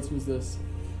itself towards who's this?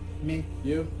 Me?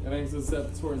 You? It angles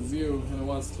itself towards you, and it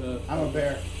wants to. I'm a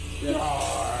bear. Yeah.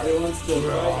 It wants to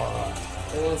bite.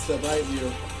 It wants to bite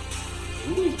you.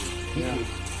 Ooh. Yeah.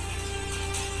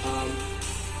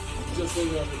 Just so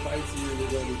you know, if it bites you, you're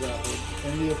going to be grappled.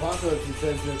 In the apocalypse, it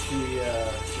says that the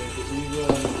eagle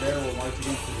and the bear will march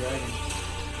against the dragon.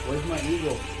 Where's my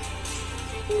eagle?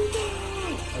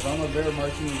 If I'm a bear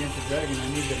marching against a dragon, I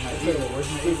need my eagle.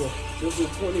 Where's my eagle? This is a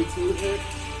 22 hit.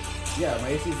 Yeah, my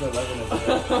AC is 11 as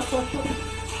well.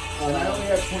 And I only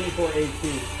have 24 AP.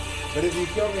 But if you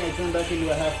kill me, I turn back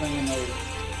into a halfling and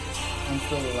I'm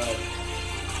still alive.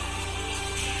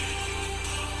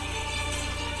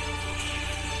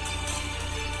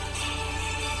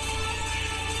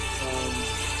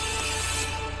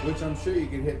 Which I'm sure you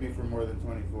could hit me for more than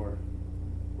 24.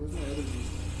 Where's my other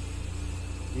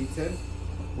D10? D10?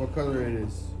 What color it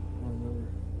is? I don't remember.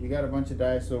 You got a bunch of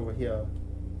dice over here.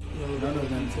 No, None of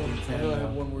them D10. I know I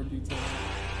have one more D10.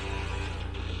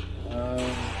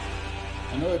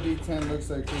 I know a D10 looks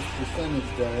like this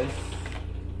percentage dice.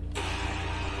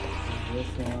 This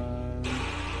one.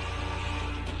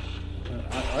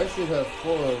 I should have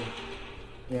 4 of.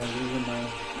 Yeah, these are my. I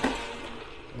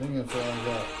think that's all I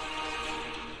got.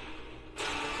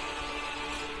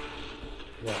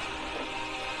 Yeah.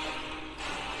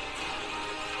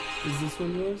 Is this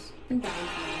one yours? I think that was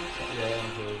mine. Yeah,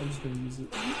 I'm sorry. I'm just gonna use it.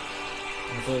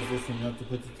 I'm sorry, this one, you have to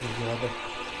put it together.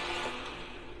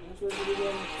 Which one did it go?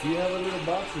 Do you have a little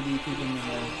box or do you keep them in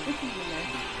there? This is in there.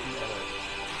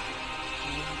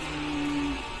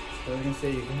 So I'm gonna say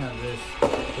you can have this.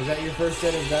 Is that your first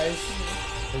set of dice?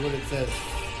 Or what it says?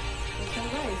 It's so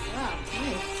nice. Wow,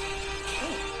 nice.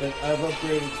 Oh. But I've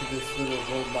upgraded to this little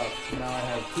gold box. Now I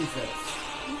have 2 sets.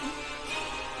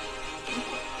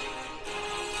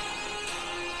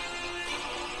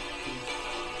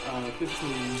 15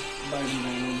 biting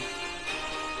damage.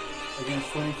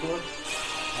 Against 24?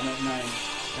 I'm at 9.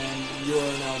 And you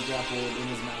are now grappled in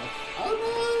his mouth.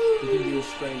 Oh You can do a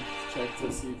strength check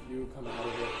to see if you come out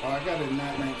of it. Oh, I got a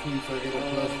nat 19, so I get a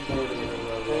plus 4 to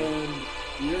whatever.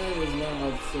 And you're in his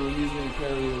mouth, so he's gonna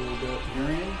carry you a little bit.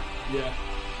 Urian? Yeah.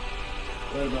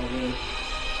 Right about there.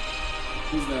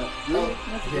 Who's that? Oh,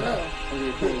 That's a yeah. girl.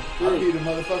 Okay, cool. I'll beat a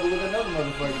motherfucker with another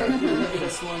motherfucker. You're gonna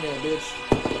swing at bitch.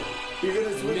 You're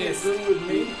gonna swing it Missed. through with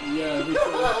me? Yeah,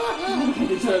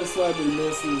 he tried to slap, but he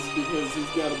misses because he's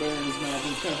got a bear in his mouth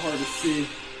and it's kind of hard to see.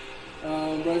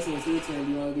 Bryson, it's your turn.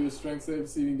 Do you want to do a strength save to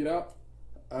see if you can get out?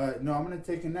 No, I'm gonna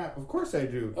take a nap. Of course I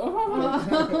do.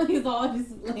 Oh, he's all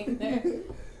just laying there.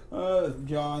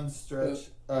 Yawn, stretch.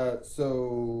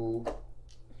 So...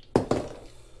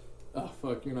 Oh,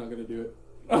 fuck, you're not gonna do it.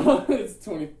 It's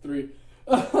 23.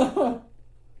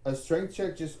 A strength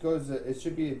check just goes, it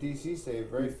should be a DC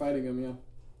save, Are you right? fighting him, yeah.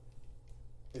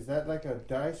 Is that like a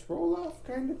dice roll off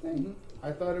kind of thing? Mm-hmm.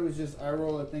 I thought it was just I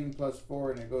roll a thing plus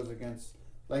 4 and it goes against,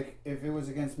 like if it was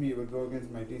against me, it would go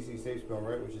against my DC save spell,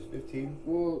 right? Which is 15.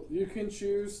 Well, you can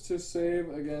choose to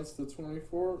save against the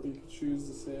 24, or you can choose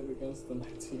to save against the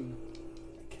 19.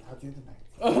 I'll do the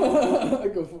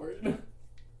 19. Go for it. And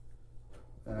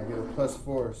I get a plus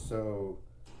 4, so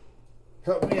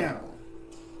help me out.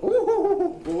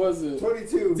 Ooh, What was it?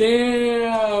 22.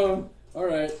 Damn!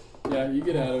 Alright. Yeah, you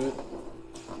get out of it.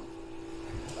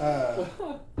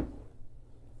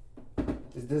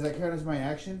 Does that count as my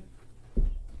action?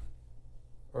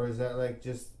 Or is that like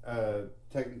just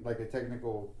like a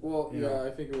technical? Well, You yeah, know.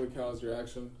 I think it would count as your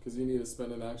action, because you need to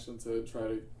spend an action to try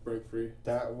to break free.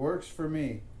 That works for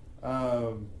me.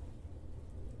 That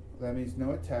means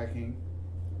no attacking.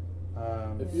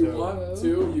 If you so- want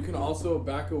to, you can also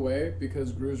back away,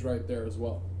 because Gru's right there as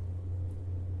well.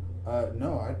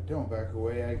 No, I don't back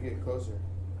away. I get closer.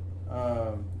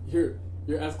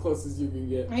 You're as close as you can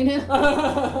get. I know.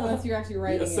 Unless you're actually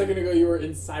writing A second ago, you were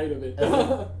inside of it.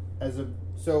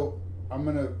 So I'm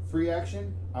gonna free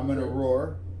action. I'm gonna Okay.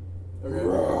 roar. Okay.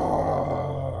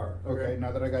 Roar. Okay. Okay.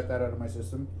 Now that I got that out of my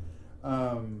system,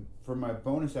 for my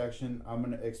bonus action, I'm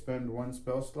gonna expend 1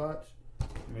 spell slot.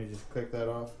 Let me just click that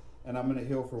off, and I'm gonna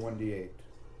heal for 1d8,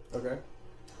 Okay.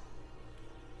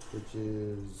 which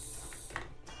is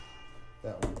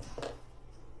that one.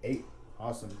 8.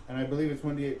 Awesome. And I believe it's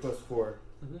 1d8 plus 4.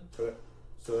 Mm-hmm.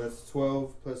 So that's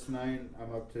 12 plus 9.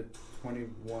 I'm up to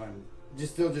 21.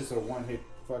 Just a one hit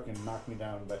fucking knock me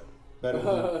down, but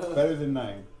better than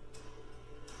 9.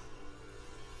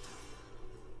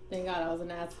 Thank God I was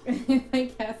gonna ask if I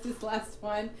cast this last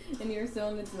one and you're still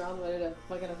in its mouth, would it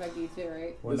fucking affect you too,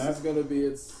 right? When This that- is gonna be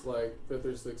its like 5th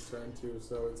or 6th turn too,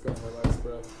 so it's gonna have ice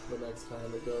breath the next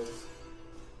time it goes.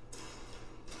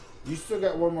 You still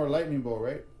got one more lightning bolt,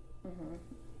 right? Mm-hmm.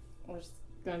 We're just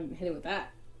gonna hit it with that.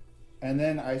 And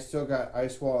then I still got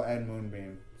ice wall and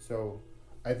moonbeam, so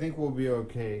I think we'll be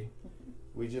okay.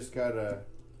 We just gotta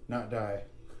not die.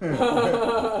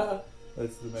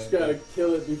 That's the main Just gotta thing.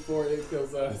 kill it before it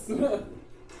kills us.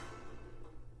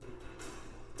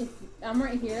 If I'm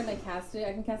right here and I cast it,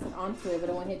 I can cast it onto it, but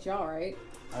it won't hit y'all, right?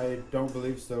 I don't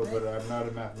believe so, but I'm not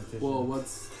a mathematician. Well,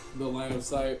 what's the line of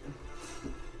sight?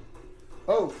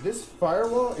 Oh, this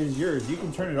firewall is yours. You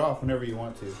can turn it off whenever you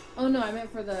want to. Oh no, I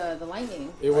meant for the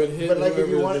lightning. It would hit. But like, if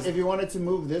whoever you wanted to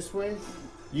move this way,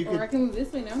 you Or I could. can move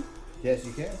this way now. Yes,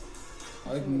 you can.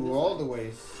 I can move all the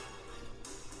ways.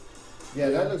 Yeah,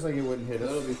 Yeah. that looks like it wouldn't hit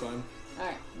That'll us. be fine.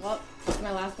 Alright, well, that's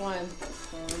my last one. That's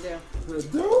what I'm gonna do.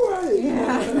 Do it!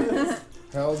 Yeah.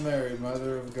 Hail Mary,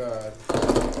 Mother of God.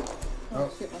 Oh,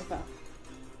 shit, one fell.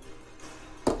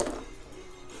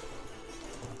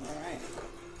 Alright.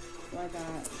 So I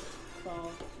got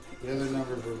 12. The other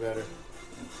numbers were better.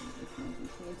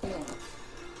 22.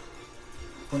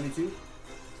 22?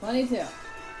 22.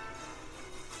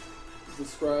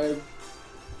 Describe.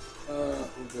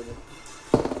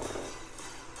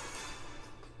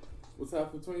 What's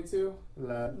half of 22?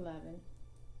 11. 11.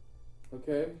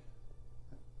 Okay.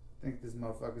 I think this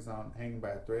motherfucker's on hanging by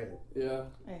a thread. Yeah.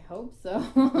 I hope so.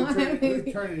 Who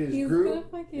turned it is He's Gru? gonna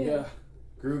fucking... Yeah.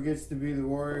 Gru gets to be the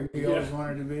warrior he Yeah. always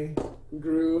wanted to be.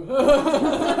 Gru. See,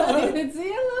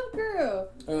 I love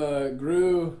Gru.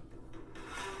 Gru.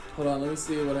 Hold on, let me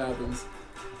see what happens.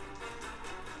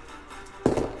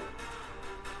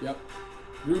 Yep.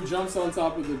 Gru jumps on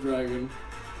top of the dragon.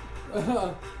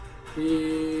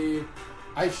 He.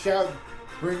 I shout,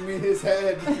 bring me his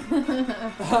head.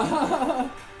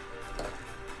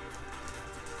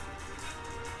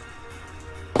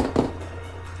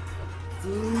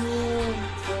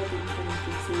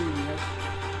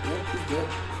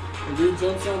 And dude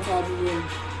jumps on top of him,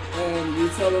 and you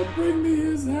tell him, "Bring me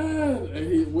his head!" And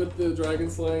he, with the dragon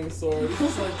slaying sword, he's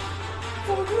just like,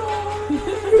 "Fuck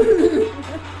it!"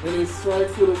 And he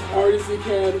strikes it as hard as he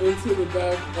can into the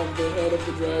back of the head of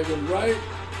the dragon, right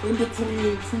in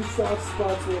between two soft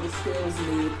spots where the scales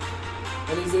meet.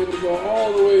 And he's able to go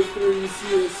all the way through. You see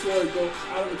his sword go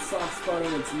out of its soft spot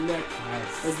in its neck.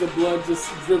 Nice. As the blood just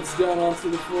drips down onto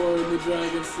the floor, and the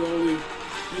dragon slowly,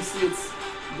 you see its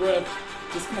breath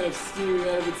just kind of steaming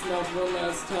out of its mouth one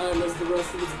last time as the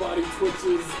rest of its body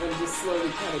twitches and just slowly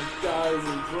kind of dies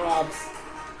and drops.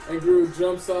 And Gru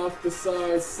jumps off the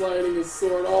side, sliding his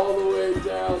sword all the way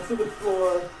down to the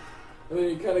floor. And then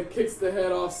he kind of kicks the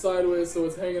head off sideways so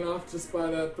it's hanging off just by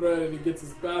that thread, and he gets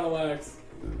his battle axe.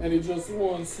 And he just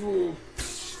one swoop,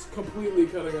 completely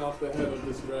cutting off the head of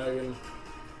this dragon.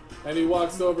 And he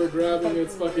walks over, grabbing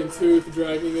its fucking tooth,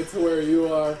 dragging it to where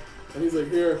you are. And he's like,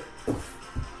 "Here,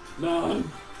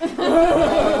 none." I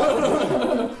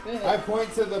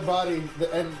point to the body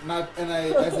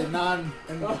I say non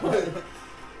and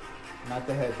not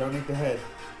the head. Don't eat the head.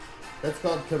 That's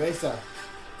called cabeza.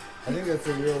 I think that's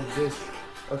a real dish.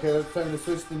 Okay, it's time to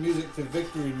switch the music to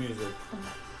victory music.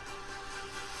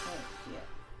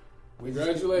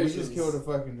 Congratulations. We just killed a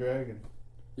fucking dragon.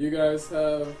 You guys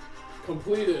have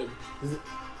completed Is it,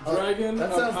 Dragon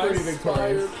that of sounds pretty Ice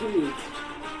victorious. Spire Peak.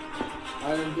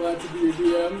 I am glad to be your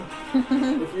DM.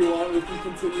 If you want, we can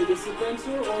continue this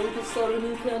adventure, or we can start a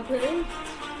new campaign.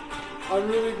 I'm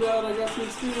really glad I got to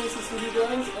experience this with you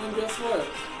guys, and guess what?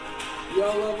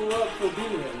 Y'all level up for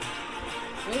being in.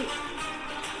 Sweet.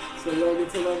 So y'all get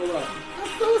to level up. I'm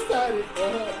so excited.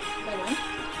 By one?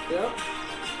 Yep.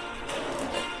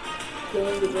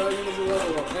 Killing the dragon is a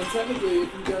level up. And technically,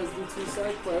 if you guys do 2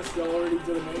 side quests, y'all already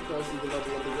did a main quest, you can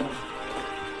level up again.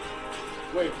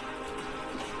 Wait.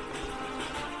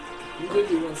 You did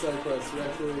do 1 side quest. You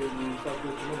fucked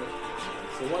with the limit.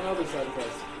 So 1 other side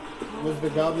quest. Was the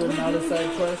goblin not a side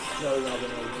quest? No, no,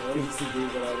 that was to do,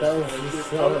 but That was just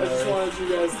so I just wanted you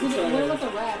guys to try What to... about the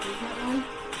rat? Isn't that one?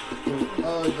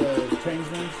 Oh, the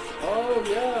changeling? Oh,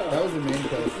 yeah. That was the main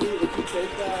quest. If you take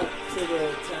that to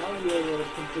the town, you're able to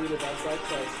complete that side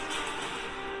quest.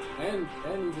 And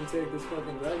you can take this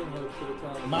fucking dragon head to the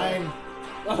town. Mine.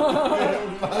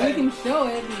 Or you can show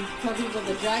it and tell people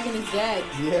the dragon is dead.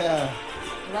 Yeah.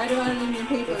 Write about it in your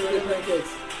paper. Let's get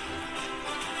pancakes.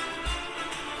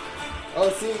 Oh,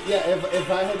 see, yeah,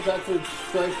 if I had got to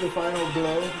strike the final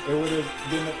blow, it would have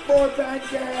been a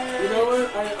 4-pancake! You know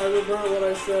what? I revert what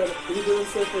I said. He didn't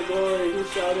say for glory. He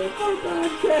shouted, "For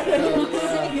pancakes!"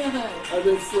 Oh, Oh my yeah. god. I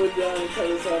then slid down and cut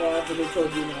his head off, and they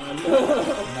told you none.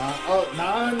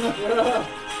 None? Yeah.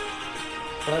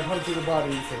 But I punched you the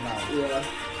body and say none. Yeah.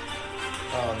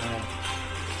 Oh, man.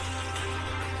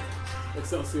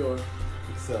 Excelsior.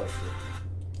 Excelsior.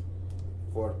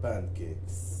 4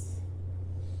 pancakes.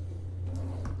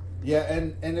 Yeah,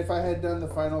 and if I had done the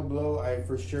final blow, I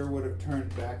for sure would have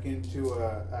turned back into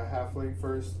a halfling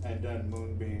first and done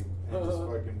Moonbeam and just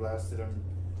fucking blasted him.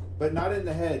 But not in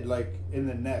the head, like in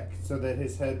the neck, so that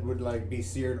his head would like be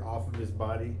seared off of his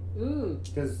body.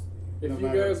 Because If No you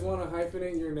matter- guys want to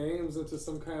hyphenate your names into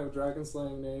some kind of dragon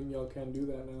slaying name, y'all can do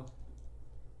that now.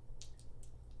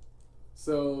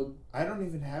 So I don't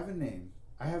even have a name.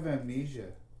 I have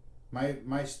amnesia.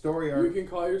 My story you arc. can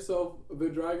call yourself the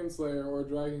Dragon Slayer or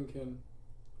Dragonkin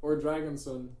or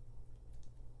Dragonson.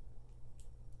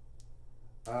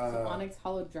 Onyx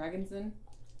Hollow Dragonson.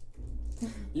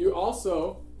 You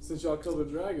also, since y'all killed a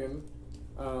dragon,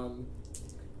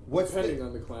 What's depending the,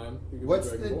 on the clan, you can what's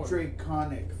be the Dragonborn.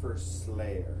 draconic for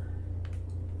Slayer?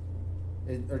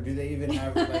 Or do they even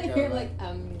have like a You're like, I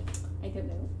don't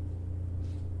know.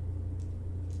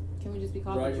 Can we just be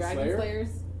called Dragon the Dragon Slayer? Slayers?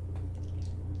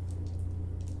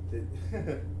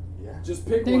 yeah. Just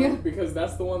pick There you one go. because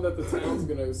that's the one that the town's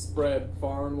gonna spread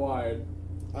far and wide.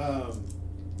 I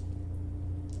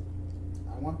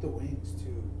want the wings too.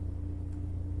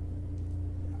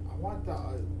 I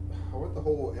want the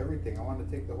whole everything. I want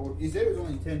to take the whole. You said it was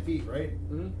only 10 feet, right?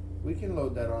 Hmm? We can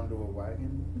load that onto a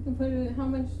wagon. You can put it. How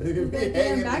much It could does be that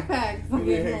damn hanging- backpack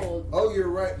fucking hold? Oh, you're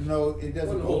right. No, it doesn't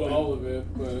Wouldn't hold open. all of it,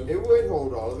 but It would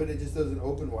hold all of it. It just doesn't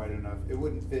open wide enough. It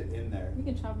wouldn't fit in there. We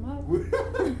can chop them up.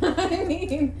 That's I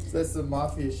mean, the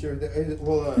mafia shirt.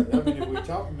 Well, I mean, if we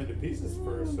chop them into pieces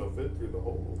first, they'll fit through the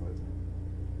hole. But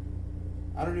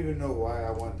I don't even know why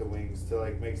I want the wings to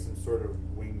like make some sort of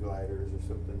wing gliders or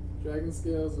something. dragon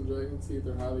scales and dragon teeth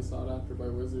are highly sought after by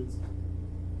wizards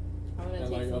I'm gonna and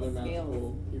take like some other scales.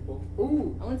 magical people.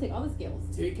 Ooh! I want to take all the scales.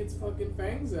 Take its fucking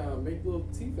fangs out. Make little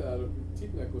teeth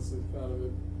necklaces out of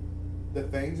it. The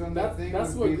fangs on that thing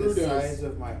That's would be what the Gru does. size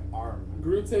of my arm.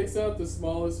 Groot takes out the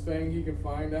smallest fang he can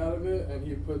find out of it, and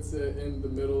he puts it in the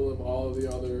middle of all of the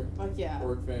other Fuck yeah.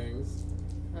 orc fangs.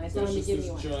 And I So still it's need to just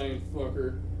give this me one. giant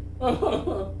fucker.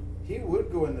 He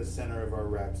would go in the center of our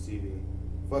rap CD.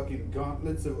 Fucking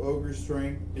gauntlets of ogre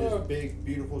strength. His Huh. big,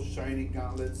 beautiful, shiny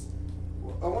gauntlets.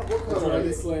 What color are Dragon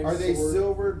they? slaying Are they sword.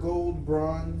 silver, gold,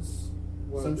 bronze?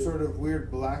 What, Some the- sort of weird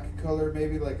black color,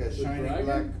 maybe like a The shiny dragon?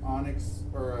 black onyx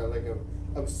or like a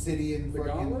obsidian The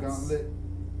fucking gauntlets?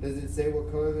 gauntlet. Does it say what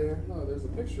color they are? No, there's a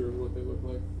picture of what they look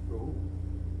like. Ooh.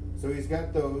 So he's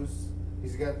got those.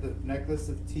 He's got the necklace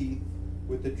of teeth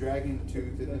with the dragon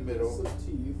tooth in the middle. Some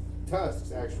teeth.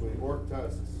 Tusks, actually, orc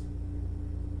tusks.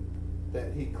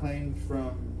 That he claimed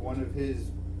from one of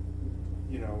his,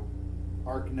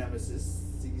 arch nemesis.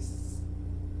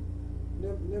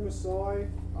 Nemesis.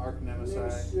 Arch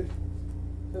nemesis.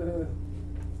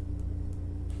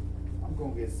 I'm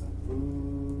gonna get some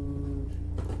food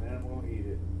and I'm gonna eat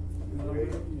it.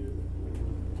 Great.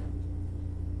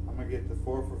 I'm gonna get the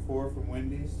 4 for $4 from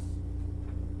Wendy's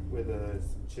with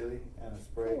some chili and a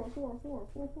Sprite.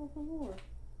 Four.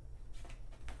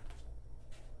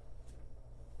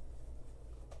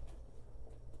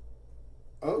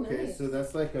 Okay, Nice. so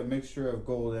that's like a mixture of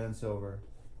gold and silver.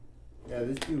 Yeah,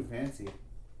 this dude fancy.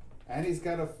 And he's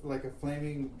got a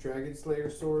flaming dragon slayer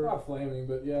sword. Not flaming,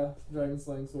 but yeah, dragon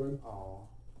slaying sword. Oh,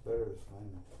 better is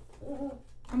flaming.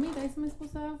 How many dice am I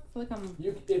supposed to have? I feel like I'm.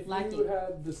 If Lacking. you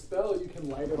had the spell, you can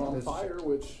light it on This- fire,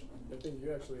 which I think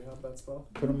you actually have that spell.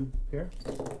 Put them here.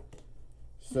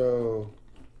 So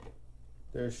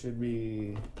there should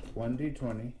be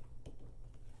 1d20.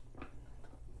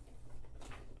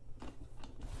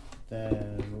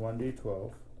 Then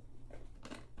 1d12.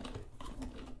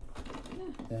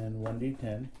 Then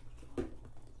 1d10.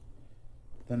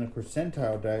 Then a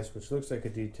percentile dice, which looks like a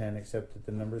d10, except that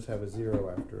the numbers have a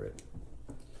 0 after it.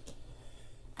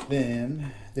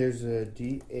 Then there's a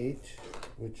d8,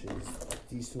 which is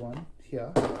this one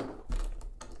here.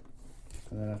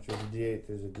 And then after the d8,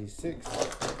 there's a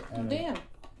d6. And Damn.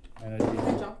 and a Did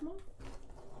I d. drop them all?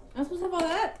 I'm supposed to have all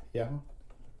that? Yeah.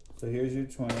 So here's your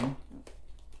 20.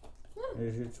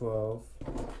 Here's your 12.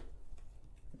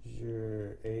 Here's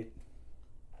your 8.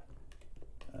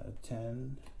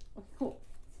 10. Okay, cool.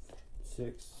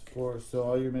 6, 4. So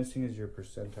all you're missing is your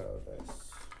percentile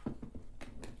dice.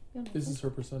 Yeah, This is her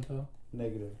percentile.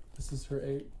 Negative. This is her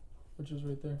 8, which is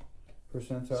right there.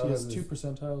 Percentile. She has is- 2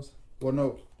 percentiles. Well,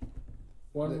 no.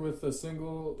 One They- with a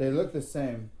single. They look the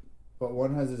same, but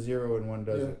one has a 0 and one Yeah,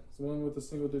 doesn't. it's one with a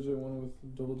single digit, one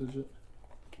with double digit.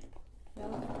 Yeah.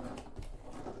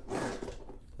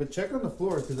 But check on the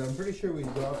floor because I'm pretty sure we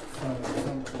dropped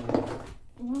some.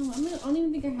 Wow, I don't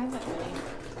even think I have that many.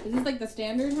 Is this like the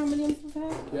standard how many I'm supposed to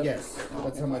have? Yep. Yes,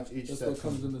 that's how much each That's set what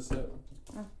comes in the set.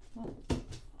 Oh, what?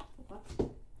 What?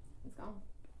 It's gone.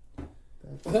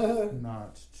 That's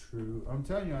not true. I'm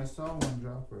telling you, I saw one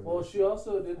drop earlier. Well, she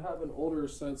also did have an older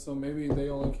set, so maybe they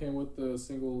only came with the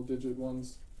single digit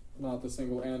ones, not the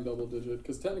single and double digit.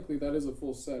 Because technically that is a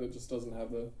full set, it just doesn't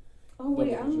have the. Oh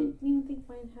wait, I Double don't digit. even think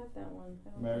mine had that one. I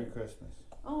don't Merry think. Christmas.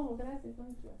 Oh, gracias,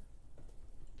 thank you.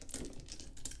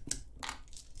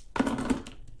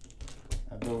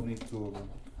 don't need two of them.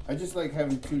 I just like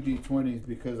having two D20s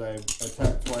because I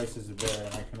attack twice as a bear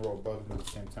and I can roll both of them at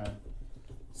the same time.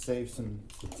 Save some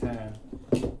tan.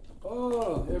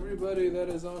 Oh, everybody that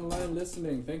is online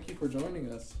listening, thank you for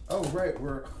joining us. Oh, right,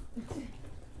 we're...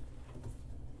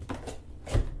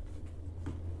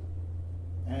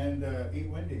 and eat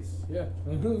Wendy's. Yeah.